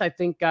 guys. Rice, I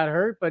think, got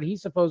hurt, but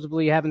he's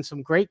supposedly having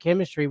some great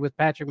chemistry with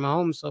Patrick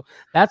Mahomes, so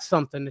that's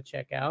something to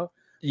check out.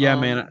 Yeah,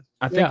 man.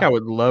 I think I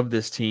would love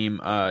this team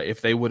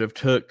if they would have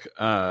took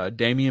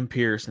Damian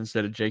Pierce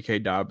instead of J.K.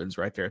 Dobbins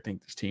right there. I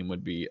think this team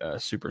would be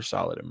super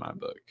solid in my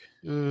book.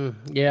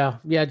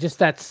 Yeah, just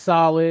that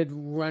solid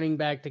running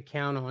back to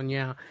count on,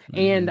 yeah.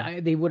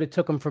 And they would have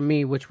took him from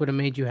me, which would have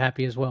made you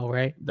happy as well,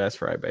 right?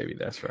 That's right, baby.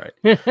 That's right.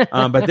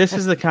 But this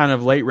is the kind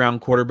of late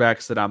round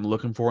quarterbacks that I'm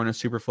looking for in a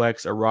super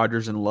flex, a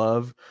Rodgers and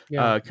Love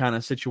kind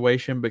of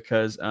situation,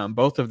 because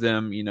both of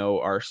them,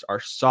 are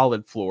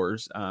solid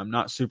floors,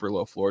 not super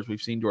low floors.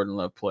 We've seen Jordan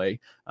Love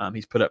play.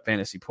 He's put up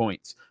fantasy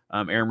points.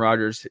 Aaron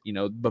Rodgers,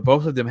 but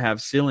both of them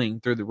have ceiling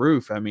through the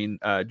roof. I mean,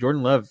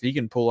 Jordan Love, if he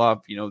can pull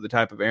off, the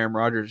type of Aaron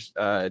Rodgers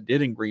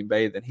did in Green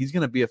Bay, then he's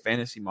going to be a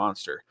fantasy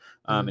monster.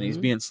 And he's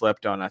being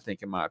slept on, I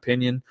think, in my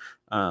opinion.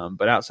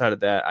 But outside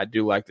of that, I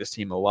do like this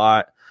team a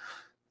lot.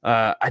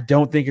 I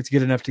don't think it's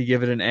good enough to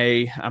give it an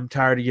A. I'm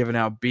tired of giving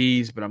out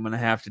Bs, but I'm going to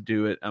have to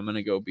do it. I'm going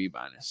to go B-.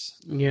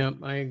 Yeah,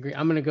 I agree.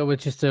 I'm going to go with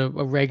just a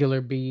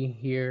regular B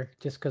here,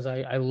 just because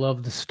I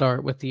love the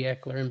start with the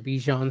Eckler and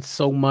Bijan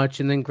so much,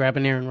 and then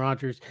grabbing Aaron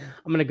Rodgers.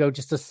 I'm going to go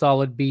just a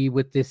solid B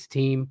with this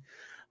team.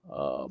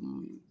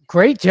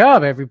 Great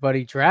job,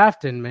 everybody,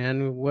 drafting,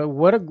 man.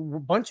 What a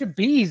bunch of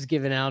Bs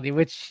given out,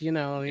 which,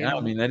 I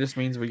mean, that just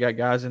means we got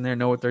guys in there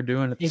know what they're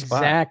doing at the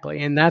spot.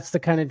 Exactly, and that's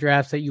the kind of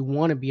drafts that you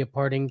want to be a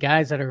part in,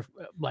 guys that are,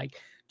 like,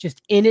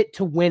 just in it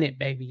to win it,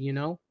 baby,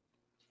 No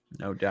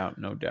doubt,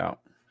 no doubt.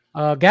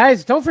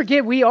 Guys, don't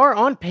forget we are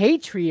on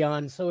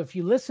Patreon. So if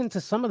you listen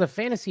to some of the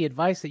fantasy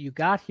advice that you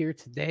got here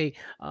today,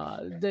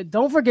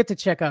 don't forget to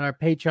check out our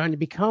Patreon to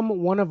become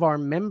one of our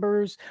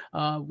members.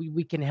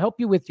 We can help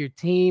you with your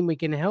team. We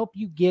can help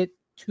you get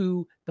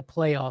to the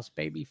playoffs,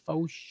 baby,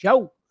 for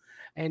sure.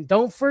 And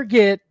don't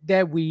forget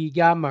that we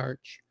got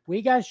merch. We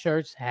got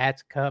shirts,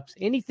 hats, cups,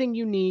 anything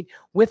you need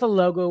with a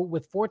logo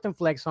with Fourth and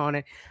Flex on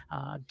it.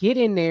 Get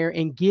in there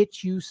and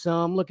get you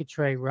some. Look at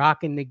Trey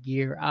rocking the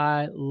gear.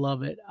 I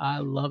love it. I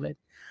love it.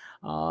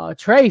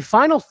 Trey,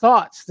 final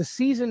thoughts. The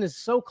season is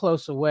so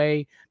close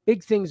away.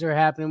 Big things are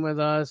happening with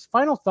us.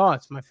 Final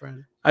thoughts, my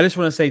friend. I just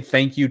want to say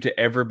thank you to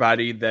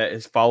everybody that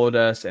has followed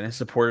us and has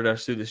supported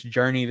us through this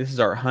journey. This is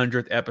our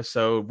 100th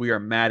episode. We are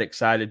mad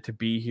excited to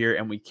be here,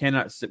 and we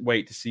cannot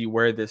wait to see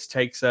where this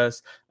takes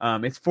us.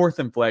 It's Fourth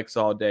and Flex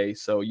all day,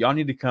 so y'all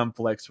need to come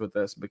flex with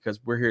us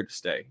because we're here to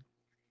stay.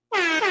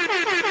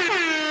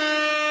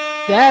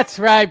 That's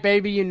right,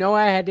 baby.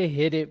 I had to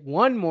hit it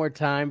one more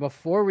time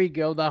before we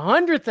go. The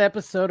 100th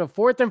episode of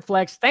Fourth and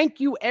Flex. Thank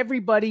you,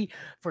 everybody,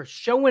 for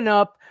showing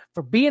up,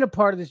 for being a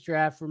part of this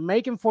draft, for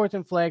making Fourth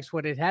and Flex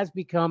what it has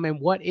become and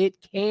what it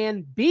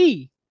can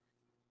be.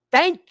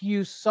 Thank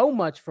you so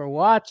much for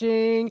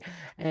watching,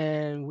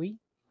 and we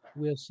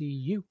will see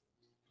you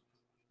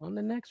on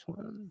the next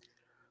one.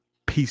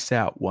 Peace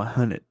out,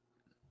 100.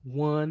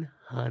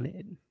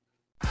 100.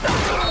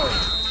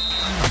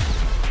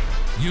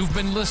 You've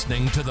been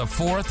listening to the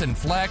Fourth and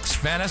Flex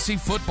Fantasy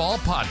Football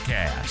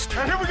Podcast.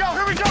 And here we go.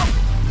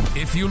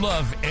 If you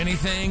love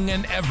anything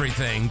and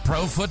everything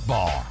pro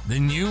football,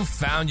 then you've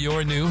found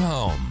your new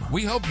home.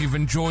 We hope you've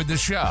enjoyed the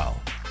show.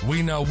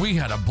 We know we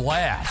had a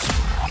blast.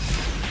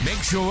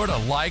 Make sure to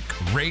like,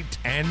 rate,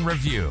 and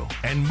review,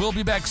 and we'll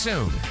be back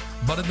soon.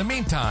 But in the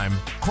meantime,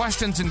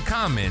 questions and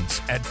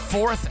comments at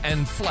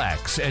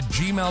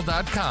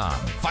fourthandflex@gmail.com.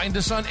 Find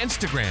us on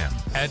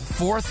Instagram at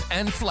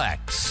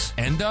fourthandflex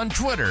and on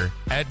Twitter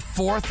at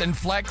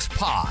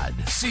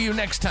fourthandflexpod. See you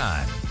next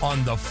time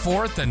on the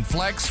Fourth and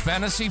Flex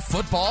Fantasy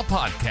Football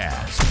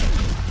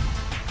Podcast.